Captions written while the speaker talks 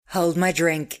Hold My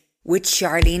Drink with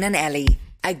Charleen and Ellie,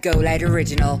 a Go Loud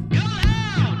original.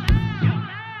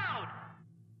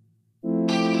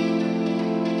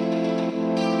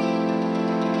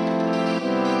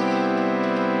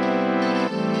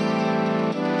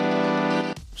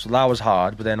 So that was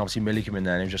hard, but then obviously Millie came in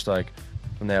there and it was just like,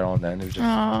 from there on then, it was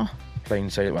just plain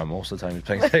sailing. Well, most of the time it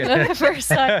was plain sailing. The first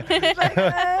time.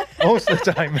 Most of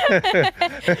the time.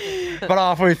 But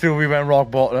halfway through we went rock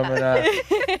bottom and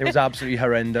it was absolutely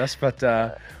horrendous, but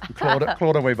we clawed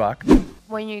our way back.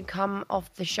 When you come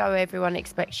off the show, everyone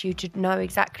expects you to know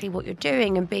exactly what you're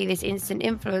doing and be this instant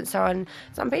influencer, and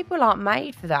some people aren't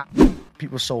made for that.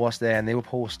 People saw us there and they were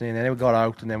posting and then we got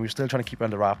out and then we were still trying to keep it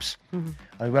under wraps. And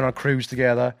we went on a cruise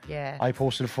together. Yeah. I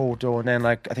posted a photo and then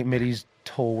I think Millie's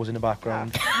toe was in the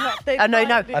background. Oh, no. And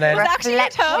then, actually your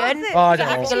toe, was it? I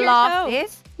don't know. The laugh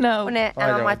is, No. wasn't it? I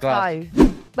And on know, my glass.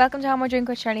 toe. Welcome to Hold My Drink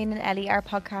with Charleen and Ellie. Our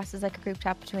podcast is like a group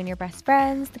chat between your best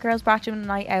friends. The girls brought you on a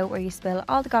night out where you spill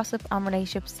all the gossip on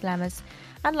relationships, dilemmas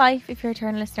and life. If you're a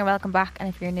returning listener, welcome back. And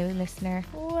if you're a new listener,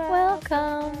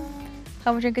 welcome.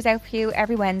 Hold My Drink is out for you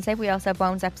every Wednesday. We also have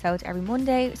bonus episodes every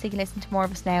Monday, so you can listen to more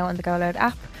of us now on the Go Loud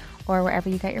app or wherever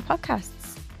you get your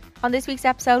podcasts. On this week's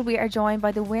episode, we are joined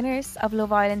by the winners of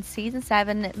Love Island Season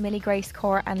 7, Millie Grace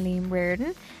Core and Liam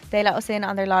Reardon. They let us in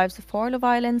on their lives before Love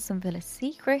Island, some villa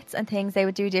secrets and things they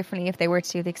would do differently if they were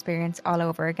to do the experience all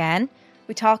over again.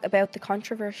 We talk about the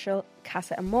controversial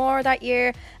Casa Amor that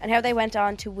year and how they went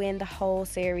on to win the whole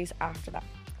series after that.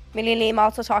 Millie and Liam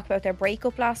also talk about their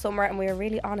breakup last summer, and we were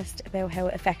really honest about how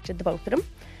it affected the both of them.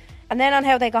 And then on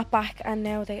how they got back, and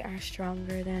now they are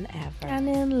stronger than ever. And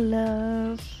in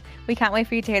love. We can't wait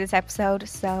for you to hear this episode,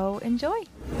 so enjoy.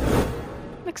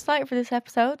 I'm excited for this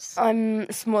episode.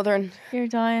 I'm smothering. You're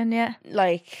dying, yeah.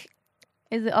 Like,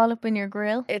 Is it all up in your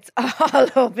grill? it's all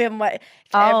up in my... It's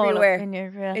All everywhere. up in your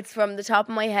grill. It's from the top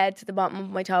of my head to the bottom of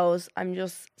my toes. I'm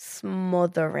just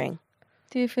smothering.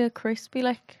 Do you feel crispy,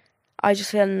 like? I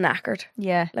just feel knackered.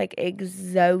 Yeah. Like,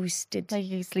 exhausted. Like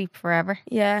you sleep forever.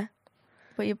 Yeah.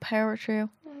 But you power through.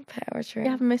 Power trip.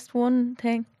 You haven't missed one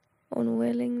thing.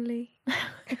 Unwillingly.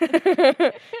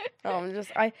 I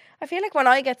feel like when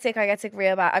I get sick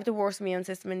real bad. I have the worst immune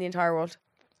system in the entire world.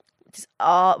 Just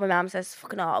my mum says,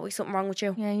 fucking always something wrong with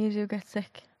you. Yeah, you do get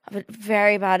sick. I have a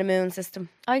very bad immune system.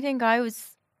 I think I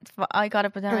got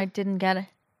it, but then I didn't get it.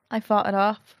 I fought it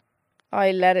off.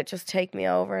 I let it just take me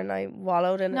over and I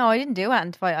wallowed in it. No, I didn't do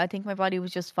anything to fight. I think my body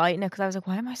was just fighting it because I was like,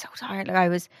 why am I so tired? Like I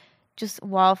was just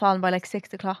wall falling by like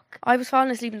 6 o'clock. I was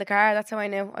falling asleep in the car. That's how I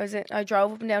knew. I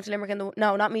drove up and down to Limerick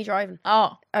no, not me driving.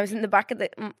 Oh. I was in the back of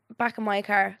my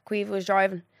car. Quiva was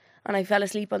driving, and I fell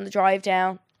asleep on the drive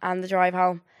down and the drive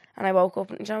home. And I woke up,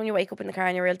 and you know when you wake up in the car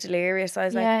and you're real delirious. I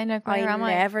was like, Yeah, no, where I am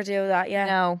I? never do that. Yeah,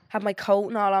 No. had my coat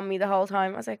and all on me the whole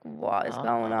time. I was like, what is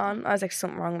going on? I was like,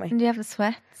 something wrong with me. And do you have the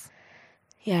sweats?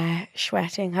 Yeah,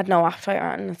 sweating. Had no appetite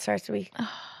on it starts the week.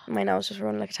 My nose just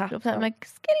running like a tap. Up that, I'm like,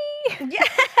 skinny. yeah,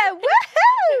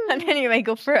 woohoo! And then you make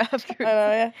up for it after. I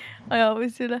know, yeah. I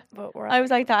always do that. But I was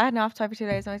like that. I had no appetite for 2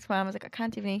 days. And I was like, I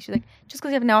can't even eat. She's like, just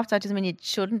because you have no appetite doesn't mean you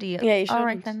shouldn't eat. Yeah, you All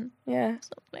right shouldn't. then. Yeah.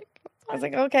 So, like, I was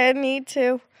like, okay, I need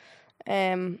to.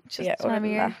 just yeah, the time other of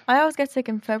than year. that. I always get sick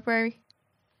in February.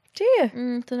 Do you?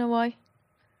 Don't know why.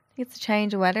 I think it's the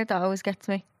change of weather that always gets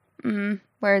me. Mm.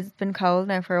 Whereas it's been cold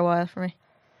now for a while for me.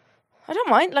 I don't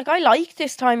mind. Like, I like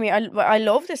this time of year. I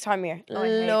love this time of year. I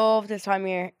hate Love this time of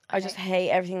year. I just hate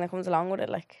everything that comes along with it.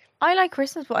 Like, I like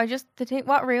Christmas, but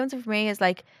what ruins it for me is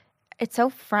like, it's so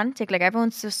frantic. Like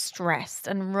everyone's just stressed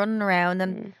and running around.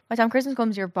 And by the time Christmas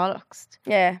comes, you're bollocksed.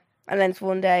 yeah. And then it's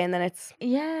one day and then it's,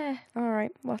 Yeah. all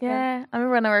right, what then? Yeah. I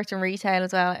remember when I worked in retail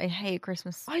as well. I hate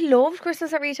Christmas. I loved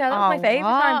Christmas at retail. That was my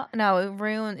favourite time. No,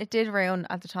 it did ruin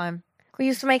at the time. We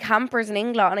used to make hampers in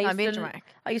England, and I'm being dramatic.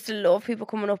 I used to love people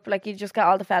coming up. Like, you just get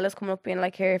all the fellas coming up being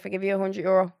like, here, if I give you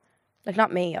 €100, like,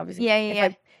 not me, obviously. Yeah, if yeah.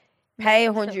 I pay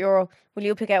 €100, will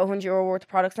you pick out €100 worth of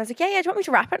products? And I was like, yeah, do you want me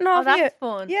to wrap it and all Oh, for you? that's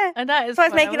fun. Yeah. And that is So I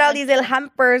was fun. making would all like these little that.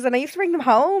 hampers, and I used to bring them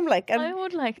home, like, and I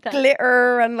would like that.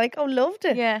 glitter, and like, loved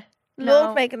it. Yeah. Loved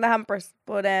No. making the hampers.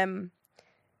 But,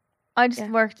 I just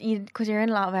Yeah. worked, because you're in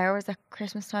a lot of hours at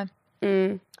Christmas time.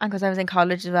 mm, And because I was in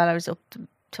college as well, I was up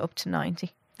to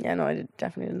 90. yeah, no,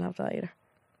 definitely didn't have that either.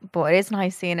 But it is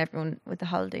nice seeing everyone with the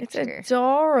holiday It's cheer.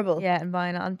 adorable. Yeah, and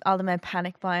buying all the men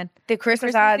panic buying. The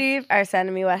Christmas Christmas ads Eve. are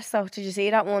sending me west, though. Did you see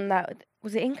that one? That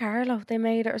was it in Carlo? They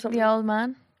made it or something. The old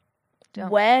man.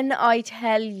 When I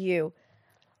tell you,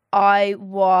 I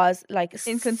was like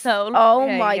Inconsole. Oh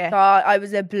Yeah, my yeah. god, I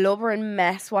was a blubbering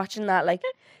mess watching that. Like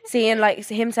seeing like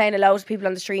him saying hello to people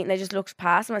on the street and they just looked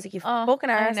past him. I was like, you fucking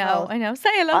arsehole. I know. Say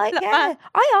hello to that man.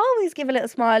 I always give a little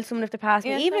smile to someone if they pass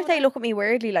Yeah, me, even so if they would I. look at me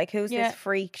weirdly. Like, who's Yeah. this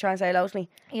freak trying to say hello to me?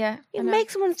 Yeah. You make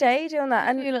someone's day doing that.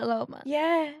 And you little old man.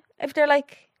 yeah, if they're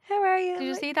like, how are you? Did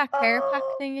you Like, see that care pack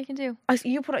thing you can do?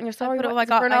 You put it on your story. I What, is it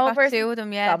got for an old person? 2 of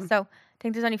them, yeah. Damn. So I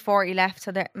think there's only 40 left,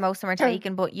 so most of them are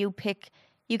taken. But you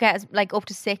get like up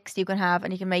to 6 you can have,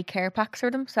 and you can make care packs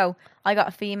for them. So I got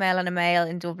a female and a male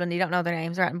in Dublin. You don't know their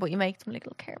names or anything, but you make them like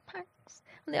little care packs,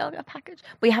 and they all get a package.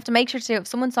 But you have to make sure to, if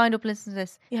someone signed up, listen to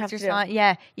this. You have it's to your do.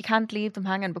 yeah, you can't leave them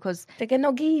hanging because They get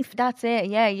no gift. that's it.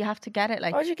 Yeah, you have to get it.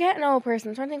 Like, What'd you get an old person?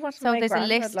 I'm trying to think what's so my there's a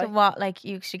granddad list like. of what like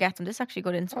you should get them. This is actually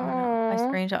good Instagram. I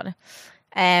Aw. screenshot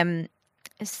it.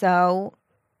 So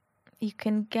you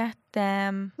can get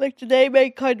them. Like, do they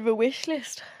make kind of a wish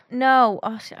list? No,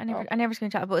 shit, I never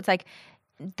screenshot it, but it's like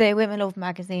the Women Love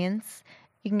magazines.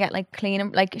 You can get like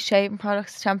cleaning, like shaving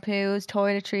products, shampoos,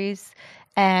 toiletries,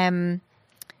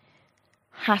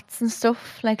 hats and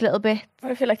stuff, like little bits.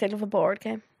 I feel like they love a board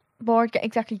game.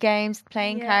 Exactly, games,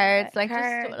 playing cards, like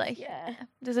just like yeah.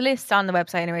 There's a list on the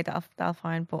website anyway that I'll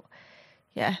find, but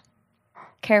yeah,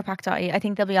 carepack.ie. I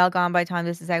think they'll be all gone by the time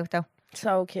this is out though,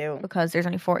 So cute. because there's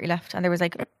only 40 left, and there was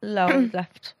like loads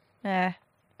left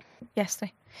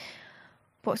yesterday.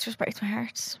 But it just breaks my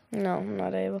heart, No, I'm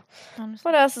not able. honestly.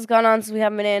 What else has gone on since we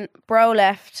haven't been in? Bro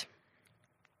left.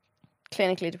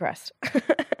 Clinically depressed.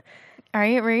 Are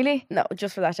you really? No,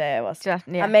 just for that day I was. Yeah.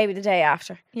 And maybe the day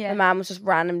after. Yeah. My mum was just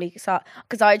randomly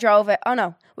because I drove it. Oh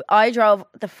no, I drove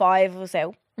the 5 of us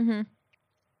out. Mm-hmm.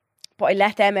 But I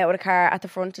let them out with a car at the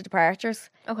front of departures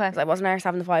Okay. because I wasn't arse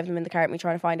having the 5 of them in the car with me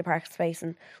trying to find a parking space,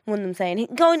 and one of them saying,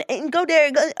 "Go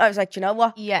there." Go. I was like, "Do you know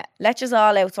what? Yeah. Let us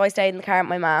all out." So I stayed in the car with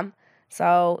my mum.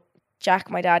 So Jack,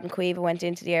 my dad, and Quiva went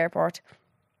into the airport,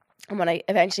 and when I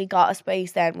eventually got a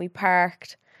space, then we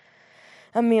parked.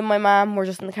 And me and my mum were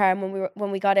just in the car, and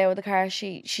when we got out of the car,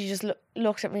 she just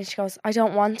looked at me and she goes, "I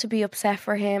don't want to be upset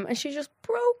for him," and she just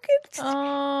broke it.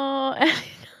 Oh.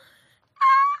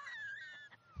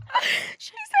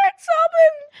 She started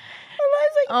sobbing, and I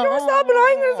was like, "You're sobbing,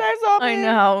 I'm gonna start sobbing." I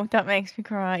know, that makes me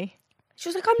cry. She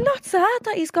was like, "I'm not sad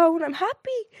that he's going. I'm happy.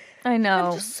 I know.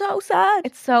 I'm just so sad."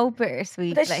 It's so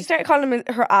bittersweet. Then she Like, started calling him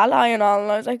her ally and all,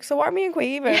 and I was like, "So are me and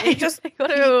Quiva? Yeah, We just like,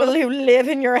 what people are- who live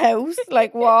in your house?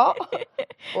 Like what?"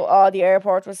 But the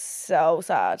airport was so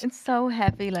sad. it's so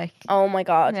heavy, like. Oh my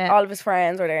god! Yeah. All of his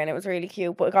friends were there, and it was really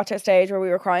cute. But it got to a stage where we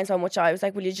were crying so much, I was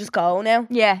like, "Will you just go now?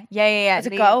 Yeah. Let's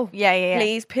leave. go. Yeah.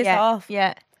 Please piss Yeah, off."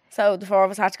 Yeah. So the 4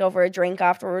 of us had to go for a drink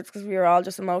afterwards because we were all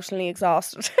just emotionally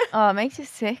exhausted. Oh, it makes you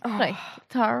sick. Like,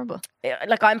 it's horrible.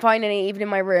 Like I'm finding it even in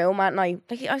my room at night.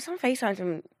 Like I was on FaceTime to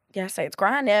him yesterday. It's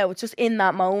grand now. It's just in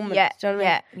that moment. Yeah. Do you know what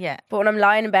I mean? Yeah. But when I'm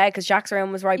lying in bed, because Jack's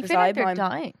room was right You feel like beside they're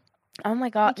mine. dying. Oh my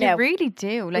god! You Now really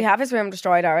do. Like, we have his room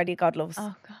destroyed already. God loves.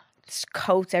 oh, God. Just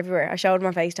coats everywhere. I showed him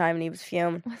on FaceTime and he was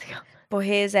fuming. What's going on? But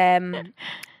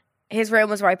his room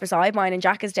was right beside mine, and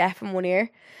Jack is deaf in one ear,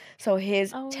 so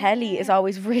his Oh, telly yeah. is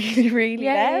always really, really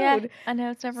loud. I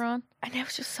know, it's never on. And now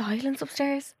it's just silence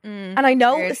upstairs. Mm, And I weird.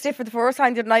 noticed it for the first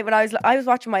time the other night when I was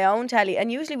watching my own telly,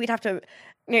 and usually we'd have to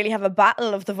nearly have a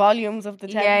battle of the volumes of the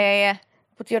telly. Yeah.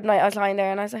 But the other night I was lying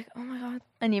there and I was like, "Oh my god,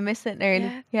 And you miss it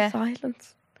nearly. Yeah.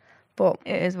 silence." But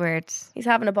It is weird. he's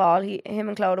having a ball. Him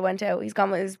and Clodagh went out. He's gone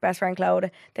with his best friend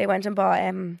Clodagh. They went and bought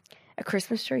a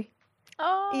Christmas tree.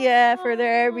 Oh. Yeah, for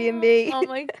their Airbnb. Oh,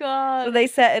 my God. So they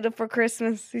set it up for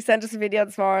Christmas. He sent us a video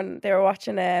this morning. They were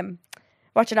watching I'm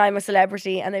a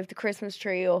Celebrity, and they have the Christmas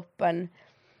tree up, and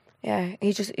yeah,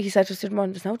 he said just didn't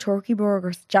want, there's no turkey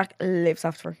burgers. Jack lives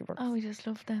off turkey burgers. Oh, we just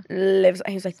love them.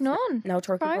 He was like, None. no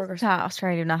turkey Surprised burgers. at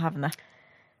Australia not having that.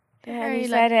 Yeah, and Very, he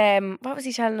like- said, what was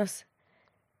he telling us?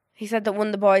 He said that one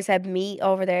of the boys said meat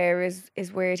over there is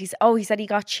weird. He said he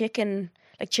got chicken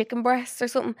breasts or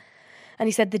something. And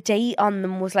he said the date on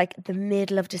them was like the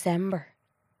middle of December.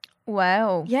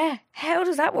 Wow. Yeah. How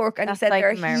does that work? And That's he said like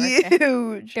they're America.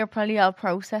 huge. They're probably all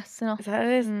processed, you know. Is that what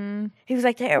it is? Mm. He was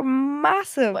like, they're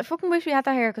massive. I fucking wish we had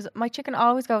that here because my chicken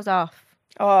always goes off.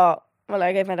 Oh, well,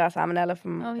 I gave my dad salmonella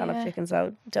from Oh, kind of yeah. chicken,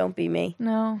 so don't be me.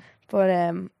 No. But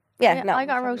no. I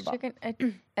got it's roast not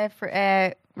chicken,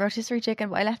 rotisserie chicken,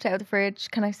 but I left it out of the fridge.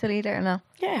 Can I still eat it or no?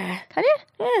 Yeah. Can you?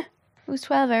 Yeah. It was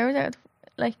 12 hours out.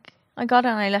 Like, I got it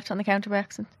and I left it on the counter by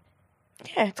accident.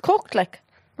 Yeah, it's cooked. Like,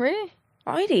 Really?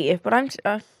 I'd eat it, but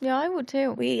Yeah, I would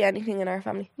too. we eat anything in our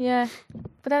family. Yeah.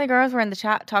 But then the girls were in the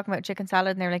chat talking about chicken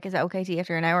salad and they were like, is it okay to eat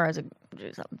after an hour? I was like,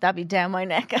 "Jeez, that'd be down my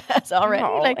neck ass already."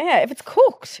 No, Like, yeah, if it's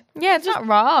cooked. yeah, it's not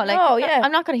raw. Like, No, yeah.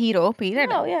 I'm not going to heat it up either.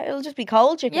 No, yeah, it'll just be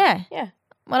cold chicken. Yeah. Yeah.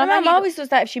 Well, My mum always does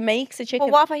that if she makes a chicken.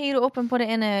 But what if I heat it up and put it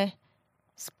in a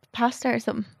pasta or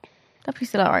something? That'd be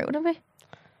still alright, wouldn't it be?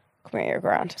 Come here, you're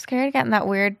grand. I'm scared of getting that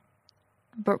weird.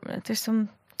 There's some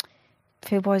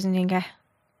food poisoning you can get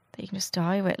that you can just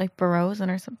die with, like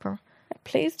Barrosin or something.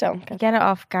 Please don't. Get it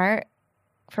off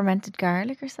fermented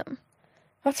garlic or something.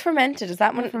 What's fermented? Is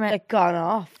that one like gone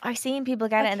off? I've seen people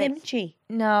get it. And kimchi.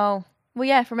 No. Well,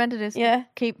 yeah, fermented is. Yeah.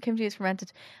 Kimchi is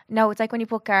fermented. No, it's like when you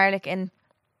put garlic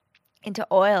into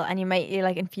oil and you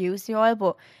like infuse the oil,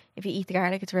 but if you eat the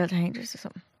garlic, it's real dangerous or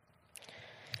something.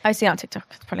 I see it on TikTok.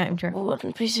 It's probably not even true.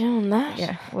 Wouldn't be doing that.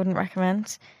 Yeah, wouldn't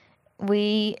recommend.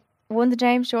 We won the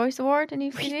James Joyce Award in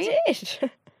UCD. We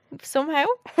did. Somehow.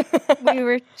 We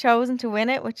were chosen to win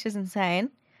it, which is insane.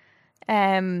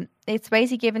 It's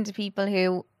basically given to people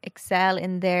who excel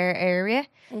in their area.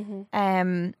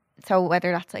 Mm-hmm. So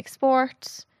whether that's like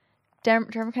sport,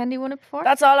 Dermot Kennedy won it before.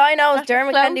 That's all I know. Is That's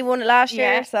Dermot close. Kennedy won it last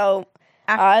year, so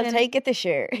I'll take it this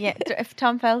year. Yeah, if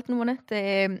Tom Felton won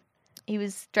it, he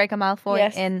was Draco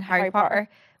Malfoy in Harry Potter,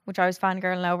 which I was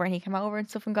fangirling over, and he came over and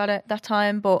stuff and got it that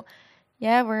time. But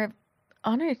yeah, we're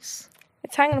honoured.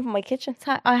 It's hanging up in my kitchen.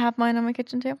 I have mine on my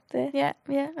kitchen too. Yeah.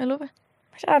 Yeah, I love it.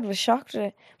 My dad was shocked at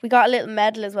it. We got a little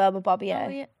medal as well, but Bobby Oh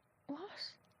yeah. What?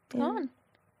 Gone?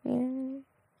 Yeah.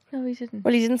 No, he didn't.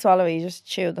 Well, he didn't swallow it. He just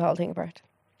chewed the whole thing apart.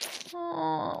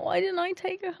 Oh, why didn't I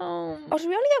take it home? Oh, did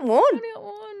we only get one? I only got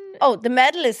one. Oh, the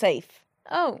medal is safe.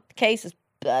 Oh. The case is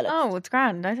bad. Oh, it's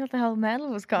grand. I thought the whole medal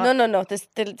was gone. No.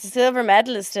 The silver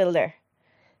medal is still there.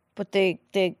 But the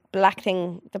black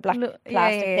thing, the black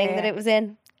plastic thing that it was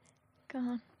in,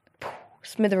 Gone.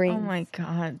 smithereens. Oh my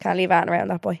God. Can't leave that around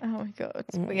that boy. Oh my God.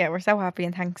 But yeah, we're so happy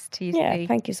and thanks to you Yeah,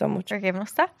 thank you so much. for giving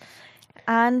us that.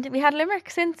 And we had Limerick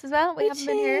since as well. We haven't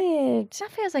been here.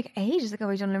 That feels like ages ago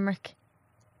we done Limerick.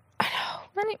 I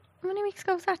know. Many weeks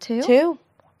ago was that? 2? 2? Yeah,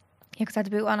 because I had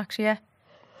the boot on actually,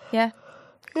 yeah.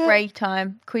 Great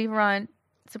time. Queen Ryan.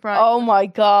 Surprise. Oh my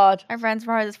God. Our friend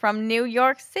surprise is from New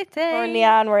York City. Her and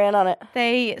Leanne were in on it.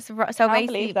 So Can't basically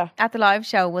believe that. at the live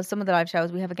show, some of the live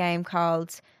shows, we have a game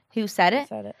called Who Said It?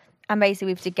 Said it. And basically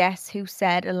we have to guess who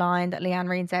said a line that Leanne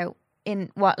reads out in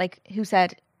who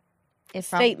said it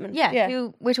from. Statement. Yeah.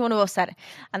 Which one of us said it.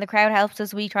 And the crowd helped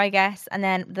us, we try guess. And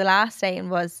then the last statement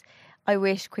was, I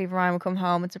wish Queen Ryan would come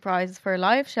home and surprise us for a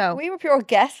live show. We were pure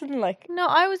guessing, like. No,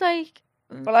 I was like...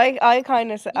 Well, I kind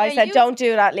of said, I said, don't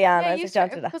do that, Leanne. I said,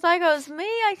 don't do that. Because I goes, me,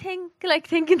 I think, like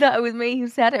thinking that it was me who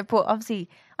said it. But obviously,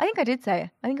 I think I did say it.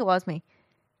 I think it was me.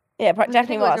 Yeah, I definitely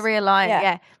think it was a real line,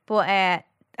 yeah. But,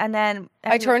 and then...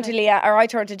 I turned to Leanne, or I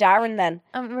turned to Darren then.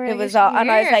 It was,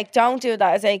 and I was like, don't do that.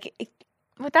 I was like...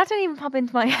 But that didn't even pop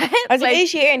into my head. I was like, is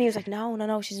she here? And he was like,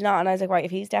 no, she's not. And I was like, right,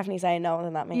 if he's definitely saying no,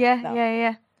 then that means no.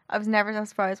 Yeah. I was never so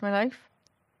surprised in my life.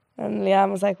 And Leanne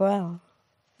was like, well,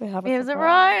 we have It was a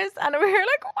rise. And we were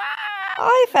like, wow.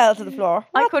 I fell to the floor.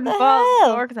 I couldn't fall on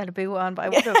the floor because I had a boot on, but I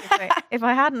would have if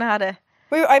I hadn't had it.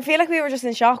 I feel like we were just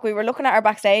in shock. We were looking at her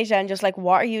backstage and just like,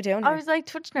 what are you doing here? I was like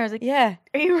touching her. I was like, yeah.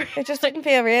 Are you real? It just didn't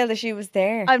feel real that she was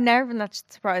there. I've never been that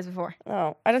surprised before.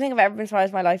 No, I don't think I've ever been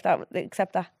surprised in my life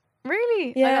except that.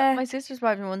 Really? Yeah. My sister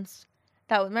surprised me once.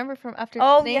 That was, remember from after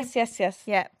Oh, Sneeze? yes.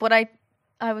 Yeah, but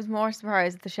I was more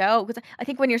surprised at the show because I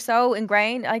think when you're so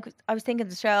ingrained, I was thinking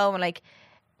of the show and like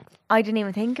I didn't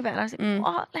even think of it. And I was like,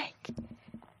 what? Like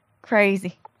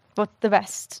crazy, but the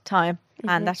best time.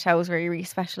 And that show was really, really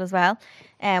special as well.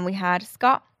 And we had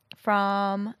Scott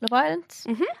from Love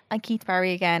Island and Keith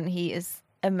Barry again. He is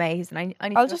amazing. I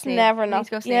need I'll to just go see never him. not.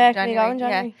 Can Yeah, you can you go in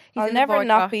January? Yeah. I'll never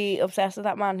not be obsessed with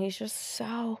that man. He's just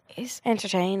so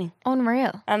entertaining.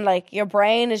 Unreal. And like your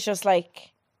brain is just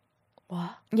like,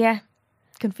 what? Yeah,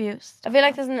 confused. I feel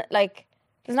like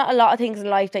there's not a lot of things in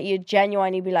life that you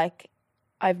genuinely be like,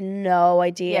 I've no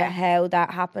idea how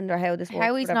that happened or how this works.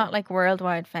 How he's not like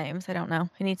worldwide famous, I don't know.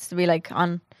 He needs to be like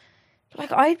on.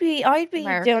 Like I'd be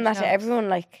American doing that shows. to everyone.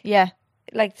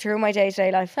 Like through my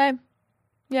day-to-day life. Same.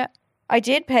 Yeah. I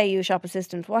did pay you shop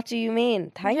assistant. What do you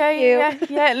mean? Thank you.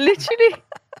 Yeah,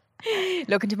 literally.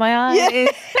 Look into my eyes. Yeah.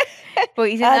 But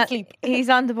he's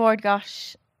on the board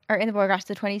gosh the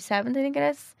 27th, I think it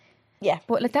is. Yeah.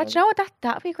 But like that, you know what,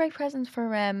 that'd be a great present for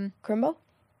Crimbo?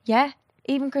 Yeah.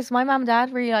 Even because my mum and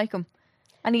dad really like him.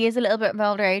 And he is a little bit of an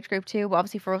older age group too, but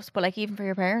obviously for us, but like even for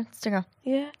your parents to go.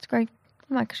 Yeah. It's great.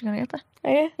 I'm actually gonna get that.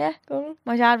 Oh yeah? Yeah. Go on.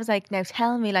 My dad was like, now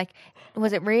tell me, like,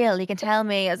 was it real? You can tell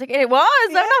me. I was like, it was.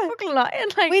 I'm not fucking lying.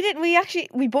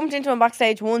 Like, We bumped into him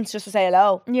backstage once just to say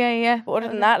hello. Yeah. But other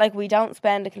than that, like we don't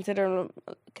spend a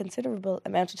considerable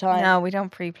amount of time. No, we don't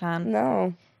pre-plan.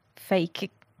 No. Fake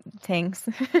things.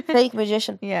 Fake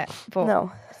magician. Yeah, but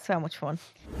No. so much fun.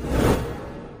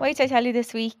 Wait till I tell you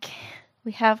this week,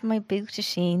 we have my boot to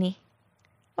Sheeny.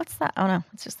 What's that? Oh no,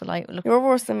 it's just the light. Look, You're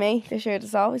worse than me this year.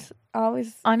 There's always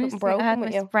honestly, something broken I had with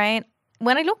my you. sprain.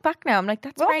 When I look back now, I'm like,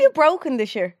 that's What have sprain. you broken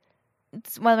this year?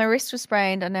 Well, my wrist was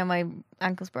sprained and now my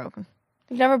ankle's broken.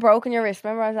 You've never broken your wrist.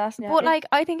 Remember I was asking you? But like,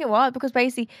 I think it was because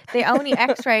basically they only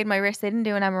X-rayed my wrist. They didn't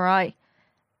do an MRI,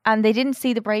 and they didn't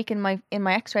see the break in my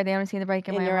X-ray. They only seen the break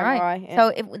in my your MRI. MRI, yeah.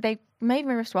 So they maybe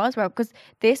my wrist was broken because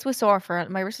this was sore for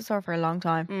my wrist was sore for a long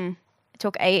time. It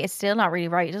took 8. It's still not really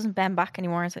right. It doesn't bend back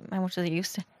anymore. It's like how much does it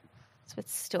used to? It's a bit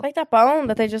stuck. Like that bone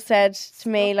that they just said to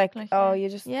me, like, like, oh, yeah. you're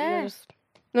just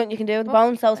nothing you can do. The But-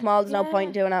 bone's so small, there's no yeah.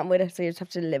 point doing that with it, so you just have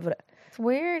to live with it. It's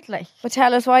weird, like. But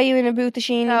tell us, why are you in a boot the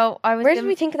sheeny? So I was. Where did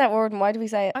we think of that word and why did we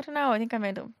say it? I don't know. I think I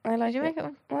made it. I like Did you it. make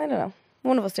it? I don't know.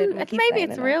 One of us did. Maybe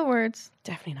it's real words.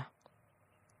 Definitely not.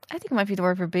 I think it might be the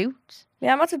word for boot.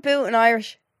 Yeah, what's a boot in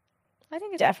Irish? I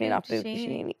think it's Definitely not boot the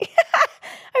sheeny. sheeny.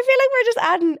 I feel like we're just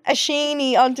adding a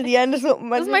sheeny onto the end of something.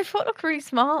 Does my foot look really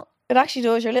small? It actually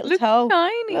does. Your little Look toe.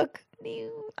 tiny. Look.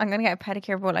 I'm gonna get a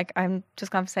pedicure, but like I'm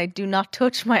just gonna say, do not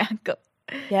touch my ankle.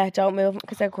 Yeah, don't move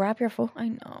because they'll grab your foot. I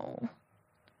know.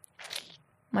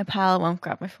 My pal won't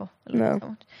grab my foot. I love No. it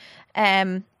so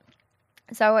much.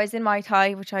 So I was in Muay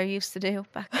Thai, which I used to do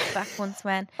back once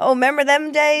when. Oh, remember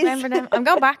them days? Remember them? I'm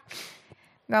going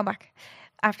back.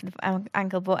 After the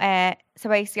ankle. But so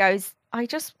basically, I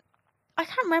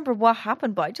can't remember what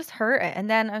happened, but I just hurt it, and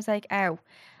then I was like, ow,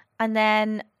 and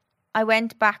then I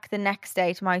went back the next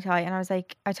day to Muay Thai, and I was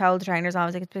like, I told the trainers, I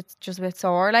was like, it's just a bit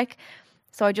sore, like.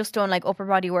 So I just done like upper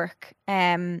body work,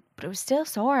 but it was still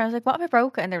sore. I was like, what if I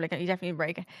broke it? And they were like, you definitely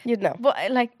break it. You'd know.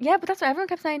 But like, yeah, but that's what everyone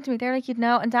kept saying to me. They're like, you'd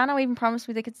know. And Dano even promised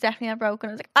me like it's definitely not broken.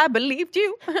 I was like, I believed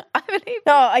you. I believed.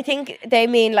 No, I think they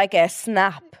mean like a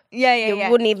snap. Yeah, You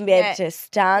wouldn't even be able to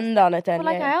stand on it then. But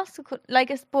like, I also could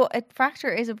like, but a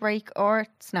fracture is a break or a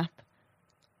snap.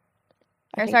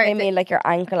 I think they mean like your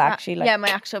ankle actually. Like, yeah, my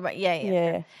actual, but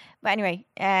yeah. But anyway,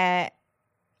 I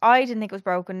didn't think it was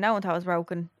broken. No one thought it was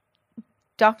broken.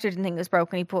 Doctor didn't think it was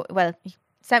broken. He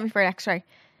sent me for an X-ray,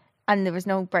 and there was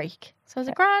no break. So I was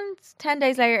like, grand. 10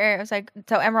 days later, I was like,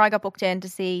 so MRI got booked in to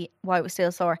see why it was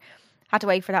still sore. Had to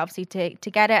wait for that obviously to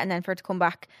get it, and then for it to come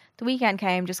back. The weekend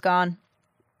came, just gone.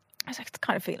 I was like, it's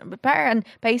kind of feeling a bit better. And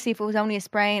basically, if it was only a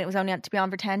sprain, it was only had to be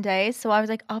on for 10 days. So I was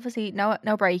like, obviously, no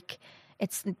break.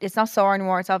 It's not sore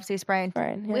anymore. It's obviously a sprain.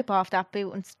 Whip off that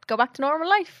boot and go back to normal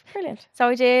life. Brilliant. So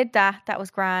I did that. That was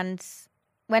grand.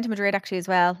 Went to Madrid actually as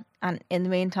well. And in the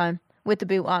meantime, with the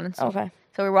boot on and stuff. Okay.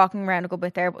 So we were walking around a good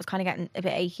bit there, but it was kind of getting a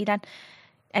bit achy then.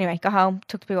 Anyway, got home,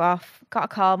 took the boot off, got a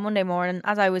call Monday morning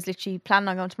as I was literally planning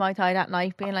on going to Muay Thai that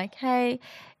night, being like, hey.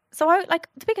 So I like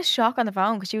the biggest shock on the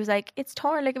phone because she was like, it's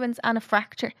torn ligaments and a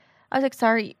fracture. I was like,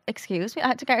 sorry, excuse me. I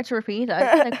had to get her to repeat it.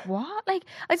 I was like, what? Like,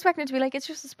 I expected her to be like, it's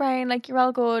just a sprain. Like, you're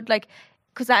all good. Like,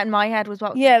 because that in my head was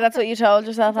what. Yeah, that's what you told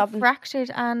yourself happened.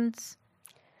 Fractured and.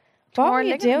 What were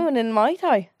you doing in Muay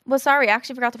Thai? Well, sorry, I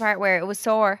actually forgot the part where it was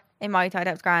sore in Muay Thai.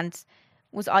 That was grand.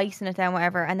 Was icing it down,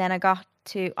 whatever. And then I got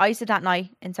to ice it that night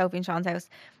in Sophie and Sean's house.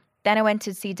 Then I went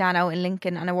to see Dano in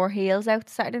Lincoln and I wore heels out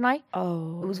Saturday night.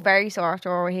 Oh. It was very sore after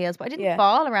I wore heels, but I didn't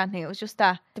fall or anything. It was just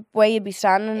that. The way you'd be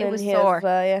standing It in was heels sore. as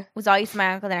well, yeah. It was ice my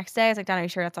ankle the next day. I was like, Dano, are you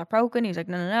sure that's not broken? He was like,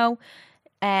 no.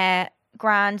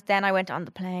 Grand. Then I went on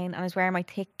the plane and I was wearing my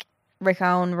thick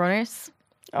Reardon runners.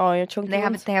 Oh, you're chunky. They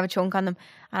have a chunk on them.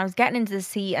 And I was getting into the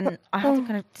seat and I had to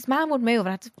kind of, this man would move and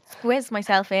I had to squiz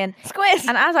myself in. Squiz!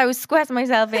 And as I was squeezing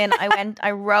myself in,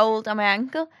 I rolled on my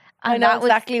ankle. And I know that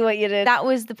exactly what you did. That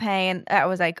was the pain. I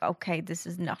was like, okay, this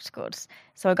is not good.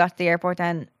 So I got to the airport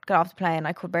then, got off the plane.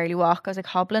 I could barely walk. I was like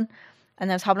hobbling.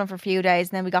 And I was hobbling for a few days.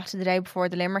 And then we got to the day before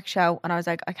the Limerick show. And I was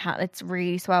like, I can't, it's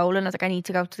really swollen. I was like, I need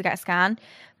to go to get a scan.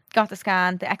 Got the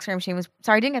scan. The X-ray machine was,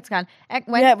 sorry, I didn't get the scan. It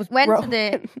was went broken.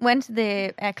 to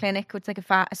the clinic. It's like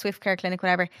a Swift Care clinic,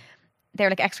 whatever. They were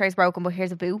like, X-ray's broken, but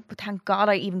here's a boot. But thank God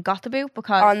I even got the boot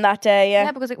because on that day, yeah.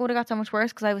 Yeah, because it would have got so much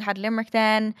worse because I had Limerick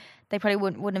then. They probably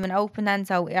wouldn't have been open then,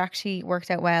 so it actually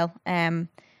worked out well.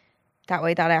 That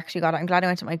way that I actually got it. I'm glad I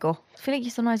went to my gut. I feel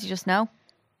like sometimes you just know.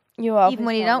 You even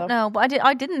when you don't know. But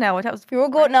I didn't know. I thought it was your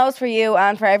gut knows for you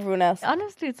and for everyone else.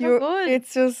 Honestly, it's so good.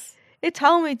 It's just it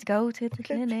told me to go to the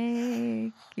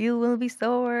clinic. You will be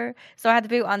sore. So I had the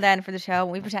boot on then for the show.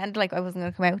 We pretended like I wasn't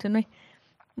going to come out, didn't we?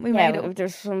 We made it.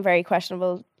 There's some very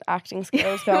questionable acting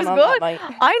skills going it was on good. that night.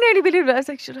 I nearly believed it. I was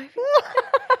like, should I?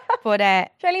 But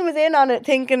Charleen was in on it,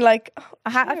 thinking like,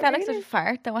 I felt like such a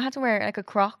fart though. I had to wear like a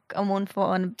croc on one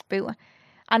foot and a boot on.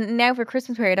 And now for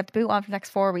Christmas period, I have the boot on for the next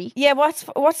 4 weeks. Yeah, what's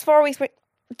 4 weeks?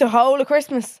 The whole of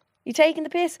Christmas. You taking the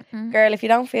piss, girl? If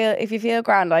you feel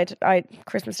grand, I'd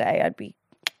Christmas Day, I'd be.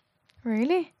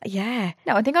 Really? Yeah.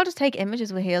 No, I think I'll just take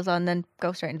images with heels on and then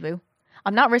go straight into the boot.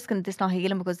 I'm not risking this not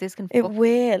healing because this can It fuck.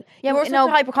 will. Yeah, You're but such no-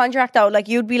 a hypochondriac though. Like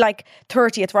you'd be like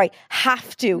 30th, right?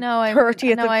 Have to. No, I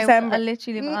 30th no, of I December.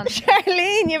 literally live on.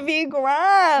 Charlene, you'd be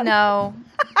grand. No.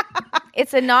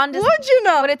 It's a non Would you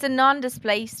not? But it's a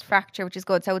non-displaced fracture, which is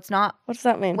good. So it's not What does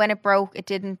that mean? when it broke, it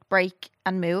didn't break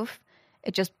and move.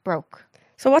 It just broke.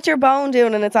 So what's your bone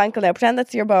doing in its ankle now? Pretend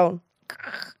that's your bone.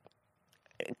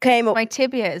 Came up. My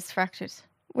tibia is fractured.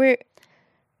 Where?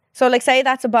 So like, say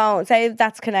that's a bone. Say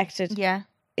that's connected. Yeah.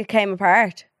 It came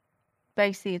apart,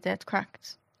 Basically, it's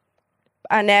cracked.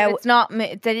 and now But it's not.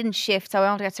 They didn't shift, so I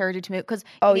want to get surgery to move because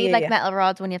Oh, you need yeah, like yeah. metal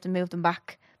rods when you have to move them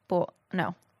back. But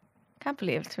no, can't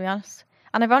believe it, to be honest.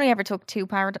 And I've only ever took 2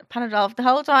 Panadol the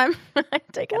whole time. I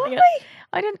take anything else.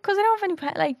 I didn't because I don't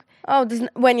have any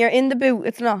when you're in the boot,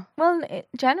 it's not. Well, in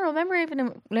general, remember even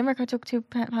in Limerick, I took 2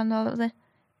 Panadol. That was it.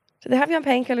 Do they have you on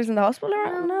painkillers in the hospital or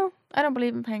anything? No, I don't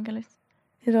believe in painkillers.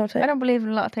 you don't. I don't believe in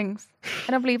a lot of things.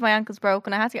 I don't believe my ankle's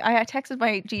broken. I texted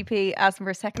my GP asking for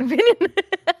a second opinion.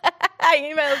 I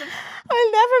emailed him.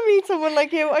 I'll never meet someone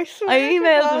like you. I swear. I to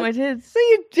emailed God. him. I did. So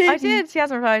you did. I did. She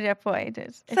hasn't replied yet, but I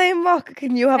did. Saying what?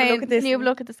 Can you have a look at this? Can you have a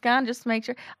look at the scan just to make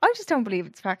sure? I just don't believe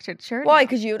it's fractured. Sure. Why?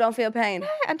 Because you don't feel pain. Yeah,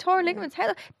 and torn ligaments.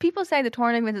 People say the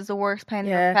torn ligament is the worst pain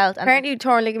they've Yeah. ever felt. And, Apparently,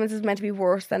 torn ligaments is meant to be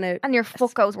worse than a. and your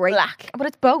foot goes black. But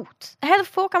it's both. How the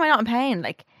fuck am I not in pain?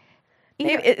 Like,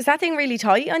 Maybe, is that thing really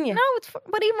tight on you? no,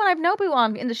 but even when I've no boot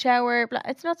on in the shower,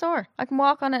 it's not sore. I can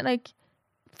walk on it like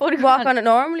fully. Walk on it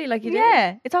normally, like you do.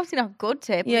 Yeah, it's obviously not good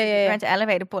to. Yeah, yeah, yeah. Trying to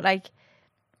elevate it, but like,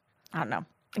 I don't know.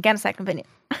 Again, a second opinion.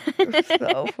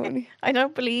 So funny. I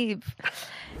don't believe.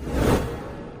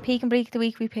 Peak and bleak of the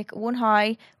week. We pick one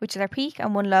high, which is our peak,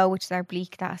 and one low, which is our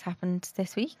bleak that has happened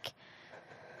this week.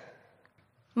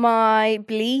 My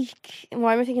bleak.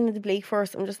 Why am I thinking of the bleak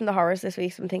first? I'm just in the horrors this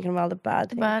week, so I'm thinking of all the bad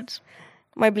things. Bad.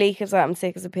 My bleak is that I'm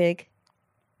sick as a pig.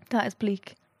 That is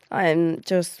bleak. I'm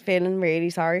just feeling really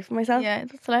sorry for myself. Yeah,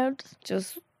 that's loud.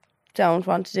 Just don't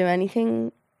want to do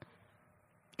anything.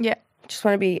 Yeah. Just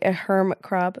want to be a hermit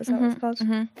crab, is that what it's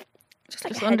called? Just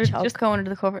like a hedgehog. just go under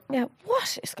the cover. Yeah,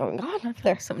 what is going on over There,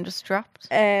 there? something just dropped.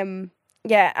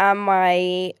 Yeah, and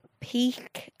my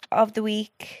peak of the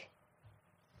week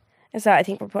is that I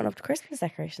think we're putting up the Christmas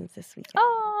decorations this week.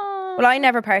 Oh. Well, I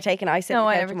never partake in it. I sit no, on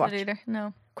I the couch never and watch. did either.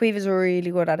 No, Queeva's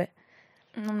really good at it.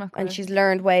 I'm not. And good. she's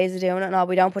learned ways of doing it. No,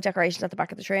 we don't put decorations at the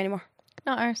back of the tree anymore.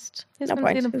 not arsed. Who's No gonna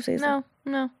point. see them? Who sees No,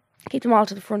 no. Keep them all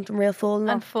to the front and real full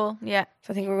now. And full. Yeah.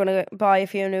 So I think we're going to buy a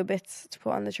few new bits to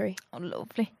put on the tree. Oh,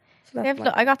 lovely. So They have,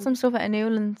 that's I got some stuff at a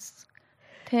Newlands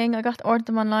thing. I ordered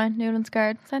them online. Newlands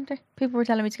Garden Centre. People were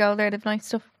telling me to go there. They've nice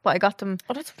stuff, but I got them.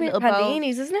 oh, that's little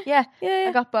Panini's, isn't it? Yeah, Yeah, yeah.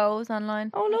 I got bows online.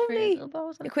 Oh, Nice lovely. little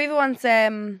bows on. Queeva wants,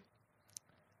 they're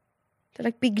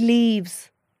like big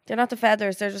leaves. They're not the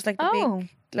feathers. They're just like the Oh. big,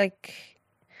 like,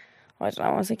 I don't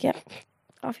know. I was like, yeah,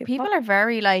 off you People pop. are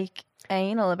very like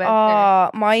anal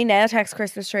about Oh, my nail tech's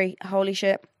Christmas tree. Holy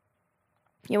shit.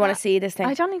 You want to see this their.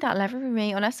 thing? I don't think that'll ever be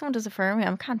me unless someone does it for me.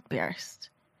 I can't be arsed.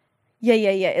 Yeah.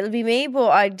 It'll be me, but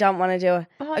I don't want to do it.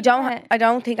 Oh, I don't. yeah. I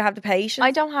don't think I have the patience.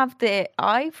 I don't have the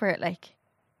eye for it. Like,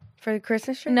 for the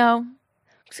Christmas tree. no,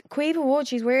 Queeva would.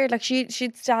 She's weird. Like she'd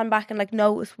stand back and like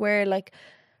notice where like,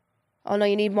 oh no,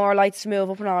 you need more lights to move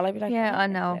up and all. I'd be like, yeah, "Oh, I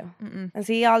no." know. Mm-mm. And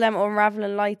see all them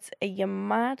unraveling lights. Are you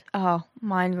mad? Oh,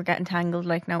 mine were getting tangled.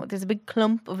 Like, no, there's a big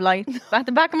clump of lights at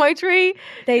the back of my tree.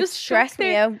 They Just stress stuck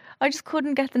me there. out. I just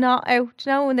couldn't get the knot out.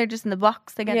 You know, when they're just in the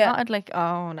box, they get Yeah. knotted. Like,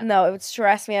 oh no, No, it would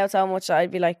stress me out so much that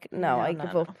I'd be like, no, I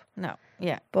give up. No,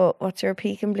 yeah. But what's your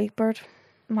peak and bleak bird?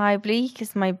 My bleak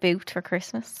is my boot for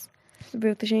Christmas,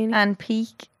 About the sheeny. and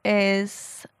peak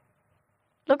is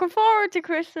looking forward to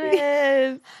Christmas.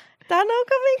 Dano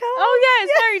coming home. Oh yeah,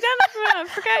 sorry, Dano's coming home.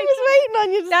 Forget. I was waiting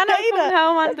on you to Dano's say coming that.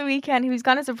 home on the weekend. He was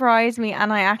going to surprise me,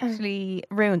 and I actually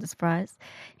ruined the surprise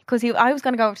because I was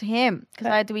going to go over to him because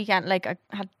I had the weekend, like I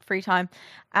had free time,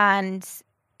 and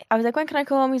I was like, "When can I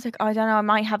come?" He's like, "Oh, I don't know. I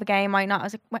might have a game, might not." I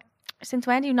was like, "Since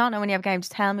when do you not know when you have a game?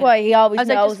 Just tell me." Well, he always I was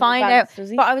like, knows just find in advance, out. does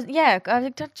he? But I was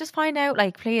like, just find out,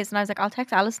 like, please. And I was like, I'll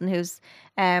text Alison, who's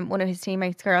one of his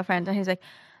teammates' girlfriend, and he's like,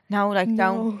 no, like,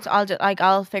 don't. I'll just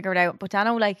I'll figure it out. But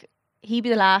Dano, like, he'd be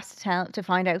the last to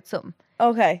find out something.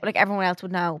 Okay. But like everyone else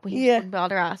would know, but he Yeah. wouldn't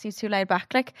bother ask. He's too laid back,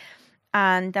 like.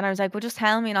 And then I was like, well, just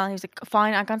tell me, and all. He was like,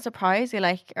 fine, I'm gonna surprise you,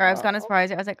 like, or I was gonna surprise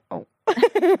you. I was like, oh,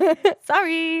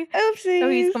 sorry. Oopsies. So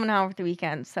he's coming home for the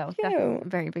weekend, so that's a Cute.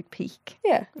 very big peak.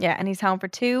 Yeah. Yeah, and he's home for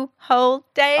 2 whole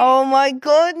days. Oh my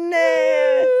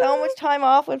goodness. So much time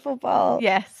off with football.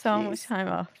 Yes, so much time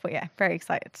off. But yeah, very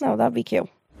excited. No, that'd be cute.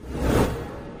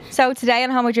 So today on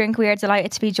Home of Drink, we are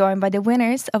delighted to be joined by the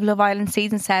winners of Love Island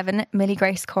Season 7, Millie,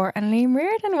 Grace Court and Liam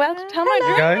Reardon. Welcome to Home of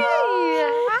Drink.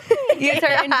 Guys. You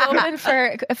are in Dublin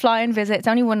for a flying visit. It's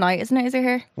only one night, isn't it? Is it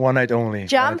here? One night only.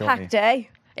 Jam-packed day.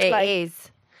 It is.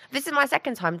 This is my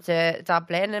second time to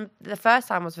Dublin, and the first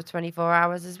time was for 24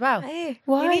 hours as well.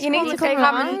 Why? You need to come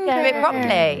and do it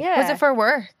properly. Yeah. Was it for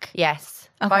work? Yes.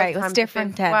 Okay, Both it was times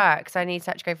different for then. work, so I need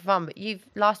to actually go for fun. But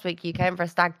last week you came for a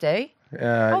stag do. You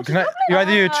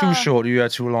either you're too short or you're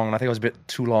too long. And I think I was a bit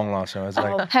too long last time. I was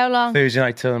like How long? Thursday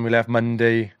night till and we left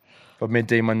Monday, or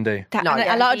midday Monday. A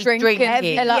lot of drinking.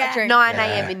 A lot of drinking. 9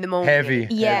 a.m. in the morning.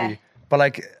 Heavy. But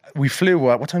like we flew.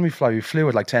 What time did we fly? We flew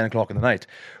at like 10 o'clock in the night,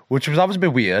 which was obviously a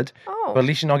bit weird. But at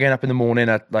least you're not getting up in the morning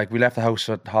at we left the house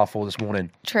at 4:30 this morning.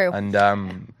 True. And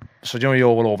so you're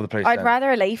all over the place. I'd then.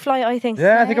 rather a late flight, I think.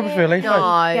 Yeah, I think I prefer late No.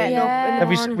 flight. Getting up in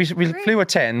the morning. We flew at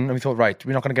 10 and we thought, right,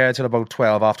 we're not going to get out till about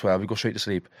 12, half 12. We go straight to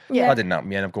sleep. Yeah. That didn't happen.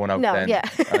 We ended up going out No, then. yeah.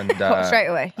 And, Straight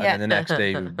away, And yeah. then the next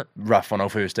day, rough on our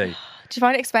first day. Do you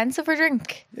find it expensive for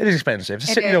drink? It is expensive. It's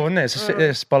a It city is. though, isn't it? It's a city,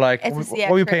 this, but like, It's a- what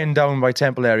are we true. paying down by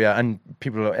Temple area? And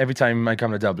people, every time I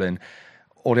come to Dublin,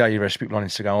 all the Irish people on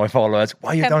Instagram, I follow us,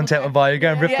 why are you down Temple Bar? You're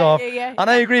getting ripped Yeah, off. yeah. And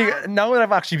I agree. Now that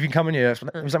I've actually been coming here,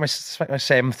 it was like my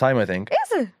 7th time, I think.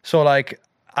 Is it? So like,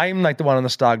 I'm like the one on the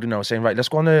stag, saying, right, let's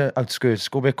go on the outskirts,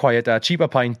 go a bit quieter, cheaper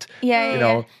pint, Yeah, you yeah,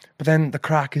 know. But then the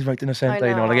crack is right in the centre,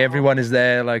 I know. like everyone is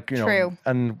there, like, True.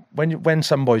 And when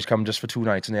some boys come just for 2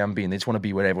 nights and they haven't been, they just want to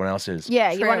be where everyone else is.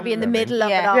 Yeah, you True. want to be in the middle of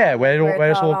Yeah. it all. Yeah,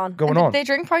 where it's all on. going And on. the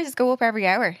drink prices go up every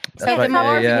hour. So That's the right,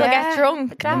 more yeah. people Yeah. get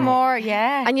drunk, the more,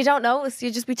 And you don't notice,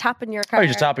 you just be tapping your car. Oh, you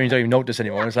just tap and you don't even notice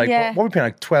anymore. It's like, Yeah. what are we paying,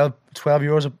 like 12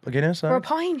 euros a Guinness? for a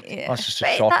pint. That's just But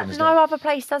shocking, isn't no it? other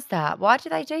place does that. Why do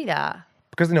they do that?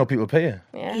 Because they know people pay you.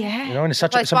 Yeah. You know, and it's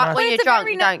such Well, a... it's like massive- when you're it's a drunk,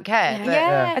 very you don't care. but-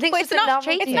 Yeah, I think but it's it's just a not.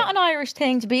 novelty. It's not an Irish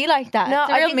thing to be like that. No,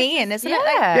 it's a I real think mean, it's isn't it?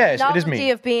 Like, Yes, it is novelty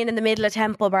me. of being in the middle of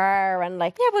Temple Bar and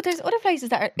like. yeah, but there's other places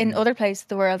that are in other places of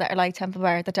the world that are like Temple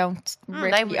Bar that don't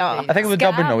rip they you would off. do. I think with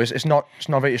Scam. Dublin, though,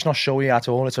 it's not showy at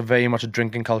all. It's a very much a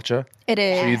drinking culture. It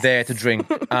is. So you're there to drink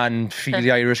and feel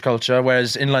the Irish culture,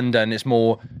 whereas in London, it's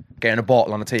more getting a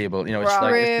bottle on the table. You know, it's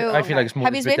like, True. I feel like it's more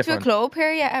Have it's you a been bit to a different. club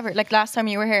here yet ever? Like last time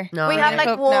you were here? No. We had like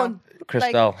Club? one.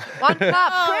 Crystal. One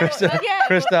club.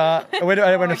 Krista,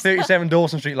 I went to 37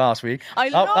 Dawson Street last week. I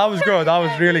That love was good. That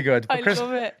was it. really good. I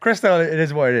love it. Krista, it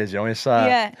is what it is. You know, it's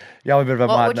Yeah. you have a bit of a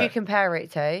What would madness. you compare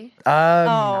it to?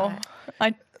 Oh,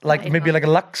 Like maybe like a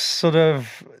Lux sort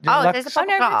of. Oh, there's a I've proper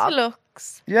never been club. to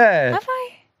Lux. Yeah. Have I?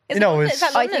 Is You know, London- it's- is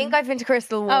that I London? think I've been to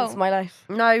Crystal once in my life.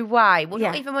 No way. Well,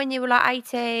 not Yeah. even when you were like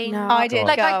 18. No. I did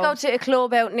Like go. I'd go to a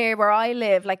club out near where I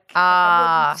live. Like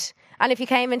Ah. I wouldn't. And if you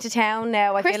came into town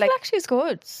now, I Crystal feel like actually is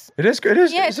good. It is good. It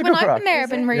is. Yeah, it's a when good I've crack. been there, I've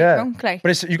been really Yeah. drunk. Like, But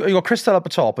it's you got Crystal up the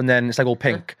top, and then it's like all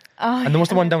pink. And then what's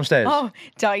the one downstairs? oh,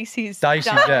 Dicey's. Dicey's,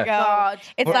 Don't yeah. go. God.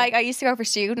 It's But- like I used to go for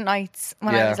student nights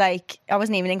when I Yeah. was like, I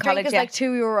wasn't even in drink college is yet. like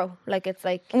 €2. Like it's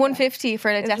like 150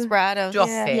 for the Desperados. Drop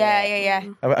yeah. it. Yeah.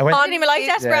 I went. I didn't even like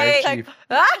Desperados. Yeah, like, cheap.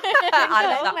 I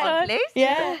love that one, please.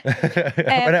 yeah.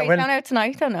 When I Are you went- going out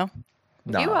tonight? Don't know.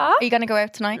 No. You are? Are you going to go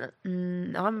out tonight?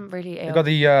 I'm really ill. We got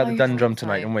the you're Dundrum so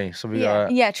tonight, sorry. haven't we? So we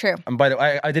Yeah, true. And by the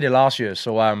way, I did it last year.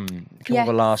 So came over Yes.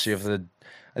 last year for the I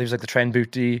think it was like the Trend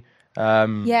Booty Yeah, I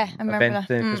remember event, that.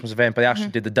 the Christmas event. But they actually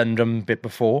did the Dundrum bit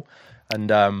before, and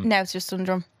Now it's just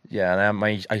Dundrum. yeah, and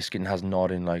my ice skating has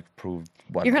not in like proved.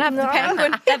 What You're going to have the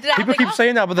penguin. People keep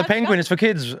saying that, but the penguin is for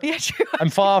kids. Yeah, true. I'm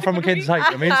far from a kid's height.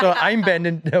 I mean, so I'm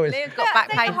bending. No, it's, Liam's got back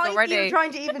pains already.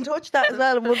 trying to even touch that as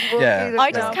well. Yeah.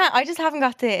 I just can't. I just haven't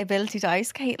got the ability to ice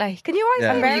skate. Like, Can you ice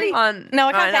Yeah. skate? barely. You can't. No,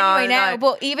 I can't know, anyway now. no.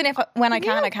 But even if when I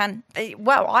can, I can.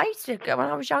 Well, I used to go when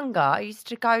I was younger. I used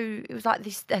to go. It was like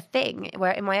this a thing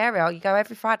where in my area you go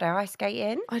every Friday ice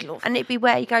skating. I love And it'd be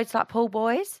where you go to like pool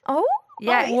boys. Oh,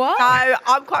 Yeah, what? So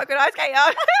I'm quite a good ice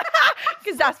skater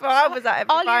because that's where I was at every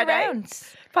All year Friday. round.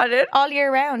 Pardon? All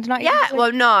year round. Not Yeah, even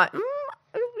well, not.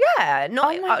 Yeah,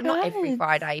 not Oh my not every God.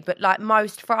 Friday, but like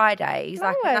most Fridays. No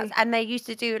Like, way. and they used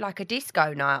to do like a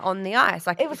disco night on the ice.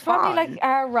 Like it was probably fun. like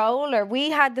our roller.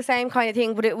 We had the same kind of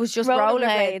thing, but it was just Rollerblades.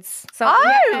 rollerblades. So Oh!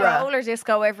 we had a roller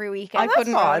disco every weekend. I that's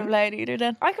couldn't fun. rollerblade either.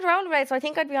 Then I could rollerblade, so I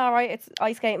think I'd be all right. It's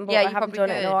ice skating, but Yeah, I you haven't probably done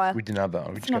it in a could. while. we didn't have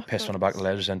that. We just got pissed on the back of the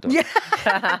leisure centre. Down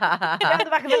the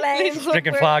back of the lane.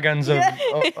 Drinking flagons of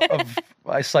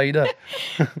cider.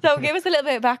 so give us a little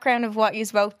bit of background of what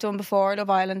you've both done before Love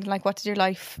Island. Like, what did your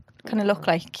life kind of look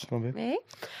like? Me.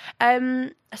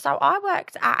 So I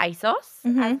worked at ASOS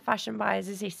as a fashion buyer's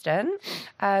assistant.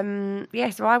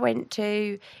 So I went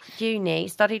to uni,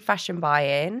 studied fashion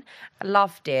buying,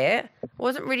 loved it.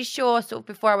 Wasn't really sure sort of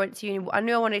before I went to uni. I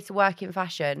knew I wanted to work in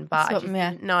fashion, but I just Something,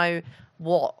 yeah. didn't know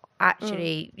what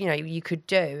actually, you know, you could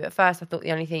do. At first, I thought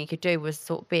the only thing you could do was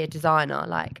sort of be a designer,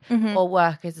 like, or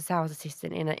work as a sales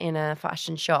assistant in a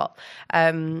fashion shop.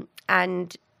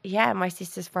 And yeah, my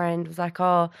sister's friend was like,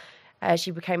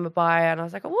 she became a buyer, and I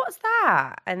was like, what's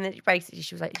that? And then basically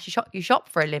she was like, you shop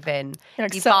for a living.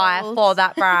 Like You buy sold. for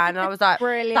that brand. And I was like,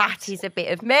 Brilliant. that is a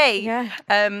bit of me. Yeah.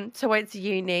 So I went to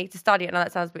uni to study it. I know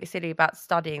that sounds a bit silly about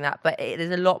studying that, but there's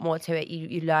a lot more to it.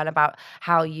 You learn about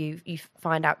how you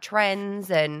find out trends,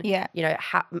 and you know,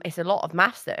 it's a lot of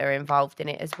maths that are involved in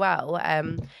it as well.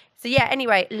 So yeah,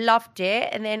 anyway, loved it,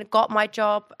 and then got my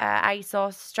job at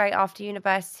ASOS straight after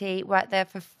university. Worked there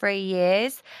for 3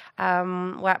 years,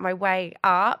 worked my way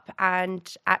up, and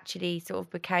actually sort of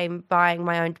became buying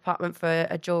my own department for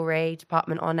a jewellery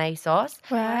department on ASOS,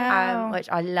 which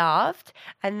I loved,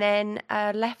 and then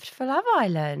left for Love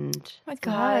Island. Oh my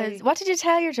God. What did you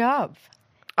tell your job?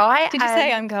 Did you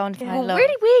say I'm going to find love?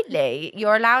 Really weirdly,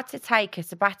 you're allowed to take a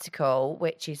sabbatical,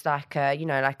 which is like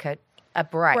a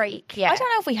break. Yeah. I don't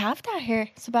know if we have that here,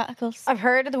 sabbaticals. I've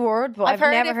heard of the word, but I've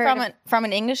heard never it heard from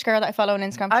an English girl that I follow on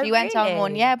Instagram. Oh, She went on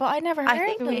one, really? but I never heard I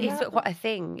think of it's it. quite a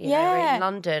thing, you know, in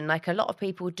London. Like, a lot of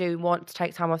people do want to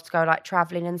take time off to go, like,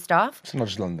 travelling and stuff. It's not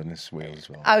just London, it's Wales as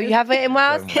well. Oh, you have it in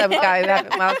Wales? There we go. We have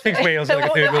it in Wales. I think Wales is like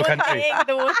a third world country.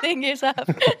 The one thing yourself.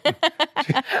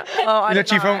 I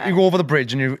don't know. You go over the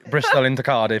bridge and you Bristol into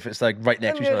Cardiff, it's like right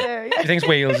next to each other. You think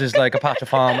Wales is like a patch of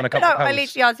farm and a couple No, of I cows.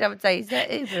 literally asked the other day, is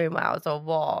there Uber in Wales or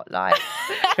what? Like,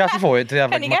 She asked before, do they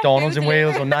have like you get McDonald's food in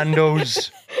Wales or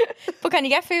Nando's? But can you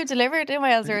get food delivered in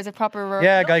Wales, or is it proper rural?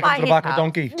 Yeah, a guy comes I to the back of a hit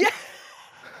donkey.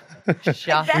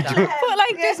 shut up. But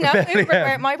like, there's no Barely, Uber.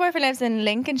 yeah. My boyfriend lives in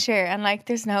Lincolnshire, and like,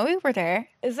 there's no Uber there.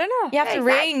 Is there not? You have to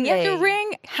ring. You have to Exactly.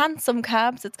 ring handsome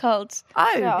cabs. It's called.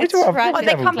 Oh, We It's do have- tragic. we oh,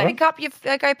 they have come Uber. pick up your,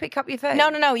 go pick up your food.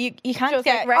 No, you can't Just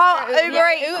get. like Uber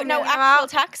Eats. No, actual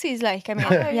taxis. Like, I mean,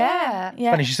 yeah.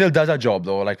 yeah. Funny, she still does her job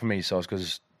though, like for me, so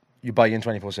because you buy in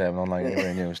 24/7 online anyway,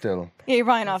 and you still. Yeah, you're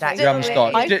buying off. Exactly. You haven't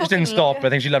stopped. I She just didn't fucking stop. love I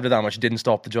think she loved it that much. She didn't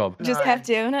stop the job. Just kept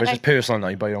doing it. But it's Like, just personal now.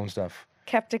 You buy your own stuff.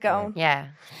 Kept it going. Yeah.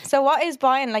 so what is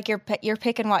buying? Like, you're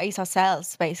picking what ASOS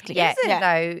sells, basically.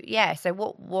 Yeah. So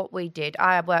what we did,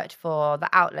 I worked for the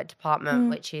outlet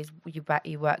department, which is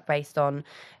you work based on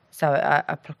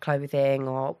clothing,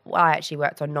 or I actually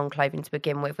worked on non-clothing to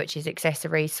begin with, which is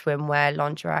accessories, swimwear,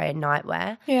 lingerie, and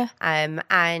nightwear. Yeah.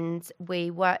 And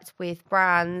we worked with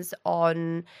brands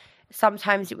on.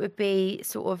 Sometimes it would be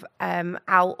sort of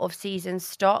out of season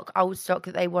stock, old stock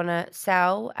that they want to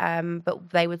sell, but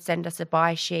they would send us a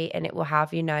buy sheet, and it will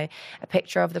have, you know, a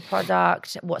picture of the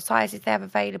product, what sizes they have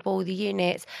available, the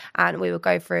units, and we would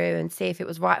go through and see if it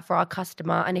was right for our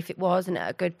customer. And if it was, and at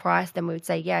a good price, then we would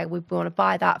say, yeah, we want to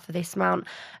buy that for this amount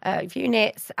of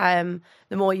units.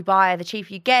 The more you buy, the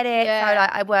cheaper you get it. Yeah. So like,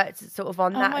 I worked sort of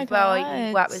on that my as well. You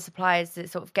God. work with suppliers to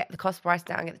sort of get the cost price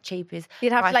down, get the cheapest.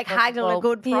 You'd have to price like haggle a possible.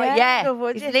 good price. Yeah,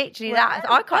 would it's you? literally that.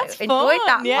 I quite That's enjoyed that fun,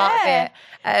 part of yeah.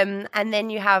 it. And then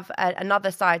you have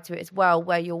another side to it as well,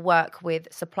 where you'll work with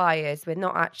suppliers with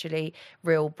not actually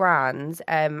real brands,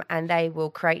 and they will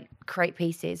create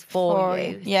pieces for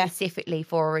you yeah. specifically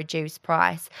for a reduced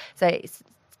price. So it's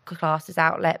classed as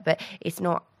outlet, but it's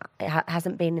not. It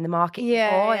hasn't been in the market before.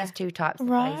 Yeah. There's two types of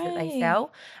clothes that they Right.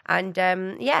 sell, and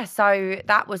so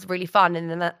that was really fun.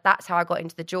 And then that's how I got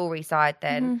into the jewelry side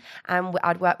then. And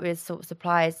I'd work with sort of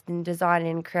suppliers in designing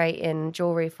and creating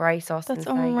jewelry for ASOS. That's and say,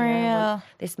 you know, I want unreal.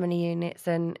 this many units,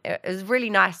 and it was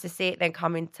really nice to see it then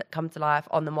come to life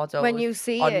on the models When you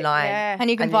see it, online. yeah. And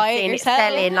you can then buy it seeing yourself.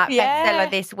 selling like Yeah.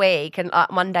 bestseller this week and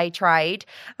like Monday trade,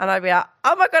 and I'd be like,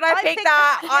 oh my god, I picked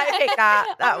that.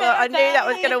 I knew that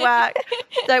was going to work.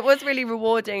 So it was really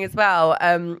rewarding as well.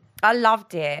 I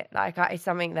loved it. Like, it's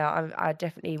something that I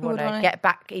definitely want to wanna- get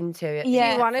back into. It. Yeah.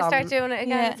 Do you want to start doing it again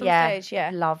Yeah. at some stage? Yeah.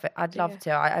 Love it. I'd love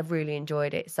to. I really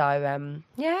enjoyed it. So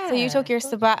yeah. So you took your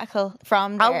sabbatical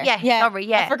from there. Oh, yeah, sorry,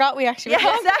 yeah. I forgot we actually Yeah,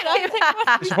 were talking about it. exactly.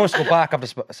 You're supposed to go back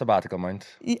after sabbatical, mind.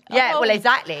 Yeah, well,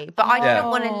 exactly. But I didn't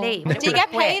want to leave. I Do you didn't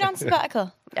get wanna paid quit. on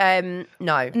sabbatical? No.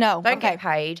 No, Don't okay. get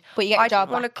paid. But you get your I job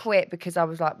didn't want to back. quit because I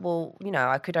was like, well, you know,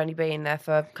 I could only be in there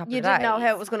for a couple You of days. didn't know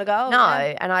how it was going to go. No,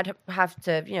 yeah. and I'd have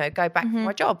to, you know, go back Mm-hmm. to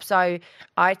my job. So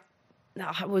I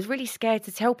was really scared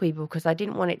to tell people because I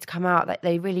didn't want it to come out that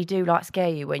they really do like scare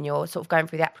you when you're sort of going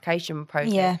through the application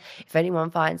process. Yeah. If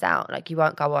anyone finds out, like, you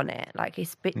won't go on it. Like,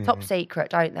 it's top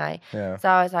secret, don't they? Yeah. So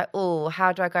I was like, oh,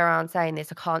 how do I go around saying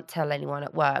this? I can't tell anyone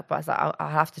at work. But I was like, I'll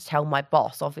have to tell my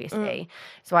boss, obviously.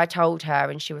 So I told her,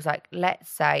 and she was like, let's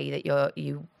say that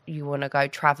you you want to go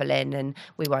travelling and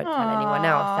we won't tell anyone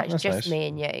else. That's just nice. me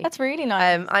and you. That's really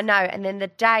nice. I know. And then the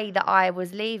day that I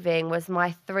was leaving was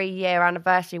my 3-year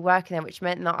anniversary working there, which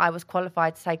meant that I was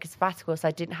qualified to take a sabbatical, so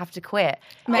I didn't have to quit.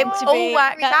 Meant It to all be.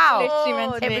 worked That's out. literally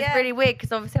meant to It be. was really weird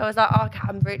because obviously I was like, oh,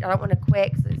 I don't want to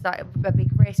quit because it's like a big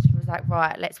risk. She was like,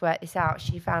 right, let's work this out.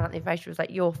 She found out the information. She was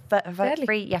like, you're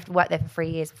free. You have to work there for 3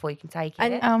 years before you can take it.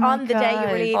 And Oh my on the day you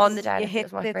God. were leaving, On the day you it hit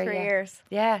was my the 3 3 years.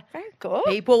 Yeah. Very good.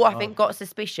 People, I think, got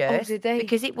suspicious. Oh, did they?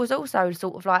 Because it was also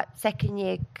sort of like second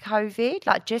year COVID,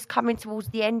 like just coming towards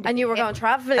the end. And you were going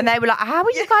travelling. And they were like, how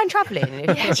are you going travelling?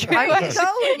 Yeah, She's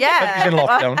in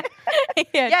lockdown.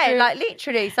 Yeah, true. like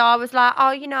literally. So I was like,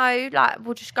 oh, like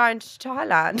we're just going to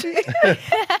Thailand.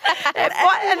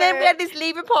 And then we had this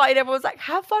leaving party and everyone was like,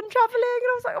 have fun travelling. And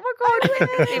I was like, oh my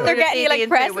God. They're getting you like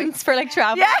presents for like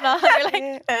traveling. Yeah. They're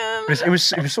like, It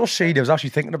was so shady. I was actually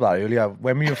thinking about it earlier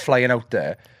when we were flying out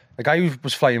there. The guy who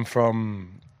was flying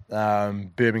from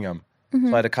Birmingham, so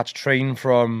I had to catch a train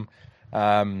from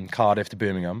Cardiff to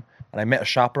Birmingham, and I met a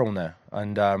chaperone there.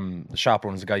 And the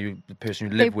chaperone is the person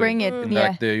you live They bring with. it, in, yeah.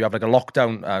 like, you have like a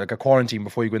lockdown, like a quarantine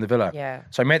before you go in the villa. Yeah.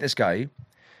 So I met this guy.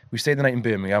 We stayed the night in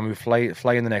Birmingham. We would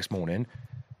fly in the next morning,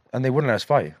 and they wouldn't let us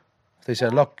fly. They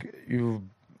said, "Look,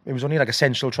 it was only like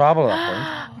essential travel at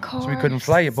that point, so we couldn't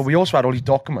fly it. But we also had all these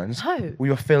documents. Oh. We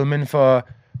were filming for."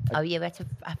 Oh, yeah, that's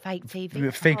a fake TV. We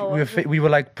were fake. We were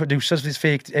like producers. These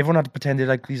fake. Everyone had to pretend they're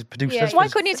like these producers. why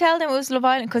couldn't you tell them it was Love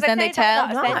Island? Because then they tell.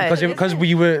 No. Because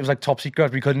we were. It was like top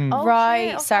secret. We couldn't.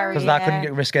 Right, sorry. Because that couldn't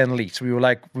get risk getting leaked. So we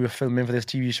were filming for this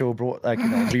TV show. Brought like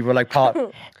we were like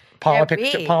Palmer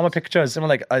Pictures. And we're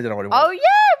like, I don't know what it was. Oh, yeah,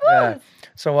 it was. Yeah.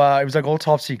 So it was like all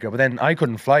top secret. But then I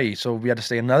couldn't fly, so we had to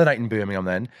stay another night in Birmingham.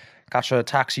 Then catch a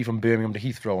taxi from Birmingham to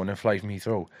Heathrow, and then fly from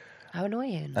Heathrow, How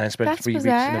annoying. and then spent That's 3 weeks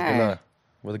in a bizarre. villa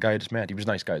with a guy I just met. He was a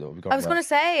nice guy though. I was going to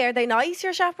say, are they nice,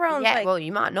 your chaperones? Yeah, Like, well,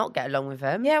 you might not get along with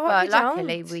them. Yeah, what but if you don't?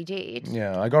 luckily we did.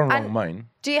 Yeah, I got him wrong with mine.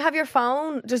 do you have your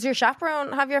phone? Does your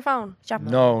chaperone have your phone?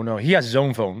 Chaperone. No, he has his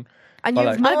own phone. And But,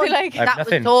 you've like- I'd be like, I've That was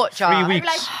nothing. torture. 3 I'd be weeks.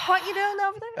 like, what you doing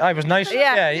over there? I was nice.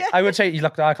 Yeah. Yeah, I would say he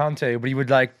looked. I can't tell you, but he would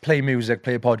like play music,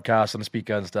 play a podcast on the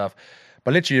speaker and stuff.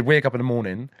 But literally, you'd wake up in the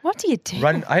morning, what do you do?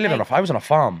 run. I was on a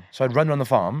farm, so I'd run around the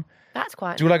farm, That's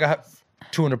quite do like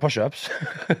 200 push-ups,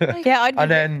 Yeah, I'd be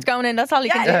And then- going in. That's all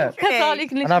you can do. Yeah. That's all you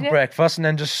can and literally have do. breakfast, and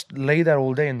then just lay there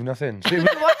all day and do nothing. So it was,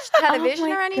 Do you watch television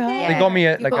my or anything? God. They got me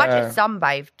a, like I a. just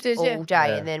sunbathed Did you? all day,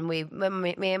 Yeah. and then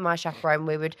me and my chaperone,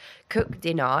 we would cook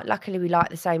dinner. Luckily, we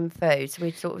liked the same food, so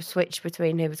we'd sort of switch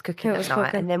between who was cooking Who at was night,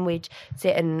 cooking. and then we'd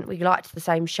sit and we liked the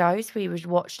same shows. We would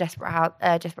watch Desperate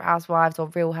Housewives or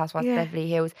Real Housewives of Yeah. Beverly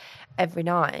Hills every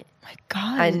night, My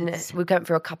God. and we went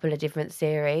through a couple of different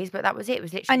series, but that was it. It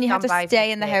was literally And you had to sunbathe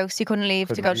stay in the and sit, house. You couldn't leave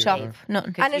to Couldn't go leave, shop. no.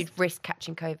 Nothing. because And you'd risk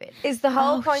catching COVID. Is the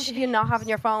whole Oh, point of you not having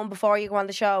your phone before you go on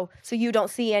the show so you don't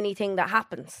see anything that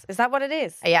happens? Is that what it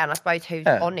is? Yeah, and I suppose who's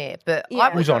Yeah. on it, but Yeah. I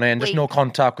was Who's on it? And just week- no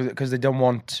contact because they don't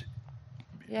want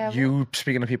Yeah, well, you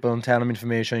speaking to people and telling them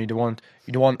information. You don't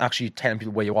want actually telling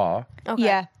people where you are Okay.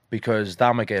 Yeah. because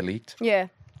that might get leaked. Yeah.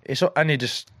 And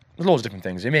there's loads of different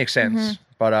things. It makes sense,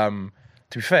 but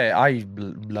to be fair, I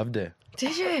loved it.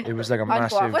 Did you? It was like a I'd go off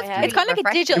massive. my head. It's kind of like a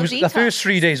refreshing. It digital was detox. the first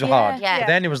 3 days were hard. Yeah. But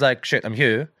then it was like, shit, I'm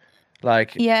here.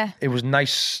 Like, Yeah. it was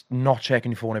nice not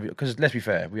checking your phone because let's be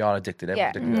fair, we are addicted.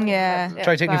 Yeah. Everyone's addicted. Yeah.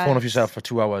 Try taking your phone off Vibes. yourself for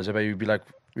 2 hours. I bet you'd be like,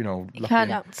 lucky.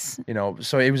 Can't.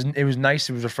 So it was nice.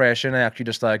 It was refreshing. I actually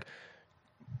just like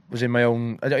was in my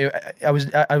own. I was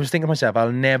thinking to myself,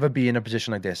 I'll never be in a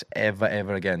position like this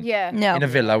ever again. Yeah. No. In a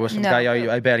villa with some No.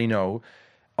 guy I barely know,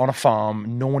 on a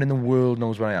farm. No one in the world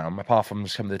knows where I am apart from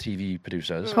some of the TV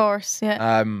producers. Of course.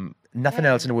 Yeah. Nothing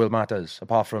else in the world matters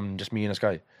apart from just me and this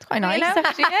guy. It's quite nice, allowed-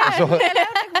 actually. Yeah. So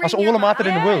that's all that mattered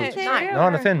in the world. No. No,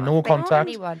 nothing. No contact.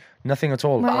 anyone. Nothing at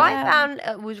all. Well, But I Yeah. found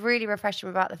it was really refreshing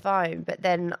about the phone, but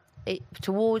then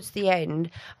towards the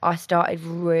end, I started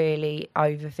really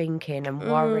overthinking and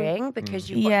worrying because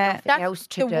you've got Yeah. nothing else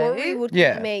to the do. worry would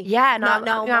Yeah. be me. Yeah, and not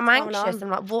knowing I'm what's going anxious.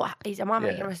 on. I'm like, am I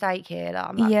making Yeah. a mistake here? Like,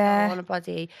 I'm like, Yeah.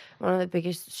 on one of the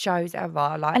biggest shows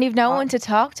ever. Like, And you've no one to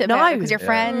talk to about No. because your Yeah.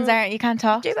 friends aren't. You can't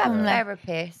talk do to have them. a like-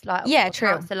 therapist, like Yeah, or a true,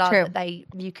 counsellor true. that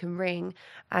you can ring,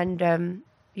 and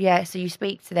yeah, so you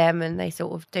speak to them and they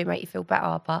sort of do make you feel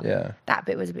better. But Yeah. that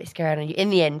bit was a bit scary. And in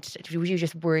the end, was you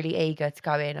just really eager to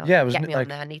go in? Yeah, it was get me like- on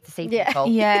there. I need to see Yeah. people.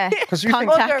 Yeah. Because you think,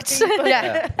 Contact.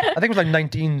 yeah, I think it was like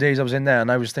 19 days I was in there,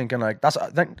 and I was thinking like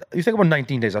you think about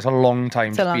 19 days. That's a long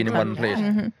time a just long being in time, one place.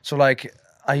 Mm-hmm. So like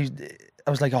I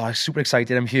was like, oh, I'm super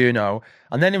excited. I'm here now,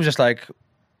 and then it was just like.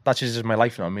 That's just my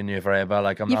life now. I'm in here forever.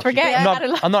 Like I'm You not forget actually, you had a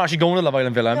life. I'm not actually going to Love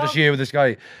Island Villa. I'm just here with this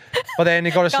guy. But then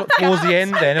it got towards the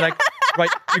end. Then like right,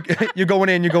 you're going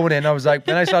in. I was like,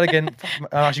 then I started again,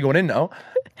 I'm actually going in now.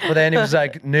 But then it was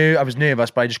like, no, I was nervous,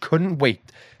 but I just couldn't wait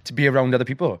to be around other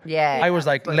people. Yeah. I was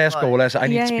like, let's go. I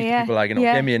need to speak to people, like, you know,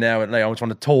 get me in there. And, like, I just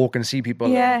want to talk and see people.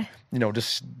 Yeah. You know,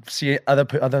 just see other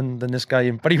than this guy.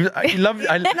 But he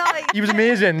was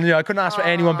amazing. You know, I couldn't ask for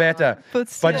anyone better. But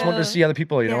I just wanted to see other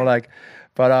people, you know, like,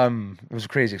 but it was a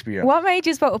crazy experience. What made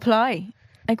you both apply?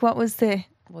 Like, what was the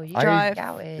Well, you drive?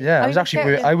 Yeah,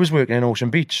 I was working in Ocean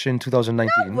Beach in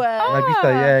 2019.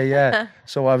 Yeah.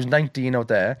 So I was 19 out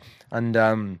there,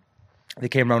 and they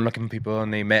came around looking for people,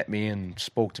 and they met me and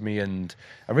spoke to me. And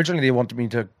originally they wanted me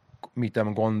to meet them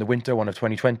and go on the winter one of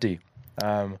 2020.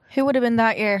 Who would have been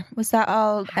that year? Was that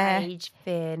all? Paige,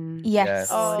 Finn. Yes.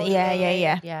 Oh,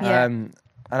 Yeah.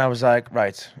 And I was like,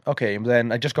 right, okay. And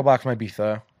then I just got back from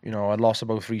Ibiza. You know, I'd lost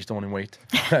about 3 stone in weight.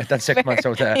 I'd 6 months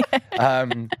out there.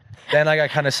 Then I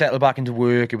kind of settled back into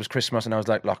work. It was Christmas, and I was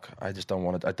like, look, I don't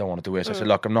want to do it. So I said,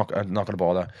 look, I'm not going to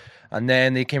bother. And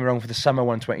then they came around for the summer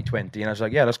one, 2020, and I was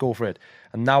like, yeah, let's go for it.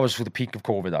 And that was for the peak of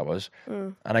COVID, that was.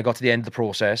 And I got to the end of the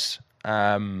process.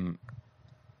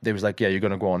 They was like, yeah, you're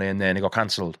going to go on in. And then it got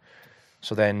cancelled.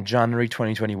 So then January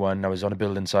 2021, I was on a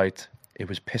building site. It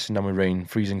was pissing down with rain,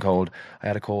 freezing cold. I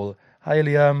had a call. Hi,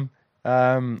 Liam.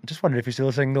 Just wondering if you're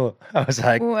still single. I was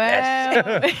like, Wow.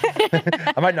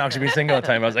 yes. I might not actually be single at the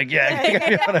time. I was like, yeah,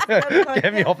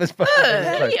 get me off this bus.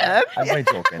 I'm only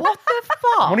joking. What the fuck?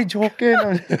 I'm only joking.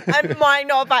 I might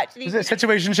not have actually Was it a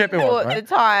situationship? It was, at right?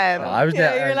 the time. I was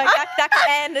there. You're like, that could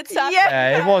end at some.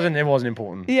 Yeah, it wasn't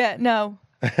important. Yeah, no.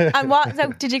 And what?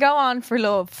 So, did you go on for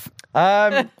love?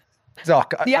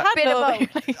 Doc, You had bit of love.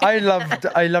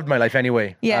 both. I loved my life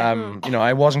anyway. Yeah. You know,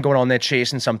 I wasn't going on there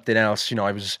chasing something else. You know,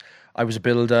 I was a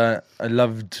builder. I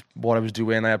loved what I was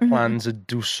doing. I had plans to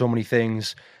do so many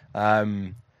things. So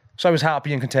I was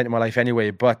happy and content in my life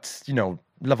anyway. But, you know,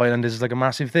 Love Island is like a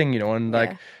massive thing, you know, and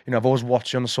like, you know, I've always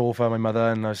watched it on the sofa, my mother,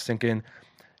 and I was thinking,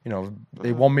 you know,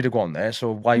 they want me to go on there,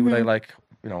 so why would I, like,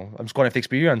 you know, I'm just going for the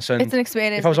experience. And It's an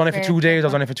experience. if I was on it for 2 days, I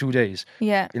was on it for 2 days.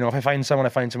 Yeah. You know, if I find someone, I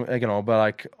find someone, like, you know, but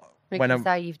like, when I'm,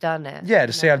 say you've done it. yeah,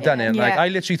 to say I've done it. Like, Yeah. I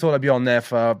literally thought I'd be on there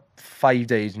for 5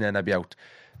 days and then I'd be out.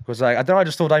 Because, like, I don't know, I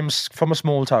just thought I'm from a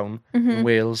small town in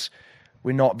Wales.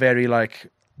 We're not very, like,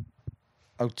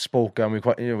 outspoken. We're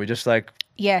quite, you know, we're just, like,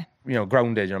 Yeah. you know,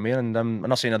 grounded, you know what I mean? And I'm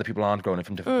not saying other people aren't grounded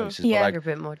from different places. Yeah. But, You're like, a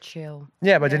bit more chill.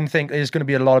 yeah, but I didn't think there's going to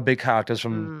be a lot of big characters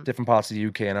from different parts of the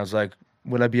UK. And I was like,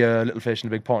 will I be a little fish in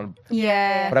a big pond?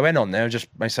 Yeah. But I went on there, just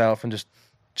myself, and just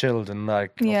chilled and,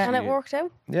 like... Yeah. And it obviously- worked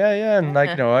out. Yeah, and,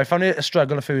 like, you know, I found it a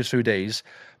struggle the first few days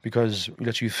because you're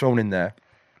literally thrown in there.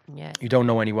 Yeah. You don't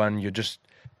know anyone. You just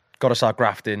got to start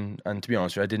grafting. And to be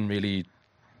honest with you, I didn't really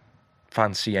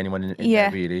fancy anyone in Yeah.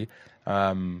 there, really.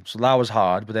 So that was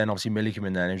hard. But then obviously Millie came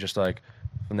in there and it was just like,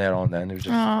 from there on then, it was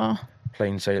just Oh,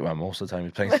 plain sailing. Well, most of the time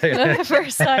it was plain sailing.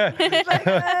 first time.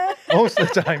 Most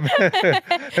of the time.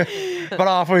 But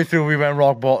halfway through we went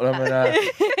rock bottom and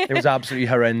it was absolutely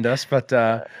horrendous. But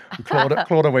we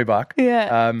clawed our way back.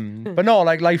 Yeah. But no,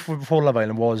 like life before Love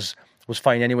Island was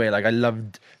fine anyway. Like I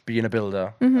loved being a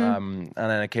builder. And then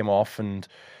I came off and,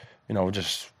 you know,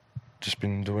 just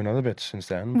been doing other bits since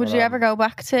then. Would But, you ever go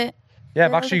back to? Yeah,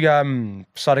 I've actually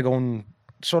started going.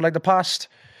 So like the past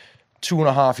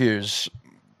 2.5 years,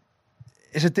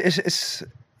 it's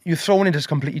you're thrown into this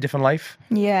completely different life.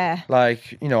 Yeah.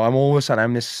 Like, you know, I'm always saying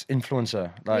I'm this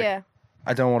influencer. Like, Yeah.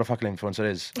 I don't know what a fucking influencer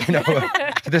is. You know,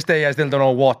 to this day I still don't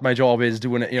know what my job is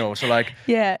doing it. You know, so like,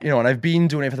 Yeah. you know, and I've been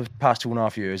doing it for the past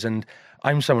 2.5 years, and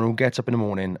I'm someone who gets up in the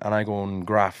morning and I go and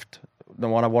graft. The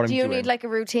one I want Do him you doing. need like a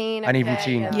routine? I need every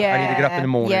day? routine. Yeah. I need to get up in the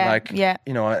morning. Yeah. Like, Yeah.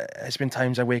 you know, it's been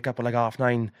times I wake up at like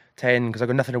 9:30, 10 because I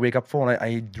got nothing to wake up for, and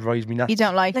it drives me nuts. You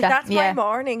don't like Like that? that's yeah. my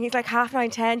morning. He's like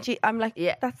 9:30, 10. I'm like,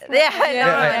 Yeah. that's Yeah,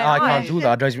 I can't do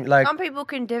that. It drives me like. Some people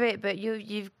can do it, but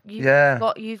you've Yeah.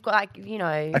 got like, you know.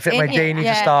 I think my in day you. needs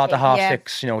Yeah. to start at half Yeah.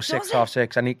 6. You know, 6, half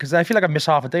 6. I need because I feel like I miss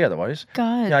half a day otherwise.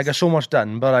 God. Yeah, I get so much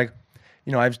done, but like,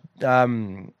 you know, I've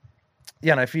and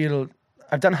I feel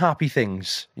I've done happy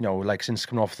things, you know, like since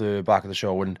coming off the back of the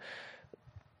show,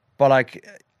 but like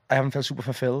I haven't felt super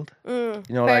fulfilled. You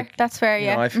know, Fair. like That's fair. you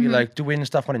Yeah. know, I feel like doing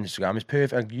stuff on Instagram is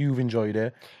perfect. Like, you've enjoyed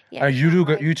it. Yeah,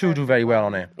 You two do very well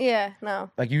on it. Yeah, no.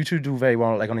 Like you two do very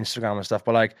well, like on Instagram and stuff.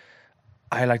 But like,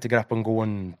 I like to get up and go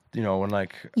and, you know, and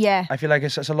like, Yeah. I feel like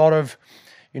it's a lot of,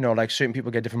 you know, like certain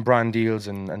people get different brand deals,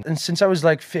 and since I was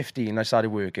like 15, I started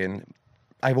working.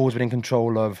 I've always been in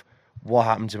control of what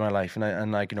happens in my life,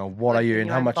 and like, you know, what Like I being earn,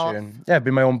 your how own much I boss. earn. Yeah, I've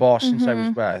been my own boss since I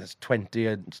was 20.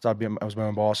 I was my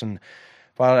own boss, and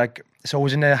but like it's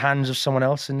always in the hands of someone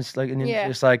else, and it's like, and Yeah.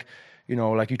 it's like, you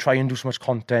know, like you try and do so much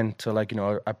content to, like, you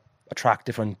know, attract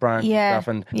different brands Yeah, and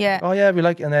stuff. And yeah. oh yeah, we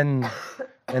like, and then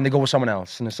they go with someone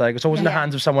else, and it's like it's always in the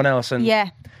hands of someone else. And Yeah.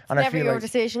 and I Never feel your like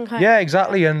decision, kind yeah, of.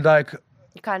 exactly, and like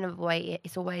You kind of wait.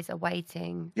 It's always a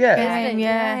waiting. yeah. Game,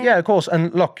 yeah. Yeah, of course.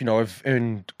 And look, I've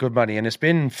earned good money and it's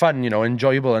been fun,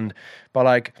 enjoyable. But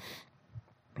like,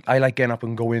 I like getting up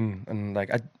and going and like,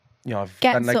 I've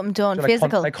Getting done, like, something done, like,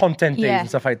 physical. like content days Yeah. and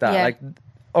stuff like that. Yeah. Like,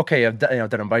 okay, I've done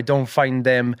them, but I don't find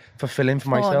them fulfilling for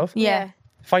myself. Yeah.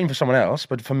 Fine for someone else,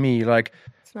 but for me, like,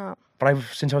 It's not. but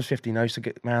since I was 15, I used to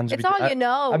get my hands. It's all you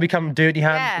know. I become dirty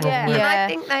hands. Yeah. And Yeah. I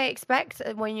think they expect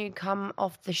when you come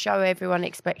off the show, everyone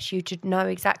expects you to know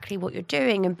exactly what you're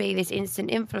doing and be this instant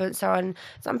influencer. And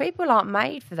some people aren't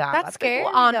made for that. That's People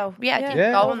scary, aren't- though. Yeah, Yeah. didn't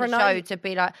Yeah. go on the show Overnight. to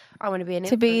be like, I want to be an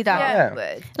To be influencer that. Yeah.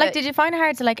 afterwards. Like, But- did you find it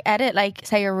hard to like edit, like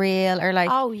say a reel or like?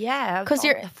 Oh yeah, 'Cause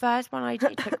you're- the first one I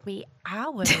did took me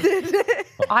hours.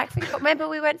 I think. Remember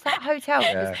we went to that hotel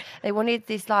because they wanted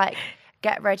this like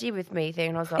get ready with me thing,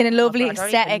 and I was like, In a lovely I don't even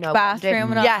aesthetic know what I'm doing.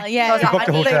 bathroom and all. Yeah, Yeah, So I was yeah. like, You booked I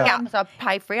the need to hotel. get, so I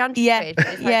paid 300 Yeah, quid for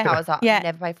this yeah, hotel. I was like, yeah. I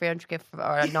never pay 300 quid for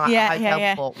a night Yeah, at a hotel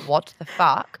yeah. before. What the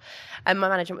fuck? And my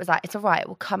management was like, it's all right, it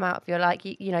will come out if you're like,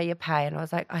 you pay. And I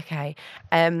was like, okay.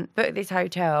 Booked this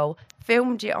hotel,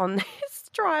 filmed it on this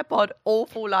tripod,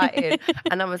 awful lighting.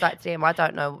 And I was like to him, I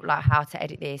don't know like how to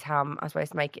edit this, how am I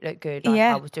supposed to make it look good? Like,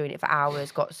 Yeah. I was doing it for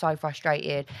hours, got so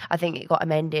frustrated. I think it got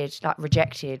amended, like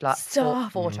rejected, like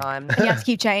four times. You have to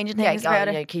keep changing Yeah, things about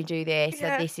it. can you do this?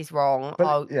 This is wrong.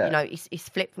 But, yeah. It's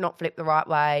not flipped the right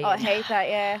way. Oh, I hate that,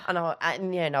 yeah. And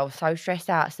I was so stressed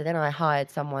out. So then I hired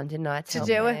someone, didn't I, to help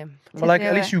do it? me. But like,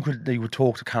 at do least you would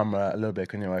talk to camera a little bit,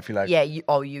 couldn't you? I feel like. Yeah,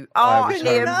 I was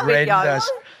horrendous.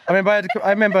 I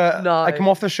remember No. I come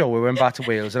off the show, we went back to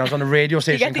Wales, and I was on a radio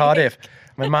station in Cardiff.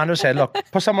 My man said, look,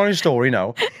 put someone on your story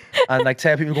now, and like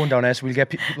tell people going down there, so we'll get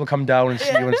people come down and see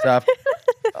you and stuff.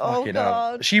 Fucking hell.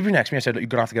 God. She be next to me, I said, look, you're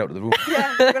going to have to get out of the room.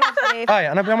 Yeah, you're gonna have to leave. Aye,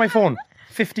 and I'd be on my phone,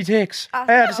 50 takes. I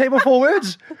had to say about 4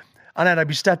 words. And then I'd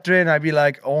be stuttering, I'd be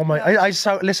like, oh my,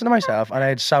 listen to myself, and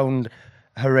I'd sound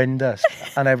horrendous.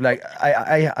 And I'd be like,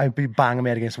 I'd be banging my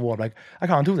head against the wall, like, I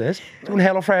can't do this. Doing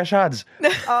HelloFresh ads.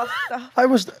 Oh, stop. I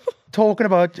was talking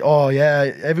about, oh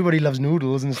yeah, everybody loves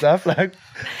noodles and stuff. Like,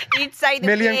 You'd say the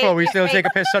Millie and big- Chloe still take a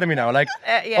piss out of me now. Like,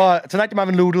 yeah. oh, tonight I'm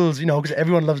having noodles, because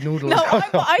everyone loves noodles. No,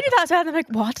 I did that to them. I'm like,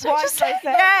 what did I just say?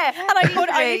 Yeah. And I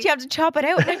literally have to chop it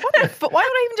out. Like, what the fuck? Why would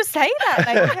I even just say that?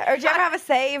 Like, Or do you ever have a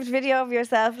saved video of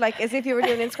yourself, like as if you were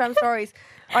doing Instagram stories?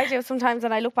 I do sometimes,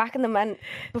 and I look back in them, and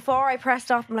before I press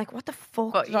stop, I'm like, what the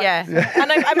fuck? But, did I yeah.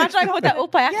 and I imagine I put that up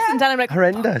by accident, and I'm like,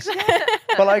 Horrendous.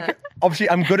 But like, obviously,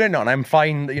 I'm good at it, and I'm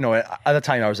fine. At the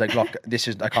time, I was like, look,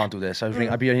 I can't do this. I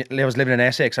was living in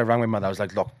Essex. I rang my mother. I was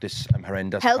like, look, I'm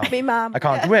horrendous. Help me, ma'am. I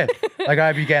can't do it. Like,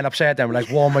 I'd be getting upset. Then, like,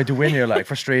 what am I doing here? Like,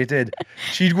 frustrated.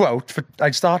 She'd go out.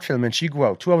 I'd start filming. She'd go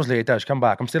out. 2 hours later, she'd come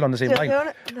back. I'm still on the same Still line. doing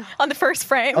it? on the first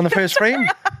frame. On the first frame.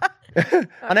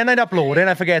 And then I'd upload it and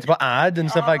I forget about ad and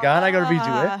stuff like that, and I gotta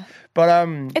redo it. But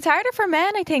It's harder for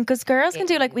men, I think, because girls can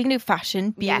do we can do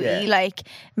fashion, beauty. Yeah. Like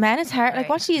men, it's hard. Like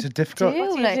what do you It's difficult. do?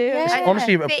 What do you do? Yeah.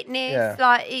 honestly, Fitness,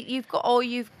 yeah. you've got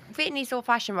fitness or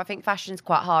fashion. But I think fashion's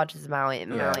quite hard as a male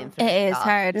influencer. It is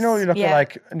hard. you look Yeah. at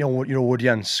like your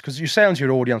audience, because you say onto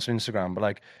your audience on Instagram, but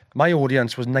like my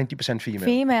audience was 90% female,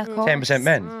 female, of course. 10%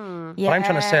 men. But I'm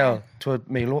trying to Yeah. sell to a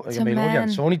male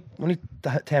audience, so only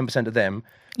 10% of them.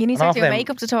 You need and to half do them-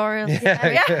 makeup tutorials.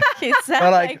 Yeah. It's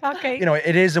But like, okay.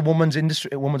 it is a woman's industry,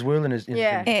 a woman's world in industry.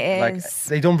 Yeah. It Like is.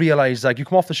 they don't realize, like, you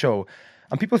come off the show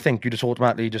and people think you just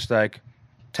automatically just like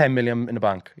 10 million in the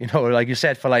bank, like you're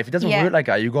set for life. It doesn't Yeah. work like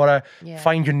that. You gotta Yeah.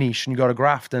 find your niche and you gotta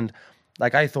graft. And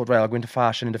like I thought, I'll go into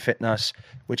fashion, into fitness,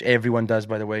 which everyone does,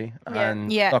 by the way. Yeah.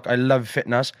 And Yeah. look, I love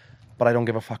fitness, but I don't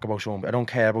give a fuck about showing. I don't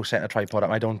care about setting a tripod up.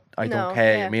 I don't No,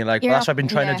 care. yeah. I mean, like, You're that's not- what I've been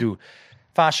trying yeah. to do.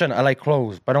 Fashion, I like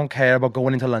clothes, but I don't care about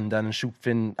going into London and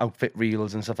shooting outfit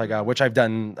reels and stuff like that, which I've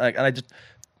done. Like, and I just,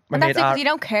 my And that's mate it, 'cause Aaron- you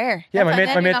don't care. yeah, my That's mate, why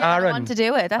my then mate you're not gonna Aaron, want to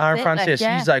do it. That's Aaron it, Francis,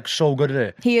 yeah. he's like so good at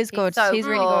it. He is good. so He's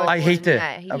really good. good. I hate it.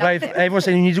 Yeah, he Like, everyone's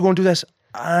saying you need to go and do this.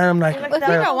 And I'm like, Well, if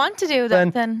you don't want to do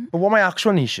that, then But what my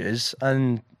actual niche is,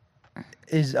 and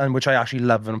which I actually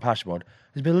love and I'm passionate about,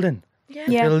 is building.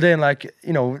 yeah. Building, like,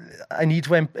 I need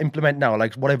to implement now,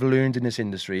 like, what I've learned in this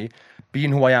industry,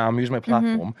 being who I am, use my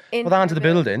platform, put that into the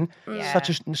building. Yeah.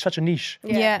 Such a niche.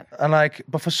 Yeah. And like,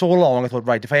 but for so long, I thought,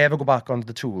 right, if I ever go back onto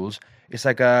the tools, it's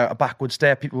like a backward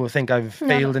step. People will think I've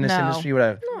failed in this no. industry,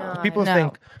 whatever. People No.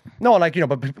 think,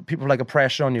 but people like a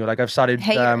pressure on you. Like I've started,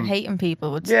 Hating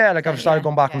people would yeah, like I've started yeah,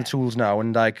 going back on yeah. the tools now,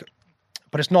 and like,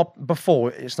 but it's not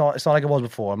before. It's not like it was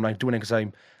before. I'm like doing it because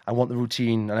I want the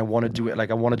routine and I want to do it. Like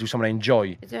I want to do something I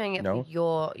enjoy. You're doing it for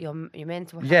your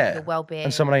mental health, Yeah, your well-being.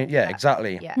 and something. Yeah,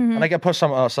 exactly. Yeah. And I get put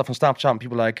some stuff on Snapchat. And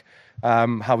people like,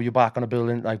 how are you back on a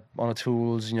building, like on the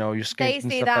tools? You're They skating.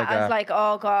 see and that stuff like as like,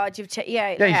 oh God, you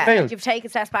failed. you've taken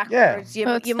steps backwards. Yeah.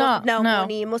 No, You it's must not. have no No.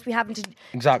 money. You must be having to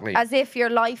Exactly. as if your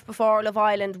life before Love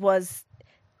Island was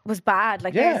bad.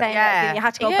 Like Yeah. you're saying, Yeah. you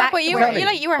had to go Yeah, back. but to you where- were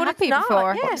you were But it's happy not,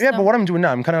 before. yeah. Yeah, but what I'm doing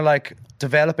now, I'm kind of like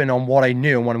developing on what I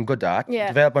knew and what I'm good at. Yeah.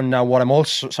 Developing now what I'm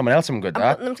also someone else I'm good And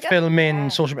at. putting them together. Filming,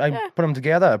 social media, I put them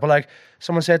together. But like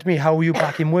someone said to me, how are you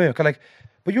back in work? I'm like,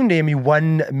 but you name me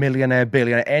 1 millionaire,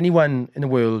 billionaire, anyone in the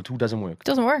world who doesn't work.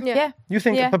 Doesn't work. Yeah. Yeah. You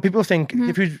think, Yeah. but people think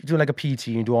if you do like a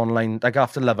PT and do online, like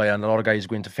after Love Island, a lot of guys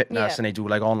go into fitness Yeah. and they do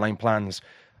like online plans.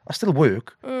 I still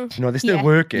work. They're still Yeah.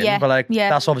 working, Yeah. but like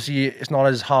Yeah. that's obviously it's not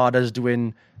as hard as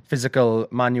doing physical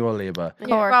manual labor.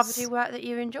 You'd rather course. do work that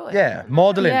you enjoy. Yeah,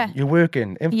 modeling. Yeah. You're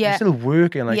working. You're Yeah. still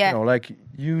working. Like Yeah. like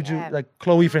you do. Yeah. Like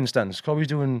Chloe, for instance. Chloe's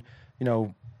doing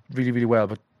really really well,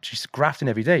 but she's grafting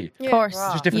every day. Of course.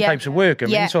 Right. Just different Yeah. types of work. I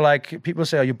mean, Yeah. so like people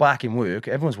say, "Are you back in work?"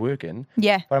 Everyone's working.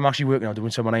 Yeah. But I'm actually working on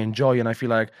doing something I enjoy, and I feel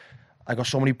like I got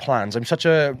so many plans. I'm such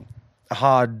a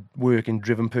hard working,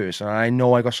 driven person, and I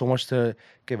know I got so much to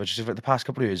give. It's just like the past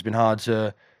couple of years, it's been hard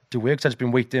to do work. 'Cause I've just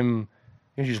been waiting.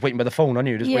 You're just waiting by the phone, aren't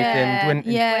you? Just Yeah. waiting.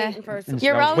 Yeah. Waiting for and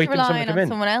You're I was always waiting for someone relying to on come in.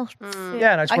 someone else.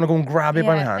 Yeah, and I just want to go and grab it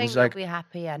by my yeah. I hands, think like we'll be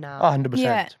happier now. 100%.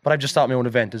 Yeah. But I've just started my own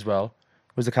event as well.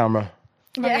 Where's the camera?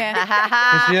 Yeah.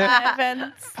 This year?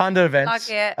 Events. Panda events.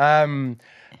 Like it.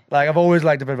 Like I've always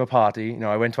liked a bit of a party.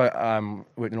 I went to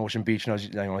worked in Ocean Beach when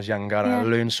I was younger, and I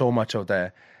learned so much out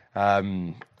there.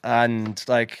 And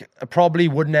like I probably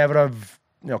would never have,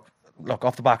 look,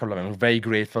 off the back of Love, I'm very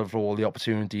grateful for all the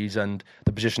opportunities and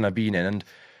the position I've been in. And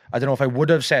I don't know if I would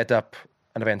have set up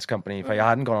an events company if I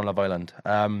hadn't gone on Love Island.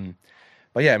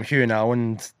 But yeah, I'm here now,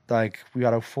 and like we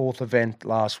had our 4th event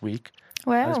last week.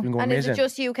 And it's Wow. been going And amazing. is it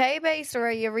just UK based, or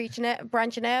are you reaching it,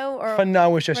 branching out? Or For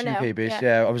now, it's just For now, UK based.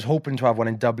 yeah. Yeah, I was hoping to have one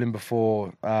in Dublin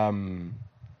before the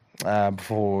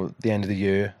end of the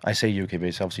year. I say UK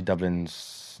based. Obviously,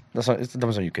 Dublin's not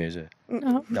UK, is it?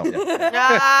 No.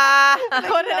 Yeah.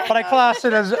 But I class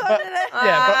it as.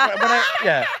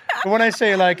 But when I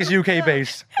say like it's UK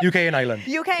based, UK and Ireland.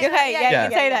 UK, Okay, yeah, Yeah. you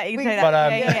can say that. You can say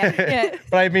that. But yeah.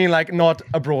 but I mean like not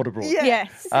abroad.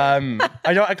 Yes.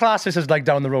 I class this as like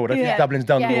down the road. I think Yeah. Dublin's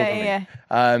down the road Yeah,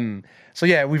 for me. So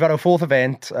yeah, we've had our 4th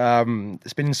event.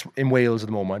 It's been in Wales at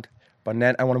the moment, but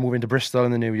then I want to move into Bristol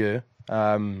in the new year.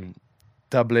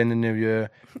 Dublin in the new year,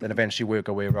 then eventually work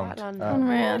our way around.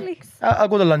 I'll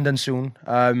go to London soon,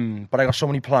 but I got so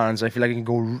many plans. I feel like it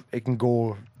can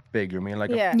go big. You know what I mean,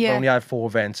 like Yeah. I've Yeah. only had 4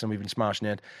 events and we've been smashing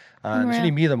it. And it's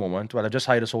only me at the moment. Well, I've just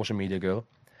hired a social media girl,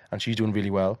 and she's doing really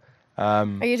well. Are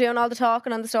you doing all the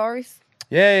talking on the stories?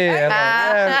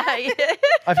 Yeah.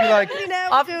 I feel like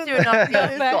After doing enough,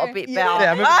 you've got a bit better.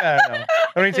 yeah, I'm a bit better now. It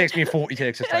only takes me 40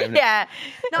 takes this time. Yeah.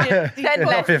 Not 10 Not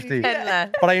less. 50. 10 less.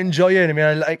 But I enjoy it. I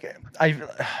mean,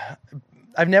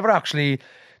 I've never actually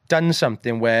done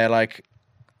something where like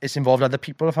it's involved other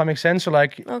people, if that makes sense. So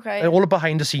like Okay. all the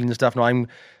behind the scenes stuff. Now I'm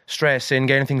stressing,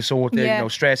 getting things sorted, Yeah.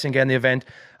 stressing, getting the event,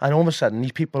 and all of a sudden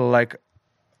these people are like,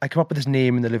 I come up with this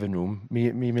name in the living room. Me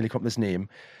and Millie come up with this name,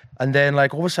 and then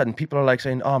like all of a sudden people are like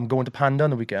saying, "Oh, I'm going to Panda on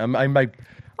the weekend." I'm like,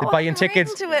 they're buying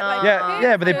tickets. Into it, like,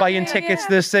 Yeah, but they're buying tickets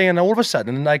to this thing, and all of a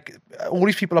sudden, like, all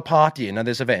these people are partying at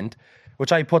this event,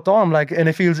 which I put on, like, and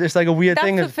it's like a weird That's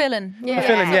thing. fulfilling.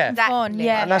 Fulfilling, yeah. Fun.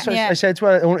 Yeah. And that's what I said to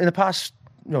her in the past,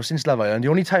 since Love Island, the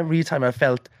only time I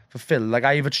felt fulfilled, like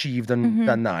I've achieved and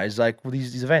done that, is like with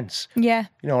these events. Yeah.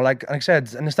 Like I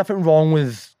said, and there's nothing wrong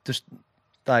with just,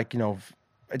 like,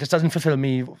 it just doesn't fulfill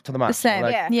me to the max. The same.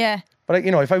 Like, Yeah. But,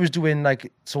 like, if I was doing,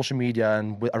 like, social media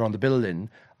and around the building,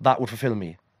 that would fulfill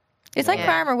me. It's like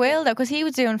Farmer Will though, because he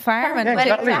was doing farming. Yeah,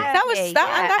 exactly. That was Yeah,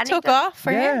 that, and that and he took does- off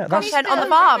for Yeah, him. that's- Content on the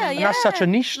farm. And that's such a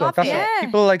niche, though. That's it.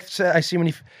 people like I see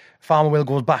when Farmer Will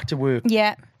goes back to work.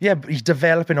 Yeah. Yeah, but he's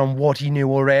developing on what he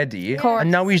knew already, Course.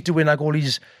 and now he's doing like all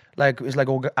these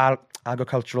all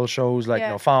agricultural shows,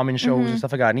 like farming shows and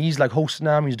stuff like that. And he's like hosting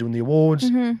them. He's doing the awards,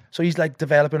 so he's like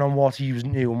developing on what he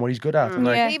knew and what he's good at. And,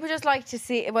 like, Yeah. People just like to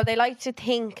see. Well, they like to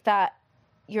think that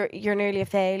you're nearly a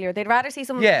failure. They'd rather see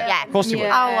someone. yeah, fail. of course you would.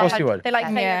 Yeah. Of course you would. They like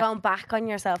Yeah. going back on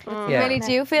yourself. Yeah. Really, do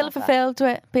you feel fulfilled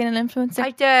with being an influencer?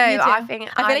 I do. You do? I think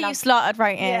I feel like love- you slotted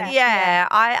right in. Yeah,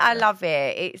 I love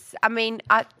it. It's, I mean,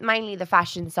 mainly the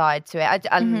fashion side to it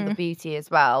and the beauty as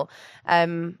well.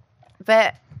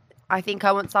 But I think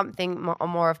I want something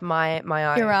more of my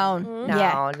own. Your own.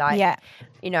 Now. Yeah.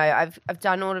 You know, I've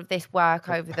done all of this work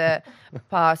over the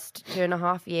past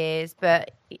 2.5 years,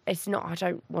 but it's not. I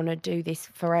don't want to do this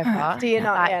forever. Do you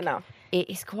not? Yeah, no.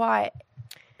 It's quite.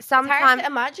 It's hard Sometimes, to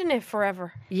imagine it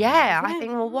forever. yeah. I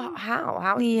think, well, what?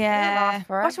 How? Is it gonna last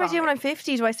forever? What do I do when I'm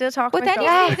 50? Do I still talk But about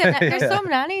then myself? there's some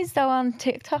nannies though on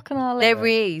TikTok and all that. There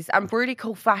is, and really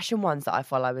cool fashion ones that I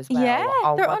follow as well. Yeah,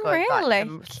 oh they're my God, unreal, like.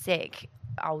 some sick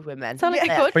old women. Sound like a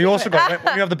Yeah. good But you also got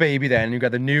when you have the baby, then you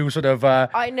got the new sort of.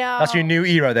 I know. That's your new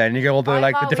era. Then you get all the I'm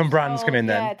like the always different brands come in.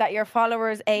 told, Then Yeah, that your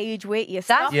followers age with you. That's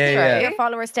Stop. Yeah, yeah. Your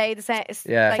followers stay the same.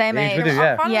 Yeah, Same age age. with you, Our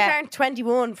yeah. followers Yeah. aren't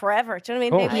 21 forever. Do you know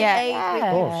what I mean? Course. They Yeah. age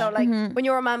with Course. you. So like when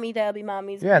you're a mammy, they'll be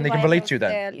mammies. Yeah, and they If can I relate was to you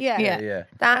then. there, Yeah. Yeah. yeah.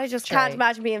 I just can't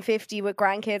imagine being 50 with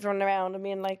grandkids running around and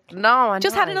being like, No, I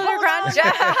Just know. had another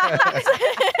grandchild.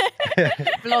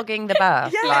 Vlogging the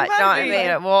birth. Yeah, like, do you know what I imagine. mean?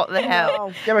 Like, what the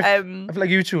hell? Yeah, but I Um, feel like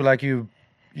you two, like you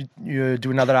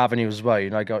do another avenue as well. You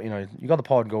know, you got the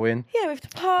pod going. yeah, we have to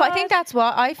pause. But I think that's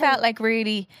what I felt like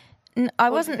really. I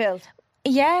wasn't. Fulfilled.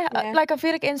 Yeah, Yeah. like I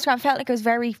feel like Instagram felt like it was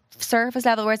very surface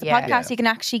level, whereas the Yeah. podcast you can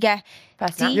actually get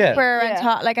Personality. deeper Yeah. and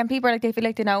talk. Like, and people are like they feel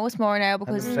like they know us more now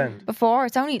because 100%. before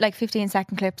it's only like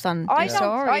 15-second clips on I their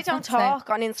stories. don't not the same. talk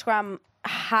on Instagram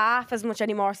half as much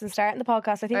anymore since starting the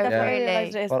podcast. I think Oh, that's what I really?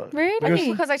 realised it is. Well, Really? Just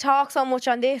because I talk so much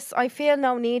on this, I feel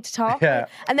no need to talk. Yeah.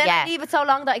 And then Yeah. I leave it so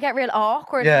long that I get real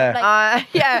awkward. Yeah. Like,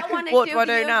 yeah. I wanna What do do I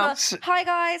the do now? usual, Hi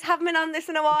guys, haven't been on this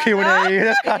in a while. Q&A,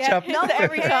 let's catch Yeah, up. not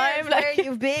every time. Like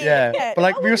you've been. Yeah. But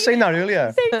like we were saying that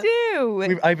earlier. They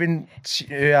do. I've been, she's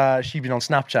been on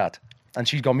Snapchat, and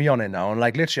she's got me on it now. And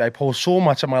like literally, I post so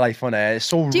much of my life on there. It's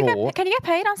so Do you raw. can you get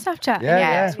paid on Snapchat? Yeah,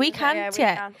 yeah. We can't. Yeah, we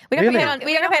Yeah, can. we don't Really? get paid on.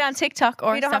 We don't get paid on TikTok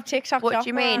or We don't have stuff. TikTok. What do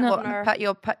you mean? What, Or,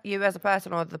 you as a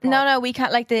person or the pod? No, we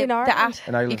can't. Like the In app, Ireland?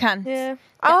 In Ireland. you can. yeah.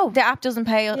 Oh, the app doesn't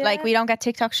pay. Yeah. Like we don't get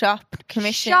TikTok Shop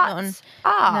commission. Shut nothing.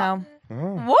 up. No,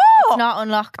 What? it's not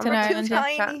unlocked in We're too Ireland.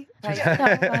 Yeah. tiny.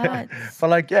 But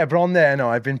like, yeah, but on there, no,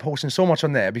 I've been posting so much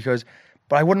on there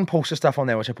but I wouldn't post the stuff on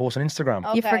there which I post on Instagram.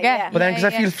 You Okay, forget. yeah. But then, because I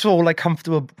Yeah, feel so like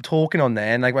comfortable talking on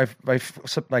there, and like my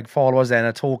like followers then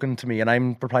are talking to me, and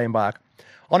I'm replying back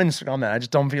on Instagram. Then I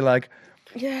just don't feel like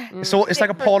Yeah. it's like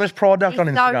a polished product on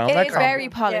It's so- Instagram. It Like, is very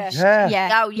polished. Yeah.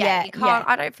 Yeah. Oh yeah, you can't.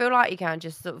 I don't feel like you can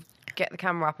just sort of get the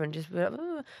camera up and just be like,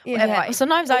 "Ooh," whatever. Yeah. Like,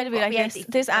 Sometimes I'd be like yeah,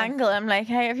 this angle. I'm like,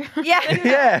 hey, everyone. yeah.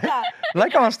 yeah,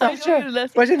 like on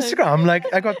Snapchat. Whereas Instagram, like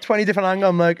I got 20 different angles.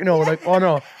 I'm like, like, oh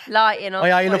no, Lighting on.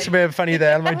 my eye looks a bit funny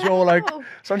there, and my jaw like.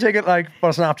 So I'm taking like for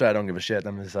Snapchat. I don't give a shit.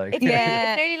 I'm just like, It's,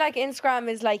 Yeah. it's nearly like Instagram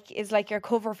is like your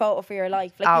cover photo for your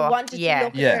life. Like Oh, you want it yeah. to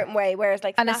look Yeah. a certain way, whereas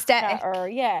like An Snapchat aesthetic. or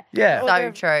yeah, Yeah.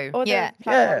 So true. Other Yeah. platforms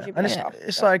yeah, you and put up.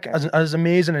 it's like as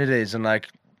amazing it is, and like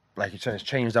you said, it's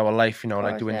changed our life. You know,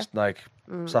 like doing yeah. like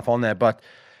stuff on there, but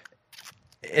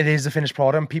it is the finished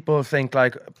product. And people think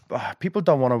like people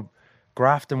don't want to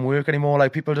graft and work anymore.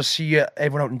 Like people just see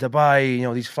everyone out in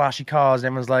Dubai, these flashy cars, and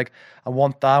everyone's like, I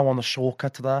want that. I want the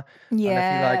shortcut to that. And I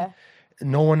Yeah. feel like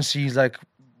no one sees like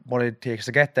what it takes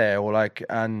to get there, or like,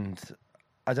 and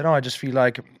I don't know. I just feel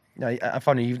like I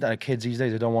find even kids these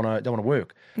days they don't want to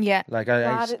work. Yeah. Like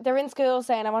They're in school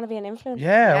saying, I want to be an influencer.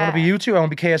 yeah, I want to be you too. I want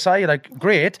to be KSI. Like,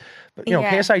 great, but Yeah.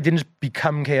 KSI didn't just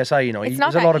become KSI. It's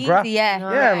not there's that a lot of graft. easy, yeah.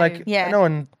 Yeah, like Yeah. I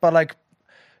know, but like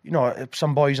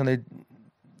some boys and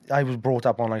I was brought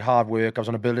up on like hard work. I was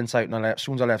on a building site, and as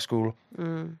soon as I left school,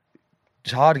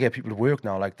 it's hard to get people to work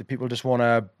now. Like the people just want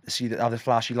to have the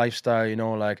flashy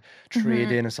lifestyle, like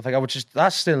trading and stuff like that. Which is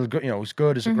that's still good. It's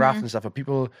good as a graft and stuff. But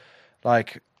people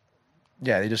like.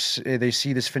 Yeah, they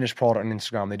see this finished product on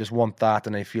Instagram. They just want that,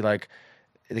 and they feel like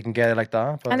they can get it like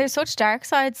that. But And there's such dark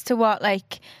sides to what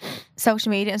like social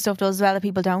media and stuff does as well that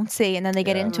people don't see, and then they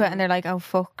get into it and they're like, "Oh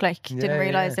fuck!" Like didn't Yeah,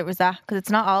 realize yeah. there was that because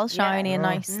it's not all shiny and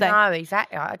nice. Like, No,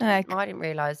 exactly. I Like- didn't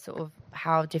realise sort of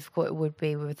how difficult it would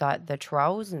be with like the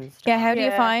trolls and stuff. yeah, how do you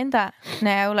Yeah. find that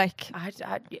now? Like,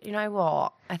 You know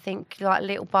what? I think like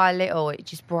little by little, it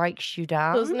just breaks you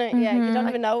down. Doesn't it? Yeah, you don't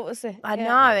even notice it. I Yeah.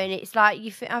 know, and it's like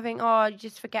I think, oh, you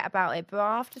just forget about it. But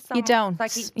after some, don't,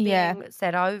 like it's being yeah.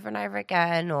 said over and over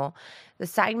again, or the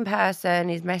same person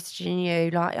is messaging you.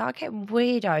 Like I get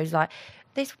weirdos like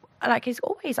this. Like it's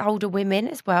always older women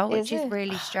as well, which is it?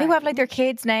 really strange. who have like their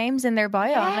kids' names in their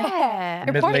bio. I'm like, yeah.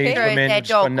 They're poor middle-aged kids. women Their just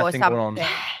got dog or nothing going on.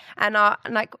 something. And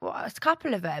like a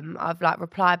couple of them, I've like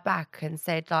replied back and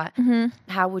said like,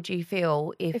 how would you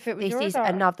feel if it was this your is daughter?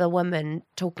 another woman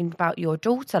talking about your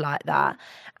daughter like that?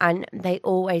 And they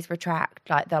always retract.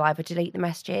 Like they'll either delete the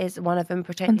messages. One of them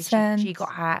pretended she Consent.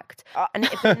 got hacked, and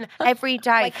it's been every day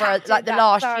Like, for hacked like it, the that,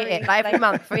 last sorry. year, like every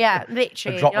month. For, yeah, I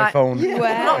literally. dropped my like, phone. I'm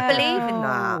not believing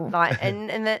Wow. that. Like, and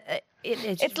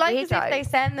It's like as if they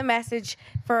send the message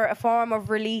for a form of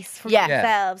release from Yeah.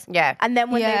 themselves. Yeah. And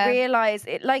then when Yeah. they realise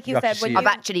it, like you You said, actually when see you it.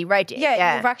 I've actually read it.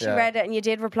 you've actually read it and you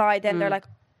did reply, then they're like,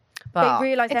 But they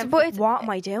realise It's- then, but it's- what am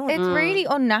I doing? It's really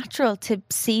unnatural to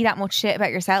see that much shit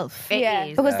about yourself. it Yeah.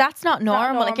 is. Because that's not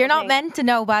normal. Like, you're not normal thing. meant to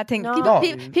know bad things. No. People,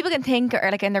 No. people can think or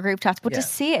like in their group chats, but to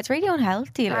see it, it's really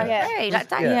unhealthy. Like. Yeah. Hey, like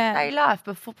day, Yeah. day life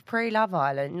before pre-Love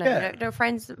Island. No, Yeah. no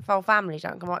friends or family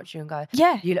don't come up to you and go,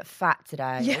 Yeah. you look fat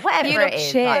today. Or whatever You it look is.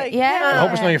 shit. like, Yeah. I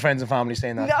hope it's not your friends and family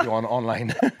saying that to you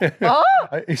online. Oh.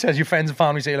 He says your friends and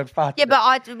family say you look fat. Yeah,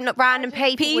 but random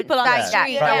people would on say the that.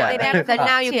 street, You know, yeah. they never, so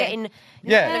now you're Yeah. getting.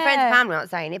 Yeah. The friends and family aren't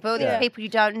saying it, but all these Yeah. people you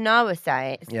don't know are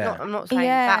saying it. It's Yeah. not, I'm not saying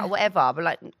Yeah. that or whatever, but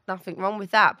like nothing wrong with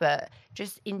that. But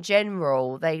just in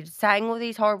general, they're saying all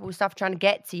these horrible stuff trying to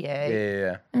get to you.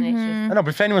 Yeah. And it's Mm-hmm. just, I know, but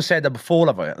if anyone said that before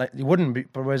Love Island, like you wouldn't be.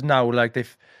 But whereas now, like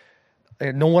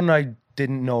no one I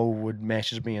didn't know would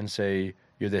message me and say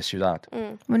you're this, you're that.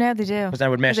 Well, now they do. Because they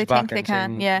would Because message they back think they and can.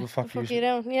 saying, Yeah. well, fuck you. Fuck you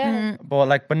don't, yeah.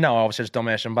 But now obviously I just don't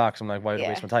message them back. So I'm like, why would I Yeah.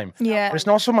 waste my time? Yeah. But it's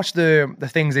not so much the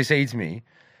things they say to me.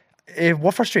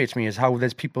 What frustrates me is how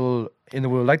there's people in the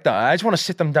world like that. I just want to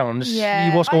sit them down and just Yeah.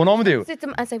 see what's going on with you. Sit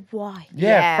them and say, why? Yeah,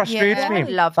 Yeah. it frustrates Yeah. me. I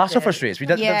love That's what it. frustrates me.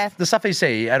 Yeah. The stuff they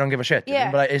say, I don't give a shit.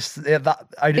 Yeah. But it's that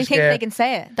I They just think get. they can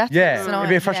say it. That's Yeah, what's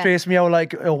annoying. it frustrates me. How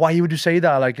like, oh, why would you say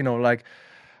that? Like, like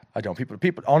I don't.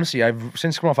 People. Honestly, I've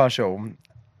since come off our show.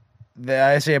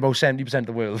 I say about 70% of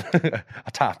the world are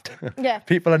tapped. Yeah.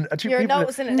 People are. You're people,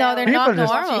 noticing it No, now. they're people not are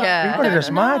just, normal. Yeah. People are just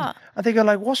They're mad. not. I think,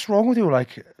 like, what's wrong with you?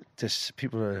 Like, just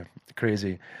people are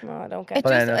crazy. No, I don't get It But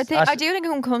just, then I, that's- I do think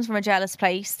it comes from a jealous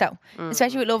place, though.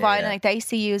 Especially with Love Island, Yeah. like they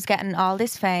see you as getting all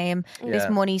this fame, this Yeah.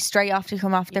 money straight off to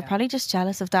come off. They're probably just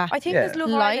jealous of that. I think Yeah. with Love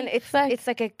Life, Island, like- it's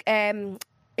like a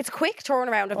it's quick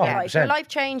turnaround of Oh, your life. Your 100%. life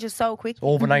changes so quick.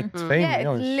 Overnight fame. Yeah, you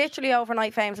know, it's literally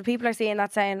overnight fame. So people are seeing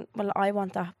that saying, well, I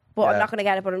want that. But I'm Yeah. not going to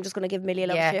get it, but I'm just going to give Millie a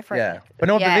little Yeah. shit for yeah. it. But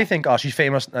no, but Yeah. they think, oh, she's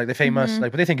famous. Like, they're famous.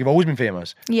 Like, but they think you've always been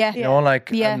famous. yeah. You know, like,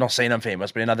 Yeah. I'm not saying I'm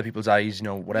famous, but in other people's eyes,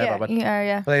 whatever. Yeah. But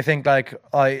Yeah. But they think like,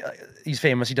 he's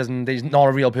famous. He's not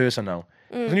a real person now.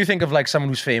 When you think of like someone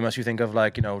who's famous, you think of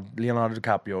like Leonardo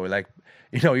DiCaprio. Like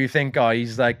you think, oh,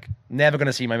 he's like never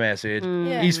gonna see my message.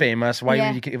 Yeah. He's famous. Why Yeah.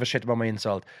 would he give a shit about my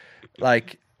insult?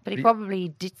 Like, but he probably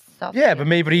did stuff. yeah, but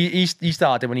maybe he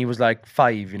started when he was like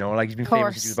 5. Like he's been famous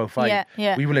Course. since he was about 5. Yeah,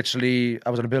 yeah. We were literally. I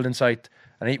was on a building site,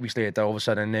 and 8 weeks later, all of a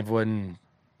sudden, everyone.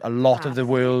 A lot of the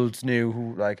world knew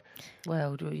who, like,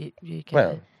 Well, you can.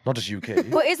 well, not just UK.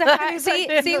 But is it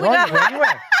see when Right,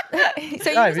 anywhere. so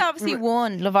you Right, just obviously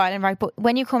won Love Island, right? But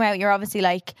when you come out, you're obviously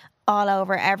like all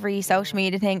over every social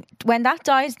media thing. When that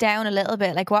dies down a little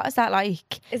bit, like what is that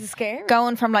like? Is it scary?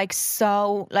 Going from like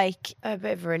so like, A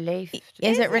bit of a relief.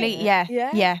 is it really? Yeah,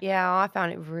 Yeah. yeah. Yeah, I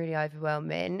found it really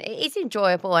overwhelming. It is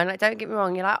enjoyable, and like, don't get me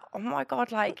wrong, you're like, oh my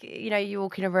god, like you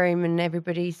walk in a room and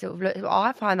everybody sort of looks.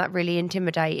 I find that really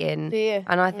intimidating. Do you?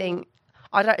 And I think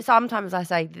I don't. Sometimes I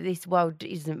say that this world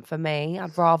isn't for me.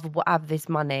 I'd rather have this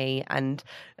money and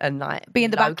like Be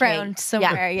in the low-key. background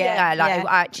somewhere, yeah, like yeah.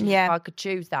 actually, Yeah. if I could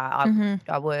choose that,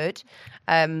 I would.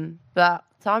 But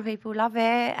some people love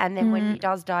it, and then when it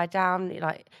does die down,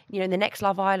 like the next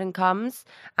Love Island comes,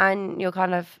 and you're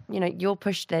kind of you're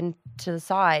pushed then to the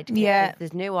side. Yeah. because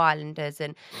there's new islanders,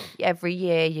 and every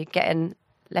year you're getting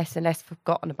less and less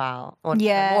forgotten about, or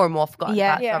Yeah. more and more forgotten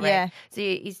Yeah, about. yeah, sorry. yeah.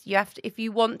 So you have to, if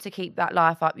you want to keep that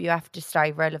life up, you have to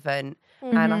stay relevant.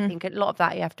 And I think a lot of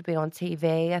that you have to be on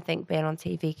TV. I think being on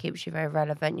TV keeps you very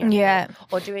relevant. Yeah.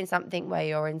 Or doing something where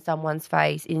you're in someone's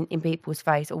face, in people's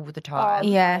face all the time.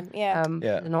 Yeah. Yeah.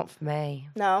 Yeah. They're not for me.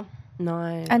 No. No.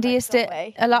 And do you still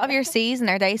way. a lot of your season?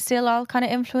 Are they still all kind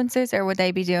of influencers, or would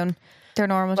they be doing their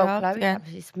normal Well, job? Chloe's Yeah.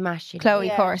 absolutely smashing. Chloe,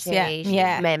 it. of course, yeah, She's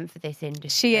yeah. meant for this industry.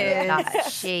 She is. Like,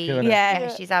 she, Killing it. Yeah.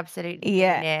 she's absolutely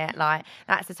Yeah. doing it. Like,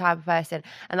 that's the type of person.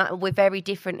 And like, we're very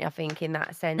different, I think, in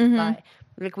that sense. Mm-hmm.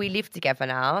 Like, we live together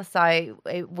now, so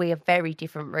we have very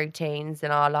different routines,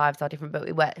 and our lives are different, but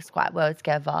we work quite well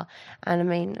together. And I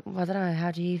mean, I don't know.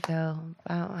 How do you feel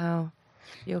about how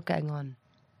you're getting on?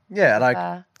 Yeah, like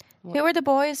Who are the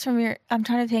boys from your? I'm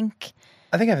trying to think.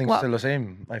 I think everything's What- still the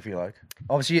same. I feel like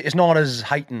obviously it's not as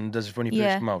heightened as when you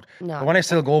Yeah. first come out. No. But when I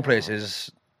still go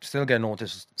places, still get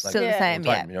noticed. Like, Still the all same,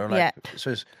 time, yeah, like, yeah.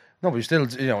 So it's no, but you still, I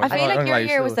it's feel not- like don't your lie,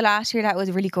 year was still- the last year that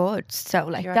was really good. So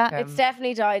like You that. reckon? It's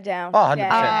definitely died down. Oh, 100%.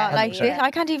 Yeah. Like 100%. I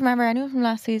can't even remember anyone from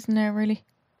last season now. Really,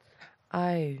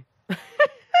 Oh.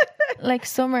 like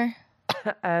summer.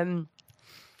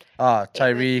 I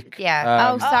Tyreek.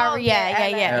 Yeah. Sorry,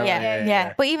 yeah.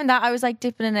 yeah. But even that, I was like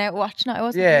dipping in and out watching it. I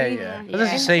wasn't Yeah, really... yeah. But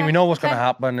it's the same. We know what's going to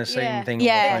happen. The same thing.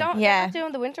 Yeah. all the time. They're not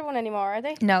doing the winter one anymore, are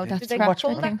they? No, that's Did they correct.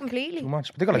 pull I that think. completely? Too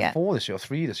much. But they got like Yeah. 4 this year,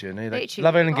 3 this year. Like Literally.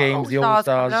 Love Island Games, the All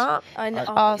Stars. I know.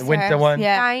 All-Stars, winter one.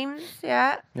 Yeah. Games,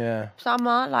 yeah. Yeah.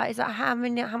 Summer, like, is that how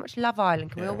much Love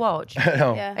Island can we all watch?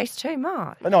 No. Yeah. It's too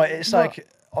much. But no, it's like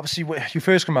obviously when you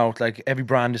first come out, like every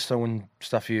brand is throwing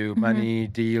stuff at you, money,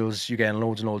 deals, you're getting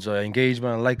loads and loads of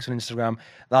engagement and likes on Instagram.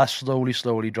 That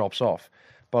slowly drops off.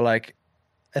 But like,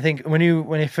 I think when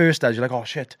it first does, you're like, oh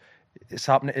shit, it's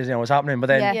happening, it's happening. But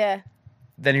then Yeah.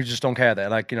 then you just don't care there.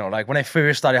 Like, like when it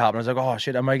first started happening, I was like, oh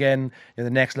shit, am I getting the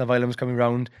next Love Island's coming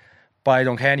round? But I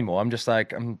don't care anymore. I'm just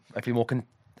like, I feel more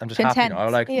I'm just happy Content. now.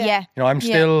 Like, Yeah. I'm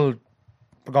still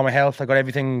got my health. I got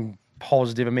everything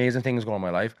positive, amazing things going on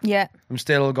in my life. Yeah. I'm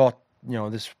still got,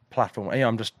 this platform.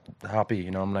 I'm just happy,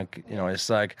 I'm like, it's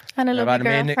like. And a I've had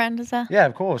lovely girlfriend as well. Yeah,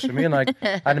 of course. I mean, like, I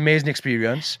had an amazing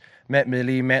experience. Met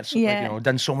Millie,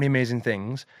 done so many amazing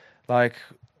things. Like,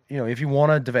 if you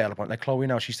want to develop it, like Chloe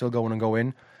now, she's still going and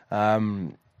going.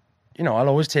 I'll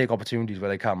always take opportunities where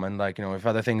they come, and like, if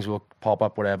other things will pop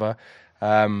up, whatever.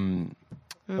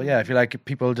 But yeah, I feel like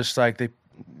people just like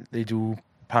they do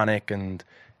panic, and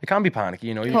it can be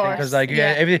panicky, because like you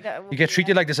get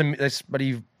treated like this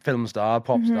bloody film star,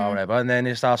 pop star, whatever, and then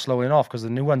it starts slowing off because the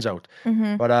new one's out.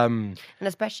 But And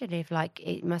especially if like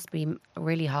it must be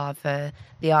really hard for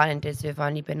the Islanders who've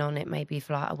only been on it maybe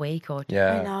for like a week or two.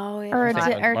 yeah, I know. Or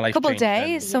Yeah. a my life couple of changed then.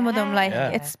 days. Some of them, like, Yeah.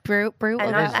 it's brutal.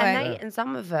 And, that way. and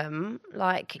some of them,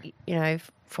 like,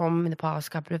 from the past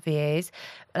couple of years,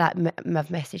 like, have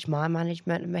messaged my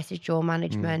management, messaged your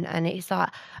management, and it's like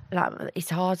it's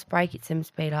hard to break it to them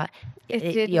to be like,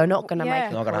 you're not going to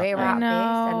make Not a gonna career happen. out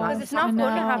of this. And, like, Because it's not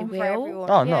going to happen for everyone.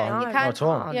 Oh, no, Yeah, not you can't. at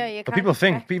all. Yeah, you But can't people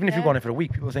think, expect- even if you've yeah. gone in for a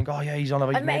week, people think, oh yeah, he's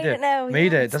on. He's made it now,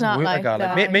 Made yeah. it. It It's doesn't not work like like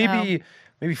that. that, Like,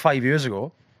 maybe 5 years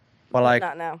ago, but like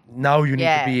Not now. you need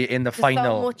to be in the There's so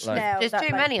final. much like, now. There's that, too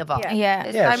like, many of us. Yeah.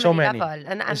 There's Yeah, so so many. many.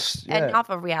 And It's- and yeah.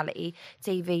 other reality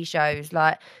TV shows,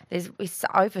 like it's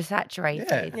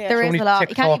oversaturated. Yeah. There so is many a lot.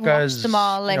 You can't even watch TikTokers, them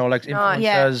all, like- like No.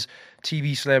 influencers,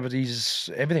 TV celebrities,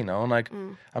 everything now. And like,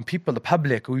 and people, the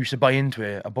public who used to buy into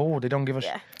it, are bored. They don't give a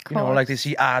Yeah. like they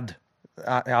see ad,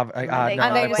 And now, they like,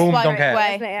 go boom, straight don't care.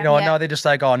 away. Isn't it? And Yeah. now they're just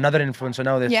like, oh, another influencer,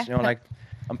 now this, Yeah. like,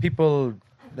 and people,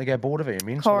 they get bored of it. I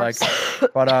mean, so like, Course.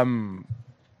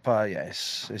 but yeah,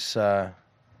 it's a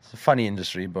funny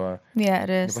industry, but. Yeah, it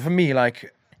is. But for me,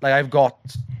 like I've got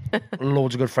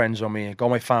loads of good friends on me, got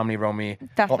my family around me,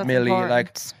 That's got what's Millie, like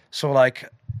important. so like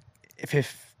if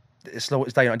it's slow,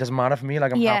 it's dying, it doesn't matter for me.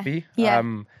 Like I'm happy. Yeah.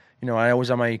 I always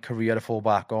have my career to fall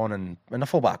back on, and I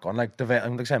fall back on like like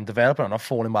I say, I'm developing. I'm not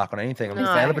falling back on anything. I'm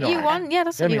developing. You on it. want, yeah,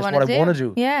 that's You what know you what I want mean? It's to what I do.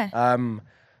 wanna do. Yeah.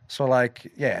 So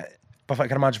like yeah, but if I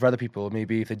can imagine for other people,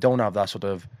 maybe if they don't have that sort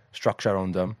of structure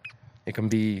around them, it can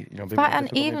be a bit more And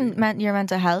difficult, even maybe. your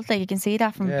mental health, like you can see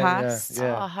that from Yeah, past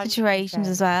yeah. 100%. situations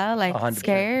as well. Like 100%.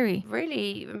 scary.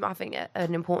 Really, I think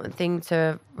an important thing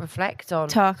to reflect on.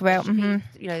 Talk about. Especially,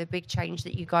 the big change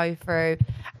that you go through,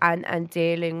 and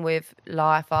dealing with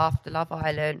life after Love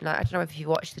Island. Like, I don't know if you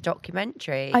watched the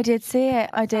documentary. I did see it.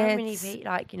 I So did. many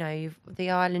people, the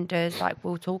Islanders, like,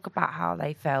 will talk about how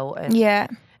they felt, and Yeah.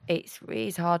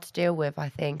 it's hard to deal with, I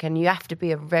think, and you have to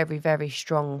be a very, very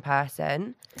strong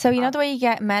person. So you know the way you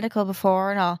get medical before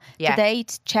and all. Yeah. Do they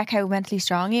check how mentally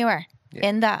strong you are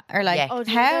in that, or like Yeah. Oh,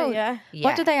 do how? they? Yeah. Yeah.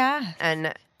 What did they ask?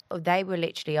 And they will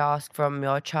literally ask from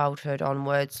your childhood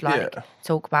onwards, like,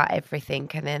 talk about everything,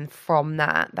 and then from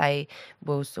that they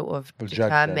will sort of Will judge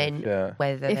them, determine yeah.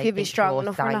 whether If they you'd be think strong you're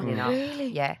enough or not. sane enough. Really?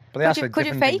 Yeah. But they ask, like, Could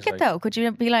you different fake things, it like- though? Could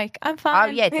you be like, I'm Oh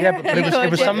fine? yeah, Yeah, but it was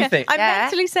Could. something. I'm Yeah.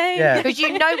 mentally sane. Yeah. because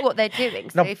you know what they're doing.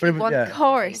 So No, if but you it was- want, yeah. Of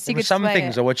course, you There were could some sway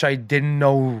things it. which I didn't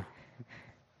know.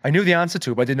 I knew the answer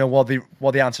to, but I didn't know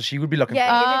what the answer she would be looking Yeah,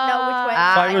 for. you didn't know which way.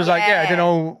 So I was like, yeah, I yeah.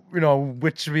 didn't know,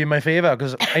 which would be in my favour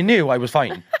because I knew I was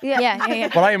fine. Yeah.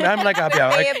 But I'm like, happy.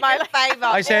 Like, my favour.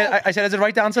 I said, is it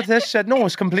right to answer to this? She said, no,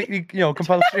 it's completely,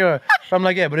 compulsory. But I'm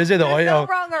like, yeah, but is it though?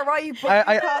 Wrong or right, but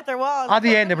I- you thought there was. At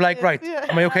the end, they're like, right,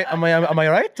 am I okay? Am I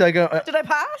right? Like, Did I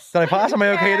pass? did I pass? Am I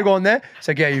okay to go in there? She's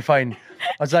like, yeah, you're fine.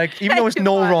 I was like, even though it's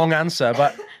no wrong answer,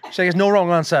 but she's like, it's no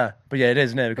wrong answer. But yeah, it is,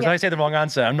 isn't it? Because if I say the wrong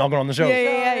answer, I'm not going on the show.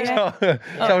 Yeah. So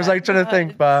I was like trying to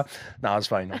think, but no, it's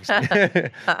fine, obviously.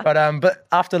 but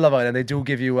after Love Island, they do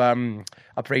give you up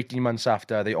for 18 months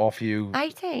after they offer you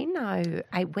 18? No,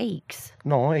 8 weeks.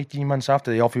 no 18 months after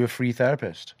they offer you a free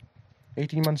therapist.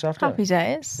 18 months after. Happy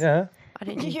days. Yeah. I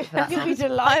didn't use it for that. You'd be I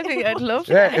delighted. think I'd love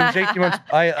Yeah, it was 18 months.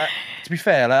 To be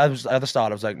fair, like, I was at the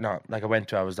start. I was like, no. Like I went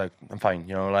to, I was like, I'm fine.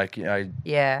 You know, like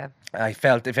Yeah. I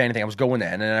felt if anything, I was going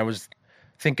there, and then I was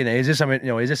thinking,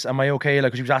 am I okay?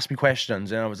 Like, 'cause she was asking me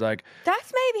questions, and I was like,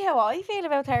 That's maybe how I feel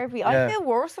about therapy. Yeah. I feel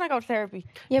worse when I go to therapy.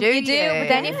 Yeah, Do but you do, you? but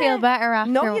then you feel better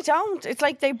after. No, you don't. It's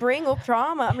like they bring up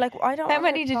trauma. I'm like, I don't. How wanna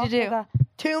many did you talk do? about that.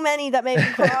 Too many that made me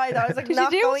cry. That I was like, Did you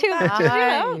not do going too back. much?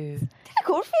 Oh. Did a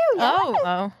good few. Yeah.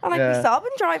 Oh. And I'd Yeah. be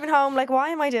sobbing driving home. Like, why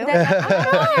am I doing Then that?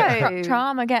 that's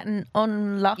trauma getting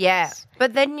unlocked. Yeah.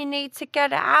 But then you need to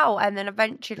get it out, and then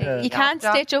eventually Yeah. You can't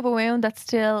stitch up a wound that's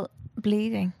still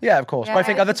bleeding. yeah, of course. But I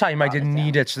think Yeah. at the time I didn't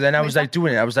need it. So then I was like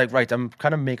doing it. I was like, right, I'm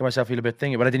kind of making myself feel a bit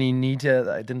thingy, but I didn't even need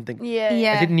to. I didn't think. Yeah.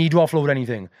 Yeah. I didn't need to offload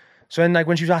anything. So then, like,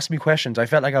 when she was asking me questions, I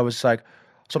felt like I was like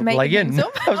sort of Making lying. things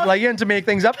up. I was lying to make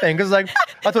things up then, because like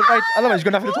I thought, right, otherwise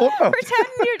you're gonna have to talk about.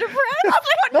 Pretending you're depressed.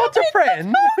 Not to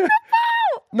friend.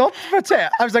 Not to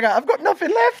pretend. I was like, I've got nothing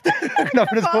left. I've got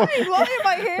nothing to talk. Fine, why am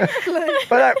I here? Like,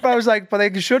 But I was like, but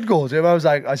they should go to him.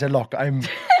 I said, look, I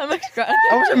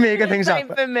wasn't making things up. Same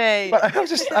for me. But I was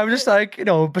just like,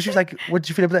 but she was like, what do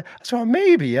you feel about that? I said, oh,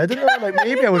 maybe. I don't know, like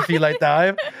maybe I would feel like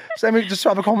that. So I mean, just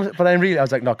have a conversation. But then really, I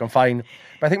was like, look, I'm fine.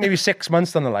 But I think maybe 6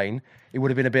 months down the line, it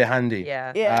would have been a bit handy.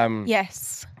 Yeah. Yeah.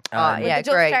 Yes. Yeah, the dust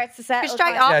great. starts to settle.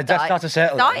 Straight like- up. Yeah, that's not to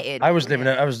settle. Started, I was living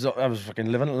it. I was fucking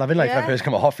living life when I Yeah. first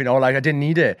come off. Like I didn't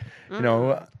need it,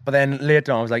 But then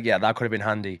later on, I was like, yeah, that could have been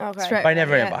handy. Okay. Straight- But I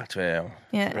never yeah. went back to it.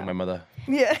 Yeah. Bring my mother.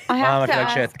 Yeah. I Mom, have I to feel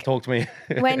like ask, shit. Talk to me.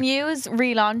 when you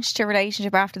relaunched your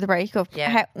relationship after the breakup,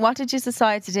 Yeah. what did you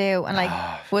decide to do? And like,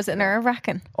 was it nerve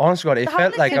wracking? Honest to God, it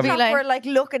felt like to be like- we're like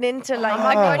looking into like.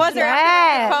 my God, Was there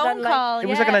yeah. a phone Then, like, call? it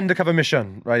was like an undercover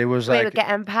mission, right? It was We were like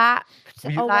getting papped,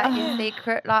 you- like in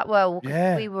secret. Like, well, 'cause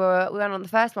Yeah. we went on the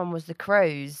first one was the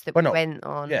cruise that Well, we no. went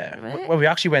on. yeah. right? Well, we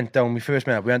actually went down. We first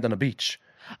met. We went on the beach.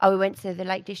 Oh, we went to the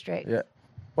Lake District. Yeah.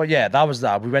 Well, yeah, that was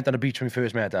that. We went on the beach when we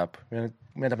first met up. We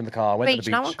went up in the car. Went to Beach.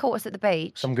 the No beach. one caught us at the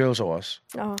beach. Some girls saw us.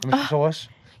 Oh. Some saw us.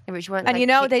 Yeah, which weren't And like you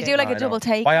know, they pictures. do like I a know. double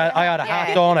take. I had a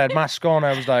hat on. I had mask on.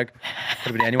 I was like, could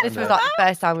have been anyone. This was there. like the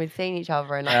first time we'd seen each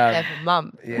other in like Yeah. 7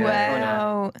 months. Yeah.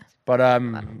 Wow. But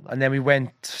and then we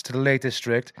went to the Lake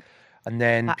District, and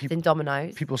then Papped in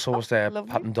Domino's. people saw us there,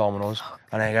 patting dominoes,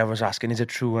 and everyone was asking, "Is it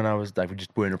true?" And I was like, we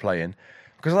just weren't replying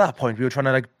because at that point we were trying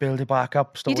to like build it back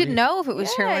up. You Slowly. didn't know if it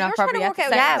was true Yeah, or you not, were trying to probably at work the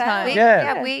out same yeah,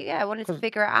 time. Yeah. We wanted to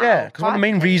figure it out. Yeah, because one of the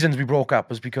main privately. reasons we broke up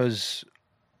was because,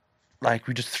 like,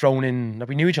 we just thrown in. Like,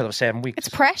 we knew each other for 7 weeks.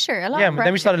 It's pressure, a lot Yeah, of but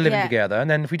then we started living pressure. together,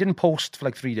 and then if we didn't post for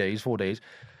like 3 days, 4 days,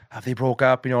 have they broke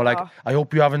up? Like, Oh. I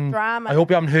hope you haven't. Drama. I hope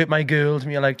you haven't hurt my girl. To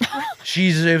me, like, she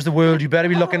deserves the world. You better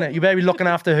be looking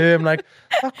after her. I'm like,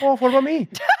 fuck off. What about me?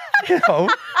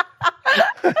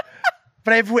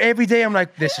 But every day I'm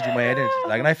like, this is my head is.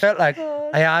 Like, and I felt like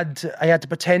I had to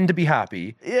pretend to be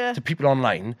happy to people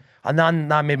online, and then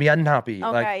that made me unhappy.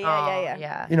 Okay. Like,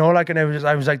 Yeah. and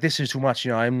I was like, this is too much.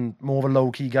 I'm more of a low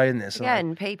key guy in this. And, Yeah, like,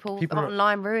 and people are-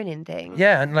 online ruining things.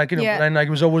 yeah, and like Yeah. and like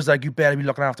it was always like you better be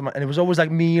looking after my, and it was always like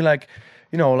me, like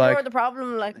like You're the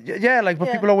problem. Like. yeah, like but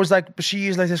Yeah. people always like, but she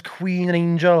is like this queen and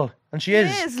angel, and she is.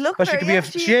 is, look but at she her, could be yeah,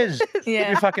 she, she is. She Yeah.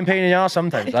 could be a fucking pain in the ass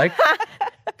sometimes, like.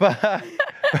 But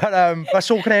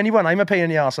so can anyone. I'm a pain in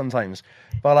the ass sometimes,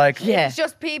 but like Yeah. It's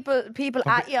just people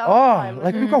at you. all the time.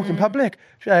 like we go out in public.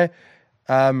 You're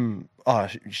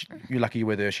lucky you're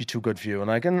with her. She's too good for you, and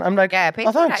I'm like, Yeah,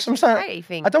 people thanks. actually I'm really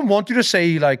think- I don't want you to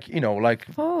say like I don't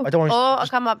want. Or you I'll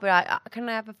come up and be like, can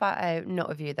I have a photo? Not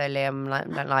with you though, Liam. Like,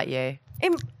 don't like you.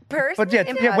 In person. But yeah,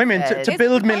 in women to person.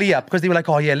 build Millie up because they were like,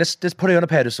 oh yeah, let's put her on a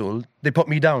pedestal. They put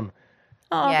me down,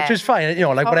 Yeah. which is fine,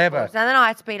 like whatever. And then I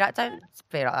had to be like, don't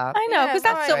be like that. I know, Yeah, because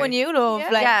that's right. someone you love. Yeah.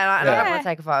 Like, Yeah, like, I don't Yeah. want to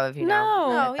take a photo of you No. now.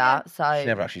 No, Like that, so She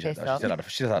never actually said pissed that. off.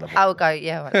 She said that. I would go,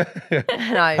 yeah.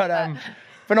 Right. No,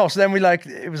 But no, so then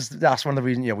that's one of the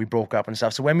reasons, we broke up and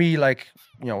stuff. So when we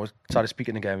started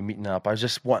speaking again, we meeting up,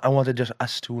 I wanted just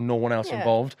us two, no one else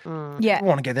involved. yeah. I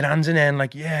want to get their hands in there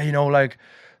and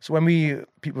so when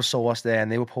people saw us there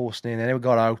and they were posting and they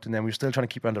got out and then we were still trying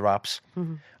to keep it under wraps.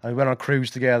 And we went on a cruise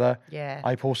together. Yeah.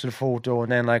 I posted a photo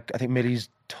and then I think Millie's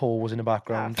toe was in the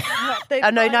background. They Oh,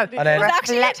 no. find it. And then- Was it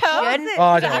actually your toe? Reflection. Oh,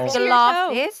 I Was it don't know. actually Your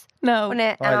toe? glasses? No. Wasn't it? I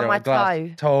And don't on know, my glass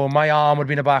toe. my arm would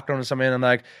be in the background or something, and they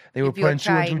were If you're putting 2 and 2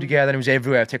 trying- together, and it was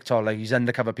everywhere. TikTok, like these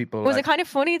undercover people. Was like, it kind of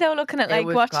funny though, looking at It like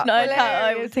was watching? quite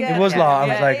I was thinking It was like I was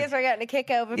Yeah, like, these are getting a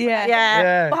kick out of it. Yeah.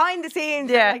 yeah. Behind the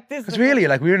scenes, Yeah. like this. It's really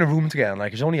like we were in a room together, and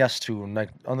like it was only us two, and like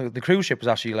on the cruise ship was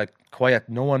actually like quiet.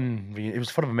 No one, it was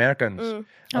full of Americans. Oh,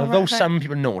 Although right. some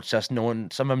people noticed us, no one,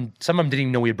 some of them didn't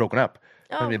even know we had broken up.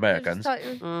 Some of the Americans.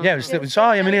 Yeah, it was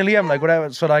Millie and Liam, like whatever.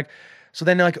 So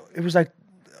then like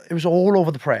it it was all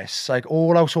over the press. Like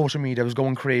all our social media was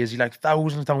going crazy. Like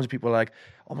thousands and thousands of people were like,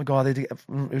 oh my God, it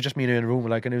was just me and her in a room.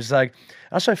 Like, and it was like,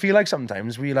 that's what I feel like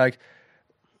sometimes we like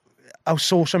our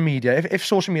social media. If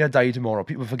social media died tomorrow,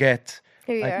 people forget.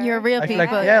 Who you are. You're real I feel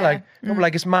people. like, no, but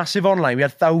like it's massive online. We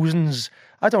had thousands,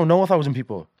 I don't know, 1,000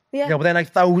 people. Yeah. But then like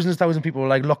thousands of people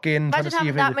like looking, trying to Imagine see having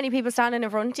if that many people standing in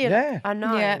front of you. Yeah. I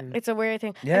know. Yeah. It's a weird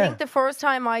thing. Yeah. I think the first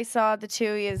time I saw the two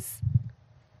of yous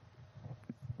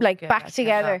like Yeah, back that's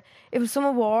together, never- it was some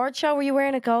award show. Were you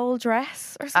wearing a gold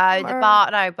dress or something? The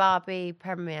or- Barbie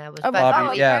premiere was Oh,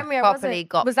 Barbie, yeah. premiere, was Properly it?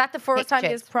 got Was that the first time you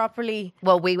pictures. was properly?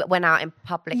 well, we went out in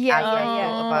public. Yeah, as yeah,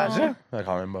 yeah. a Is sort it? I can't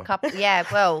remember. of couple. Yeah,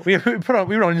 well, We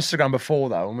were on Instagram before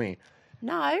that, weren't we?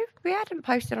 no, we hadn't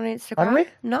posted on Instagram. Hadn't we?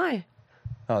 No.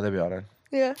 Oh, there we are then.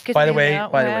 Yeah. 'Cause By the we- way, Yeah,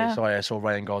 wow. sorry, I saw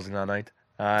Ryan Gosling that night.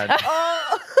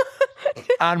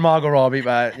 And Margot Robbie,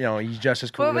 but you know, he's just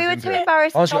as cool Well, we as were him too too.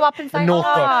 embarrassed to Honestly, go up and the say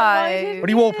notebook. hello. But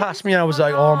he walked past me and I was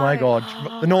like, oh my God.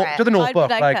 The Right.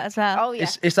 notebook, I'd like that as well. Oh yeah.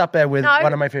 it's up there with No.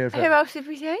 one of my favourite Who films. else did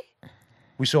we see?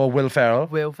 We saw Will Ferrell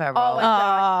Will Ferrell. Oh my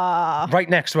God. right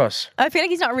next to us. I feel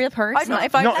like he's not a real person.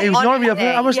 If I No, he was not real. honestly,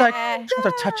 I was like, yeah. I just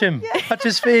want to touch him, touch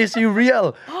his face. Are you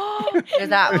real?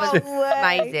 that was No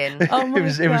way. amazing. Oh my it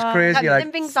was God. crazy. And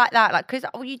Like, things like that, like, because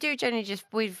you do generally just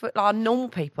with like normal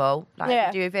people, like Yeah.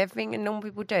 do with everything and normal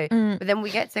people do. But then we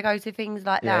get to go to things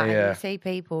like Yeah, that, and yeah. you see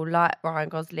people like Ryan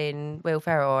Gosling, Will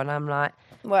Ferrell, and I'm like,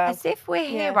 Well, as if we're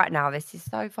here yeah. right now. This is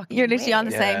so fucking. You're literally on the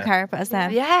weird. same Yeah. carpet as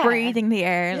them. Yeah. Breathing the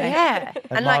air. Like. Yeah,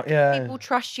 and Mark- like yeah. people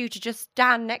trust you to just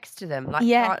stand next to them. Like,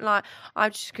 Yeah. like I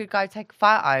just could go take a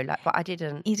photo, like, but I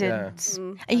didn't. You Yeah.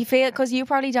 didn't. And you feel because you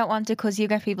probably don't want to because you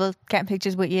get people getting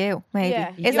pictures with you. Maybe Yeah.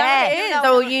 is that what it Yeah. is?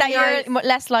 So you that know- you're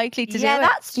less likely to Yeah, do it.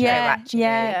 that's true, Yeah, actually.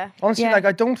 yeah. yeah. honestly, Yeah. like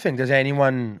I don't think there's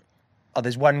anyone. Oh,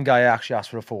 there's one guy I actually asked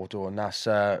for a photo, and that's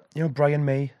Brian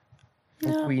May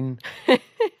from Queen.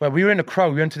 Well, we were in a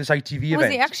crowd. We went to this ITV Was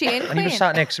event. he actually in And he was Queen?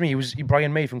 sat next to me. He was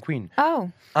Brian May from Queen.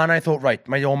 Oh, And I thought, right,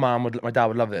 my dad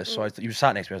would love this. So he was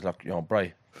sat next to me. I was like,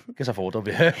 Brian, get a photo of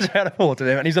you. So I had a photo of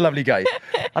him, and he's a lovely guy.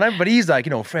 But he's like,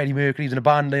 Freddie Mercury. He's in a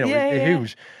band, Yeah, they're yeah.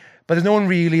 huge. But there's no one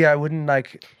really. I wouldn't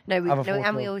like No, have a no, photo.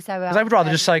 and we also Because I would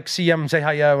rather just like see him, say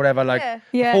hi, or whatever. Like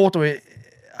Yeah. a photo.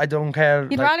 I don't care.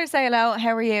 you'd like, rather say hello.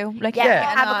 How are you? Like Yeah,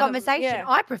 getting have a on. conversation. Yeah.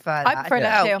 I prefer that. I prefer as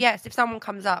that well. too. Yes, if someone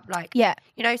comes up, like, Yeah.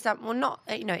 not,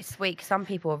 it's sweet 'cause some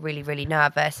people are really, really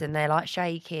nervous and they're like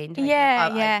shaking. taking a Yeah,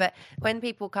 photo. yeah. But when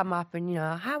people come up and,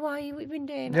 how are you? What have you been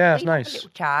doing? Yeah, it's You have a nice. little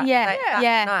chat. Yeah, Like, that's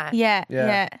yeah, nice. yeah, Yeah.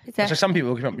 yeah. It's like some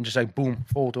people come up and just like boom,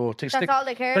 photo, That's stick. all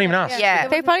they care. Don't even about, ask. Yeah.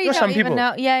 They probably There's don't some even people.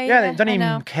 know. Yeah, Yeah, they don't I even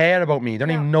know. care about me.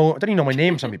 Don't even know my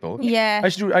name. Some people. Yeah. I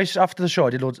used to, after the show, I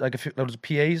did loads of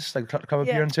PAs, like club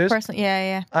Yeah. appearances, Person,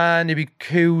 yeah. and there'd be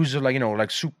queues of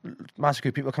like super massive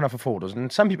queue people coming up for photos,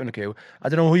 and some people in the queue. I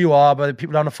don't know who you are, but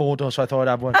people on a photo, so I thought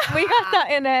I'd have one. We got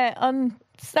that in on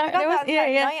Saturday. got that on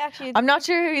Saturday yeah. night, actually. I'm not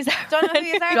sure who he's. Don't know who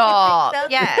you are. God,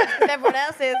 Selfies yeah. because everyone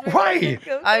else is. Why?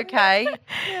 Okay.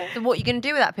 So what are you going to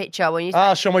do with that picture when you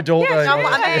I'll show my daughter. You know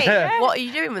what I mean? Yeah. What are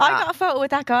you doing with I that? got a photo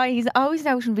with that guy. He's always in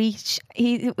Ocean Beach.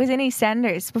 He was in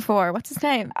EastEnders before. What's his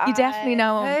name? You definitely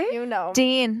know him. You know.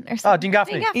 Dean or Oh, something. Dean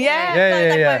Gaffney.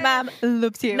 Yeah, Yeah. my mum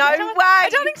loves you. No I don't- way. I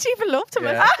don't think she even loved him,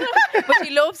 Yeah. but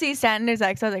she loves EastEnders.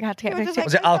 Like, so I was like, I had to get a picture.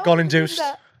 Was it alcohol induced?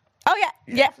 Oh yeah.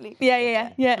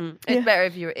 It's better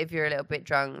if you're a little bit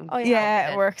drunk. Oh,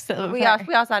 Yeah, it works. A little We bit asked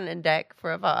better. Anton Deck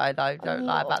for a photo though. Don't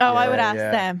lie about Oh, that. I would Yeah, ask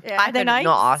yeah. them. Yeah. Are they did nice?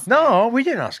 not ask. No, we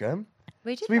didn't ask him.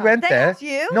 We did We not. went They there. asked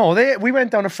you? No, we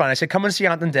went down the front. I said, "Come and see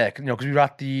Anton Deck," because we were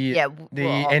at the Yeah, the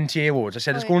what? NTA Awards. I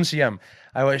said, "Let's go and see him."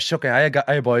 I was shook.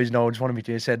 Hey boys, no, I just want to meet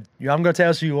you. He said, I'm going to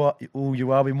tell us who you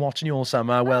are. I've been watching you all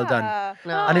summer. Well done.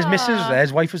 No. And his missus was there,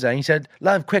 his wife was there. And he said,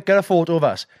 "Love, quick, get a photo of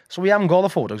us." So we haven't got the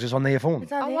photos. It's on their phone.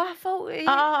 Oh, I thought it.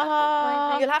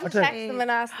 You'll have to don't- text them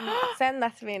and ask them. Send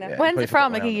that to me now. Yeah. When's Probably it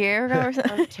from? forgot Like a my year ago or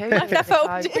something? That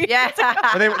photo. Yeah.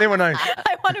 But they were nice.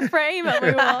 I want to frame it.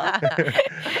 We want.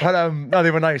 But no,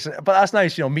 they were nice. But that's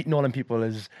nice. Meeting all them people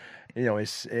is,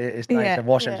 it's nice. Yeah. I've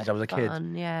watched them since I was a kid.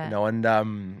 Fun, yeah.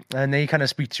 And they kind of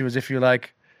speak to you as if you're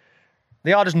like,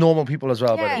 they are just normal people as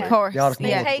well. by the Yeah. way. Of course, They are just yeah.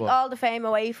 They normal take people. all the fame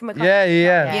away from a Yeah.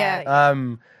 Yeah.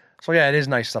 So yeah, it is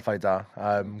nice stuff like that.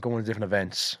 Going to different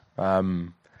events.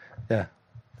 Yeah.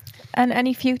 And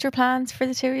any future plans for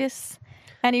the two of you?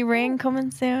 Any ring coming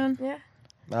soon? Yeah.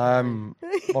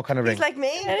 What kind of ring? He's like me.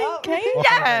 Oh. Okay.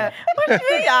 Yeah. What do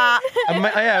you mean that?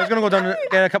 I was going to go down and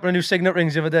get a couple of new signet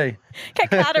rings the other day. Get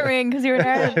glad a ring because you're an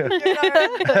Ireland.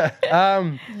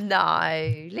 No.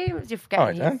 Liam, you're All right,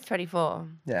 forgetting then. he's 24.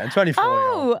 Yeah, I'm 24.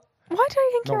 Oh, Why do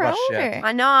you think Not you're rushed older? yet.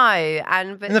 I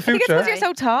know, but In the I think it's future. because you're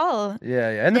so tall.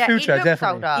 Yeah. In the yeah, he future, looks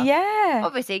definitely. older. Yeah.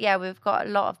 Obviously, yeah, we've got a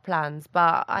lot of plans,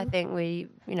 but I think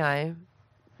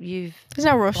you've There's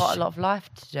no rush. got a lot of life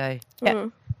to do. Yeah.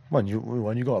 When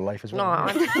you got a life as No,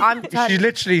 well. I'm She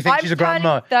literally thinks I'm she's a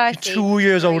grandma. turning She's 2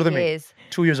 years 30 older than me. years.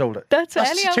 2 years older. That's That's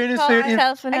Ellie always turning calls 30.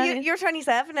 herself an And Ellie. you're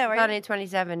 27 now, I'm are you? turning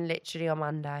 27 literally on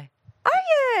Monday.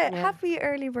 Yeah. Yeah. Happy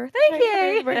early birthday. Thank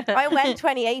you. I went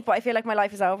 28, but I feel like my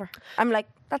life is over. I'm like,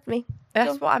 that's me.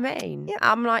 That's what I mean. Yeah.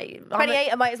 I'm like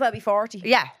 28, I might as well be 40.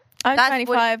 yeah. I'm That's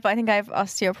 25, but I think I have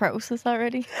osteoporosis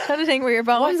already. Kind of thing where your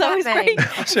bones What's always that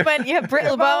break. mean? When you have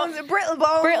brittle bones. Brittle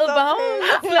bones. Brittle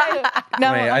bones. Like,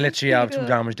 no, Mate, I literally have good. 2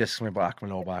 damaged discs in my back, my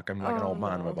lower back. I'm like an old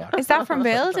man in my back. Is that from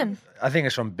building? I think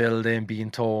it's from building, being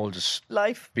tall, just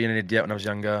Life. being an idiot when I was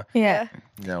younger. Yeah.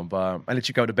 You know, but I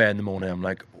literally go to bed in the morning. I'm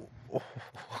like,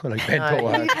 like bent No,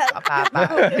 over. you've got a bad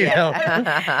back. You know?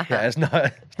 Yeah, it's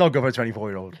not good for a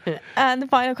 24-year-old. And the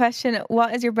final question,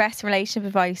 what is your best relationship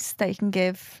advice that you can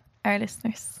give our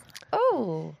listeners?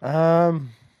 Oh, Um,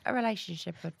 a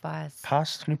relationship advice.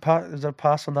 pass. Can you pass? Is there a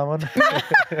pass on that one?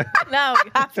 No,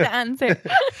 you have to answer.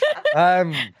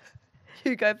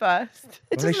 You go first.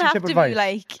 It doesn't have Relationship to advice. be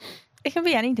like, it can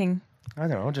be anything. I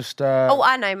don't know. Just. Oh,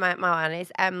 I know my one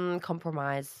is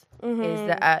compromise.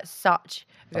 Is such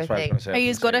a That's good what I was thing. going to say. Are you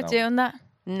as good at doing that?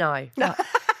 No.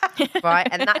 Right,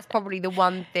 and that's probably the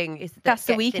one thing is That's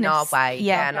the gets in our weakness. way.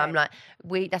 Yeah. And I'm like,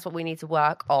 that's what we need to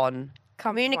work on.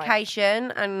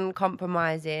 Communication and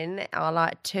compromising are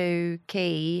like two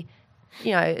key.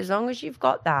 You know, as long as you've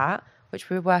got that, which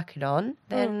we're working on,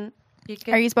 then you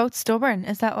can. Are you both stubborn?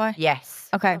 Is that why? Yes.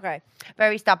 Okay. Okay.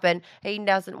 Very stubborn. He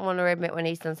doesn't want to admit when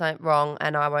he's done something wrong,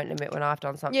 and I won't admit when I've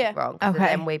done something wrong. So Okay.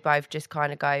 then we both just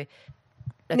kind of go.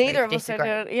 Neither of us are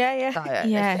disagree. doing. Yeah. So,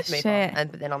 Yeah, let's just move shit. on.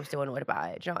 But then I'm still annoyed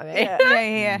about it. Do you know what I mean? Yeah.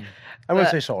 Yeah. I will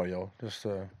say sorry, though. Just.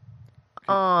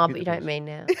 Oh, but you don't mean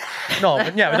it. No,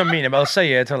 but yeah, I don't mean it. But I'll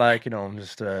say it to like, you know,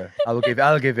 just. I'll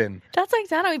give in. That's like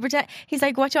Dano. He pretend. He's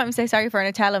like, what do you want me to say sorry for? And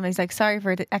I tell him, he's like, sorry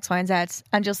for the X, Y, and Z.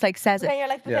 And just like says Then it. you're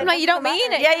like, but Yeah. then I'm like, you don't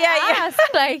mean it. Yeah. Yes.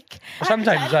 Like, But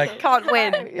sometimes like. Can't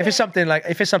win. If it's something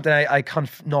I can't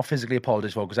not physically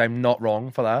apologise for because I'm not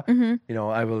wrong for that, you know,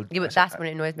 I will. Yeah, but that's when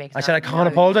it annoys me. 'cause I said I know can't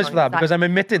you apologise for that can't. because I'm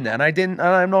admitting that, and I didn't, and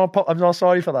I'm not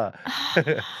sorry for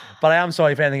that. But I am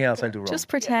sorry for anything else I do wrong. just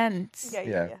pretend.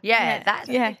 Yeah. Yeah, that's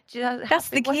Yeah. That's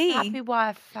the key. Happy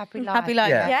wife, happy life. Happy life.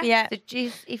 Yeah. Yeah. Yeah. So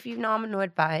just if you know I'm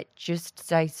annoyed by it, just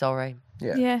say sorry.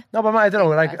 Yeah. No, but I don't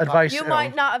know. Like advice. You know,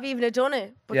 might not have even done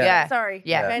it. But Yeah. Yeah. sorry.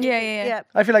 Yeah. If Yeah, anything, yeah.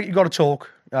 I feel like you got to talk.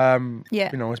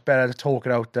 Yeah. You know, it's better to talk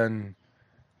it out than.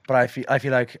 But I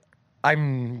feel like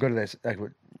I'm good at this. Like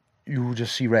you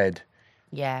just see red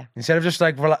Yeah. instead of just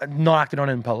like not acting on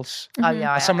impulse. Oh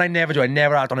yeah. That's something I never do. I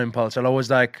never act on impulse. I'll always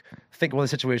like think about the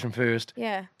situation first.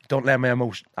 Yeah. Don't let my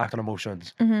act on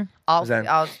emotions. then-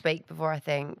 I'll speak before I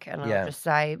think, and Yeah. I'll just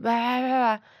say, blah, blah,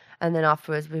 blah. And then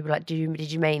afterwards people are like, did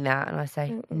you mean that? And I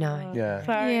say, no. Yeah.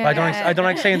 Sorry. Yeah. But I don't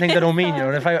like saying things I don't mean. You know,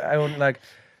 and if I don't like,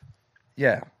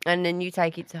 yeah. And then you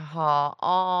take it to heart.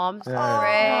 Oh, I'm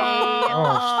sorry.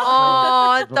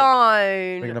 Oh, Oh,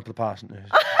 bringing don't. up the past.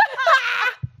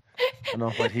 I'm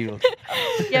not quite healed.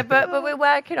 Yeah, but we're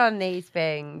working on these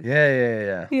things.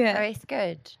 Yeah. So Yeah. it's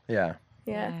good. Yeah.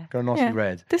 Yeah. Got a nasty Yeah.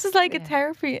 red. This is like a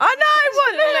therapy. I know,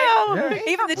 what the hell?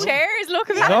 Even the chairs look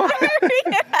a bit No?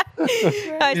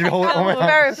 Guys, You hold- hold my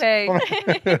hand.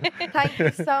 Therapy. Thank you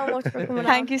so much for coming on.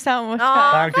 Thank you so much. Oh,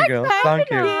 guys. Thank you, girl. Thank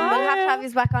you. We'll have to have you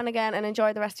back on again and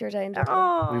enjoy the rest of your day in Dublin.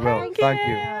 Oh, We will. Thank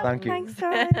you. Thank you. Thanks so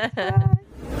much. Bye.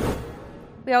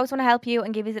 We always want to help you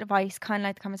and give you advice, kind of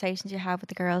like the conversations you have with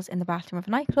the girls in the bathroom of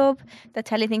a nightclub that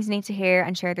tell you things you need to hear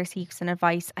and share their secrets and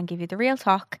advice and give you the real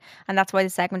talk. And that's why the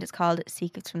segment is called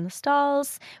Secrets from the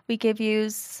Stalls. We give you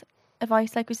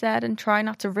advice, like we said, and try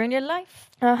not to ruin your life.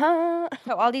 Uh-huh.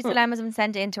 So all these dilemmas have been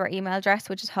sent in to our email address,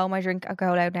 which is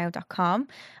homeidrink@goloudnow.com.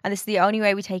 And this is the only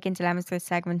way we take in dilemmas for this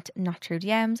segment, not through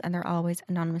DMs, and they're always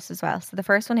anonymous as well. So the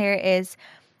first one here is,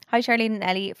 hi Charleen and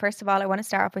Ellie. First of all, I want to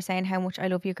start off by saying how much I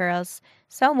love you girls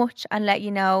so much and let you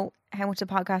know how much the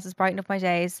podcast has brightened up my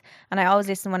days. And I always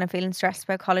listen when I'm feeling stressed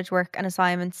about college work and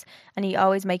assignments, and you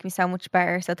always make me so much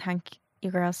better. So thank you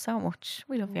girls so much.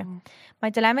 We love you. My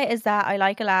dilemma is that I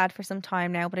like a lad for some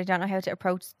time now, but I don't know how to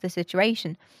approach the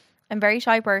situation. I'm a very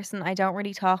shy person. I don't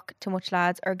really talk to much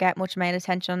lads or get much male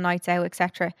attention on nights out,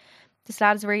 etc. This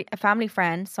lad is a family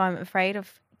friend, so I'm afraid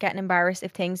of getting embarrassed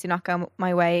if things do not go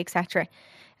my way, etc.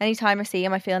 Anytime I see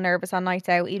him, I feel nervous on nights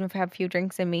out, even if I have a few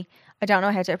drinks in me. I don't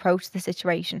know how to approach the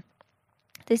situation.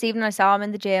 This evening I saw him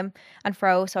in the gym and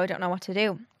froze, so I don't know what to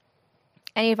do.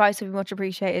 Any advice would be much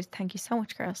appreciated. Thank you so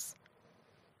much, girls.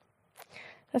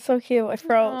 That's so cute. I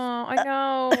froze. Oh, I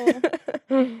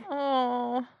know.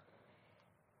 Oh.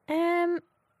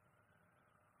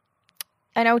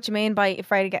 I know what you mean by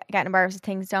afraid of getting embarrassed if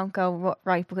things don't go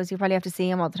right, because you probably have to see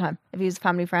him all the time if he's a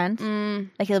family friend.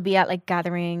 Like he'll be at like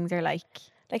gatherings or like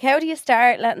how do you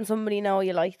start letting somebody know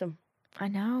you like them? I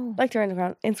know. Like their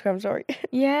Instagram story.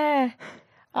 Yeah.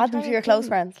 Add them to your close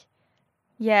friends.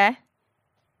 Yeah.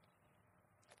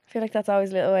 I feel like that's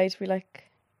always a little way to be like,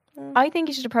 I think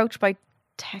you should approach by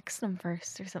texting them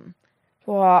first or something.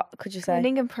 what could you say? I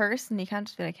think in person you can't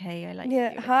just be like, hey, I like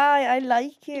Yeah, you. hi, I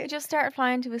like you. You just start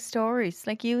replying to his stories.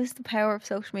 Like, use the power of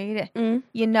social media.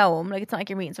 You know him. Like, it's not like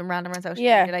you're meeting some random on social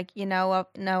media. Like, you know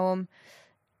him.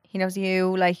 He knows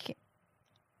you. Like,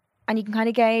 and you can kind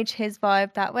of gauge his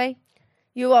vibe that way.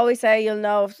 You always say you'll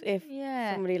know if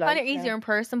Yeah. somebody likes Kind of you. easier in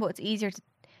person, but it's easier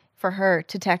for her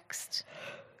to text.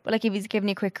 But, like, if he's giving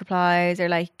you quick replies or,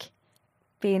 like,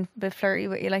 being a bit flirty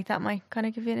with you, like, that might kind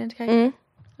of give you an indication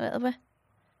a little bit.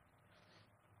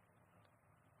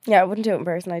 Yeah, I wouldn't do it in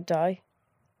person. I'd die.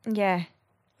 Yeah.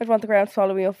 I'd want the ground to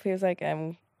follow me up. If he was like,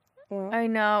 well. I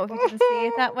know. If you didn't see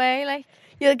it that way, like,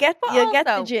 You'll get the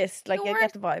also, gist. Like, you'll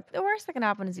get the vibe. the worst that can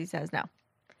happen is he says no.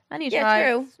 And you Yeah, tried.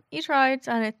 true. You tried,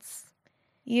 and it's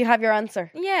You have your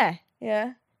answer. yeah.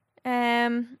 Yeah.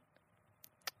 I'm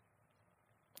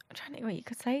trying to think what you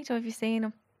could say to him if you've seen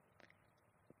him.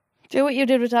 Do what you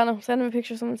did with Daniel. Send him a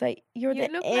picture of someone and say, you're You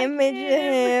the look like image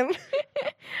of him.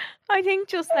 I think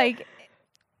just like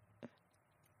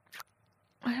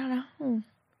I don't know.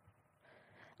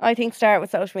 I think start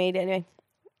with social media anyway.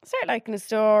 Start liking the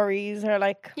stories or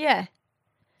like... Yeah.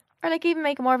 Or like even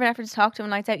make more of an effort to talk to him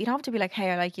nights out. You don't have to be like,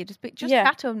 hey, I like you. Just Yeah.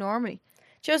 chat to him normally.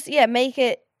 Just, make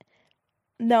it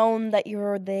known that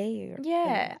you're there.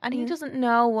 Yeah. And he doesn't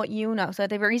know what you know. So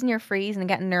the reason you're freezing and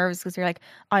getting nervous because you're like,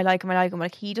 I like him.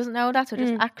 Like he doesn't know that. So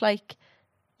just act like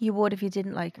you would if you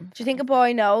didn't like him. Do you think a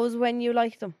boy knows when you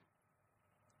like them?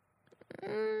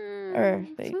 Or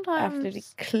they Sometimes. absolutely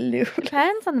clueless?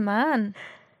 Depends on the man.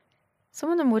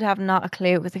 Some of them would have not a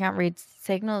clue because they can't read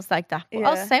signals like that. But Yeah.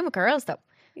 also same with girls though.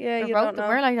 Yeah, We're you both don't know.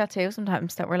 we're like that too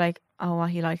sometimes, that we're like, oh, well,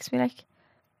 he likes me, like,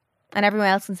 and everyone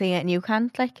else can see it and you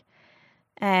can't, like.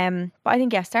 But I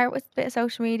think start with a bit of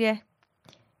social media,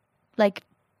 like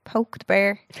poke the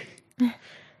bear.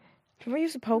 Remember you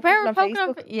used to poke Bear people on poking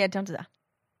Facebook? yeah, don't do that.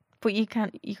 But you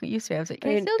can't. You used to be able to. Can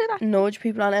Or you you still do that? Nudge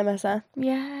people on MSN.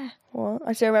 Yeah. What?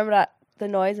 I still remember that. The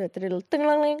noise with the little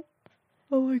ding-a-ling-ling.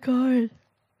 Oh my god.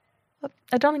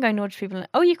 I don't think I nudge people.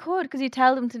 Oh, you could, because you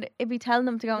tell them to. If you tell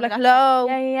them to go. Like, and hello,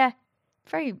 yeah.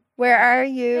 Very. where are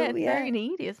you? Yeah, it's very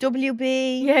needy. Isn't it?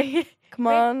 WB. Yeah. Come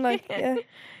on, like, yeah.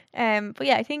 But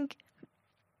yeah, I think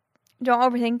don't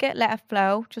overthink it. Let it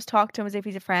flow. Just talk to him as if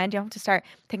he's a friend. You don't have to start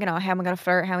thinking, oh, how am I going to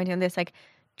flirt? How am I doing this? Like,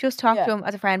 just talk Yeah. to him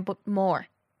as a friend, but more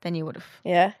than you would have.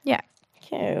 Yeah. Yeah.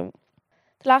 Cute.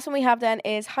 The last one we have then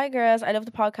is, hi girls, I love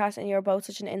the podcast and you're both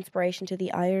such an inspiration to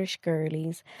the Irish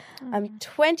girlies. I'm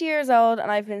 20 years old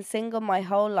and I've been single my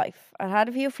whole life. I've had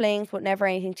a few flings but never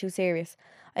anything too serious.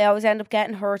 I always end up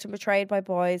getting hurt and betrayed by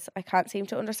boys. I can't seem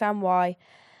to understand why.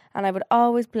 And I would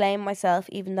always blame myself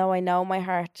even though I know in my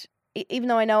heart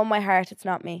it's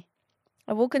not me.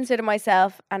 I would consider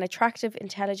myself an attractive,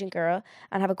 intelligent girl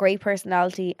and have a great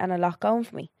personality and a lot going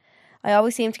for me. I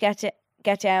always seem to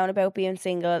get down about being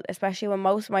single, especially when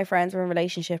most of my friends were in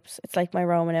relationships. It's like my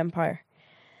Roman Empire.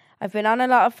 I've been on a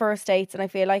lot of first dates and I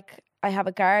feel like I have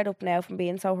a guard up now from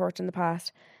being so hurt in the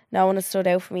past. No one has stood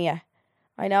out for me yet.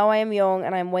 I know I am young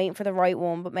and I'm waiting for the right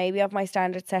one, but maybe I have my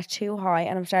standards set too high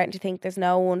and I'm starting to think there's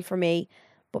no one for me,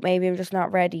 but maybe I'm just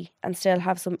not ready and still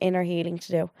have some inner healing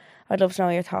to do. I'd love to know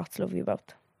your thoughts. Love you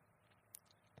both.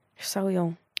 You're so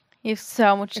young. You have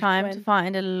so much It's time when- to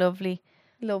find a lovely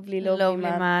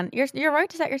man. You're right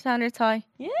to set your standards high.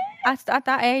 Yeah. At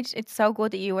that age, it's so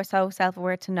good that you are so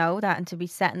self-aware to know that and to be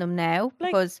setting them now,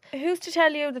 Like, because who's to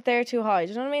tell you that they're too high?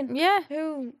 Do you know what I mean? yeah,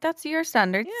 Who? that's your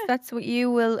standards. Yeah. That's what you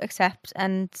will accept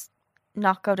and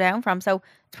not go down from. So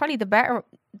it's probably the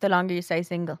longer you stay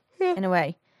single, Yeah. in a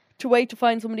way. To wait to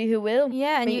find somebody who will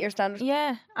Yeah, and meet your standards.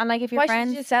 Yeah, and like if your Why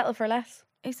friends, should you settle for less?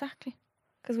 exactly.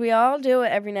 Because we all do it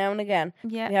every now and again.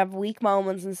 Yeah. We have weak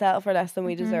moments and settle for less than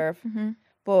we deserve. Mm-hmm.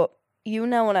 But you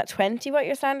knowing at 20 what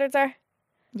your standards are?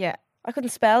 Yeah. I couldn't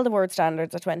spell the word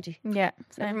standards at 20. Yeah.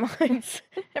 Never mind.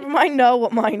 Never mind know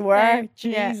what mine were. Yeah.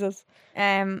 Jesus.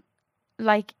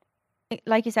 Like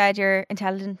you said, you're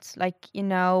intelligent. Like, you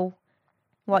know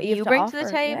what What you you have to bring to the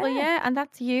offer, table. yeah. Yeah, and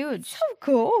that's huge. So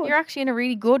good. You're actually in a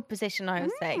really good position, I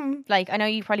would say. Mm. Like, I know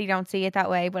you probably don't see it that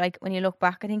way, but like when you look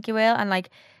back, I think you will. And like,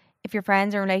 if your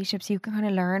friends are in relationships, you can kind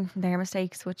of learn from their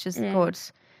mistakes, which is good,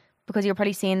 because you're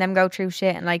probably seeing them go through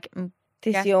shit and like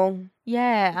This young.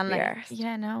 Yeah, and like, Yes.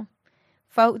 yeah, no.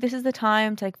 This is the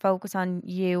time to like focus on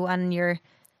you and your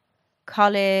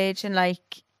college and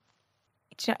like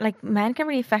men can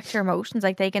really affect your emotions.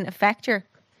 Like they can affect your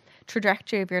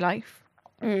trajectory of your life.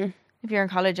 If you're in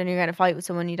college and you're going to fight with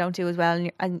someone, you don't do as well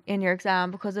in your exam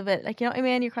because of it. Like, you know what I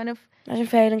mean? You're kind of Imagine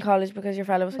failing college because your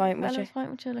fellow was fighting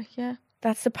with you. Like, yeah.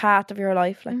 That's the path of your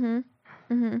life. Like,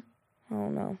 Mm-hmm. oh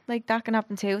no. Like that can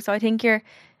happen too. So I think you're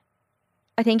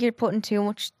putting too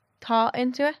much thought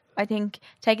into it. I think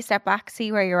take a step back,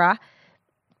 see where you're at.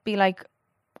 Be like,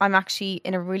 I'm actually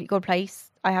in a really good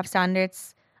place. I have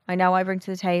standards. I know I bring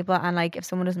to the table, and like if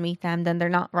someone doesn't meet them, then they're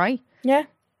not right. Yeah.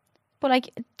 But like,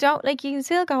 don't like you can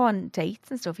still go on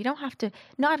dates and stuff. You don't have to.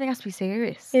 Not everything has to be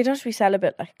serious. You don't have to be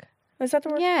celibate. Like, is that the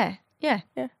word? Yeah.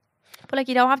 But like,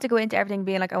 you don't have to go into everything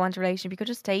being like, I want a relationship. You could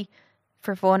just date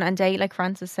for fun and date, like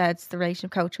Francis said, the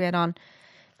relationship coach we had on.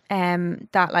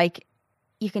 That like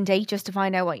you can date just to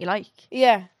find out what you like.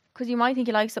 Yeah. Because you might think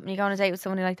you like something, you go on a date with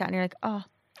someone you like that, and you're like, oh,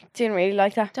 Didn't really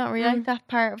like that. don't really like that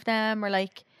part of them, or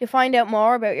like, You find out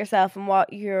more about yourself and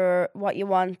what you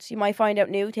want. You might find out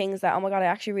new things that, oh my God, I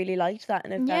actually really liked that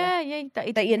in a fella. yeah, that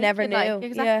you think never you'd like. knew.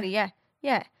 Exactly,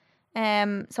 yeah.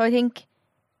 So I think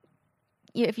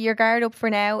if your guard up for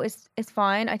now is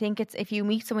fine. I think it's if you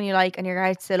meet someone you like and your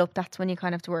guard's still up, that's when you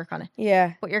kind of have to work on it.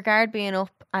 Yeah. But your guard being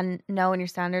up and knowing your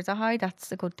standards are high, that's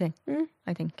a good thing.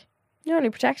 I think. You're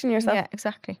only protecting yourself. Yeah,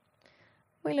 exactly.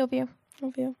 We love you.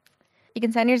 Love you. You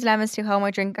can send your dilemmas to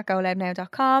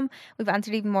homeidrink@goloudnow.com. We've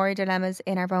answered even more of your dilemmas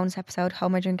in our bonus episode,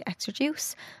 Home I Drink Extra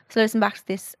Juice. So listen back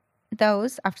to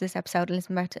those after this episode, and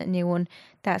listen back to a new one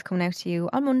that's coming out to you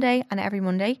on Monday and every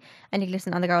Monday. And you can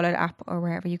listen on the Go Loud app or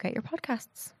wherever you get your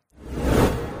podcasts.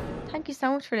 Thank you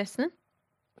so much for listening.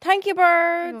 Thank you,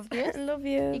 birds. Love you. Love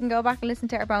you. You can go back and listen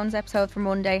to our bonus episode for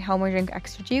Monday, Home I Drink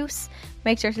Extra Juice.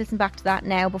 Make sure to listen back to that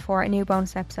now before a new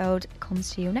bonus episode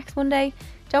comes to you next Monday.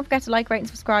 Don't forget to like, rate and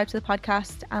subscribe to the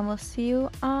podcast, and we'll see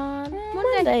you on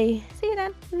Monday. See you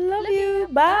then. Love you.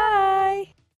 Bye.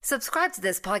 Subscribe to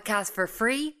this podcast for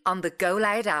free on the Go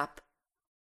Loud app.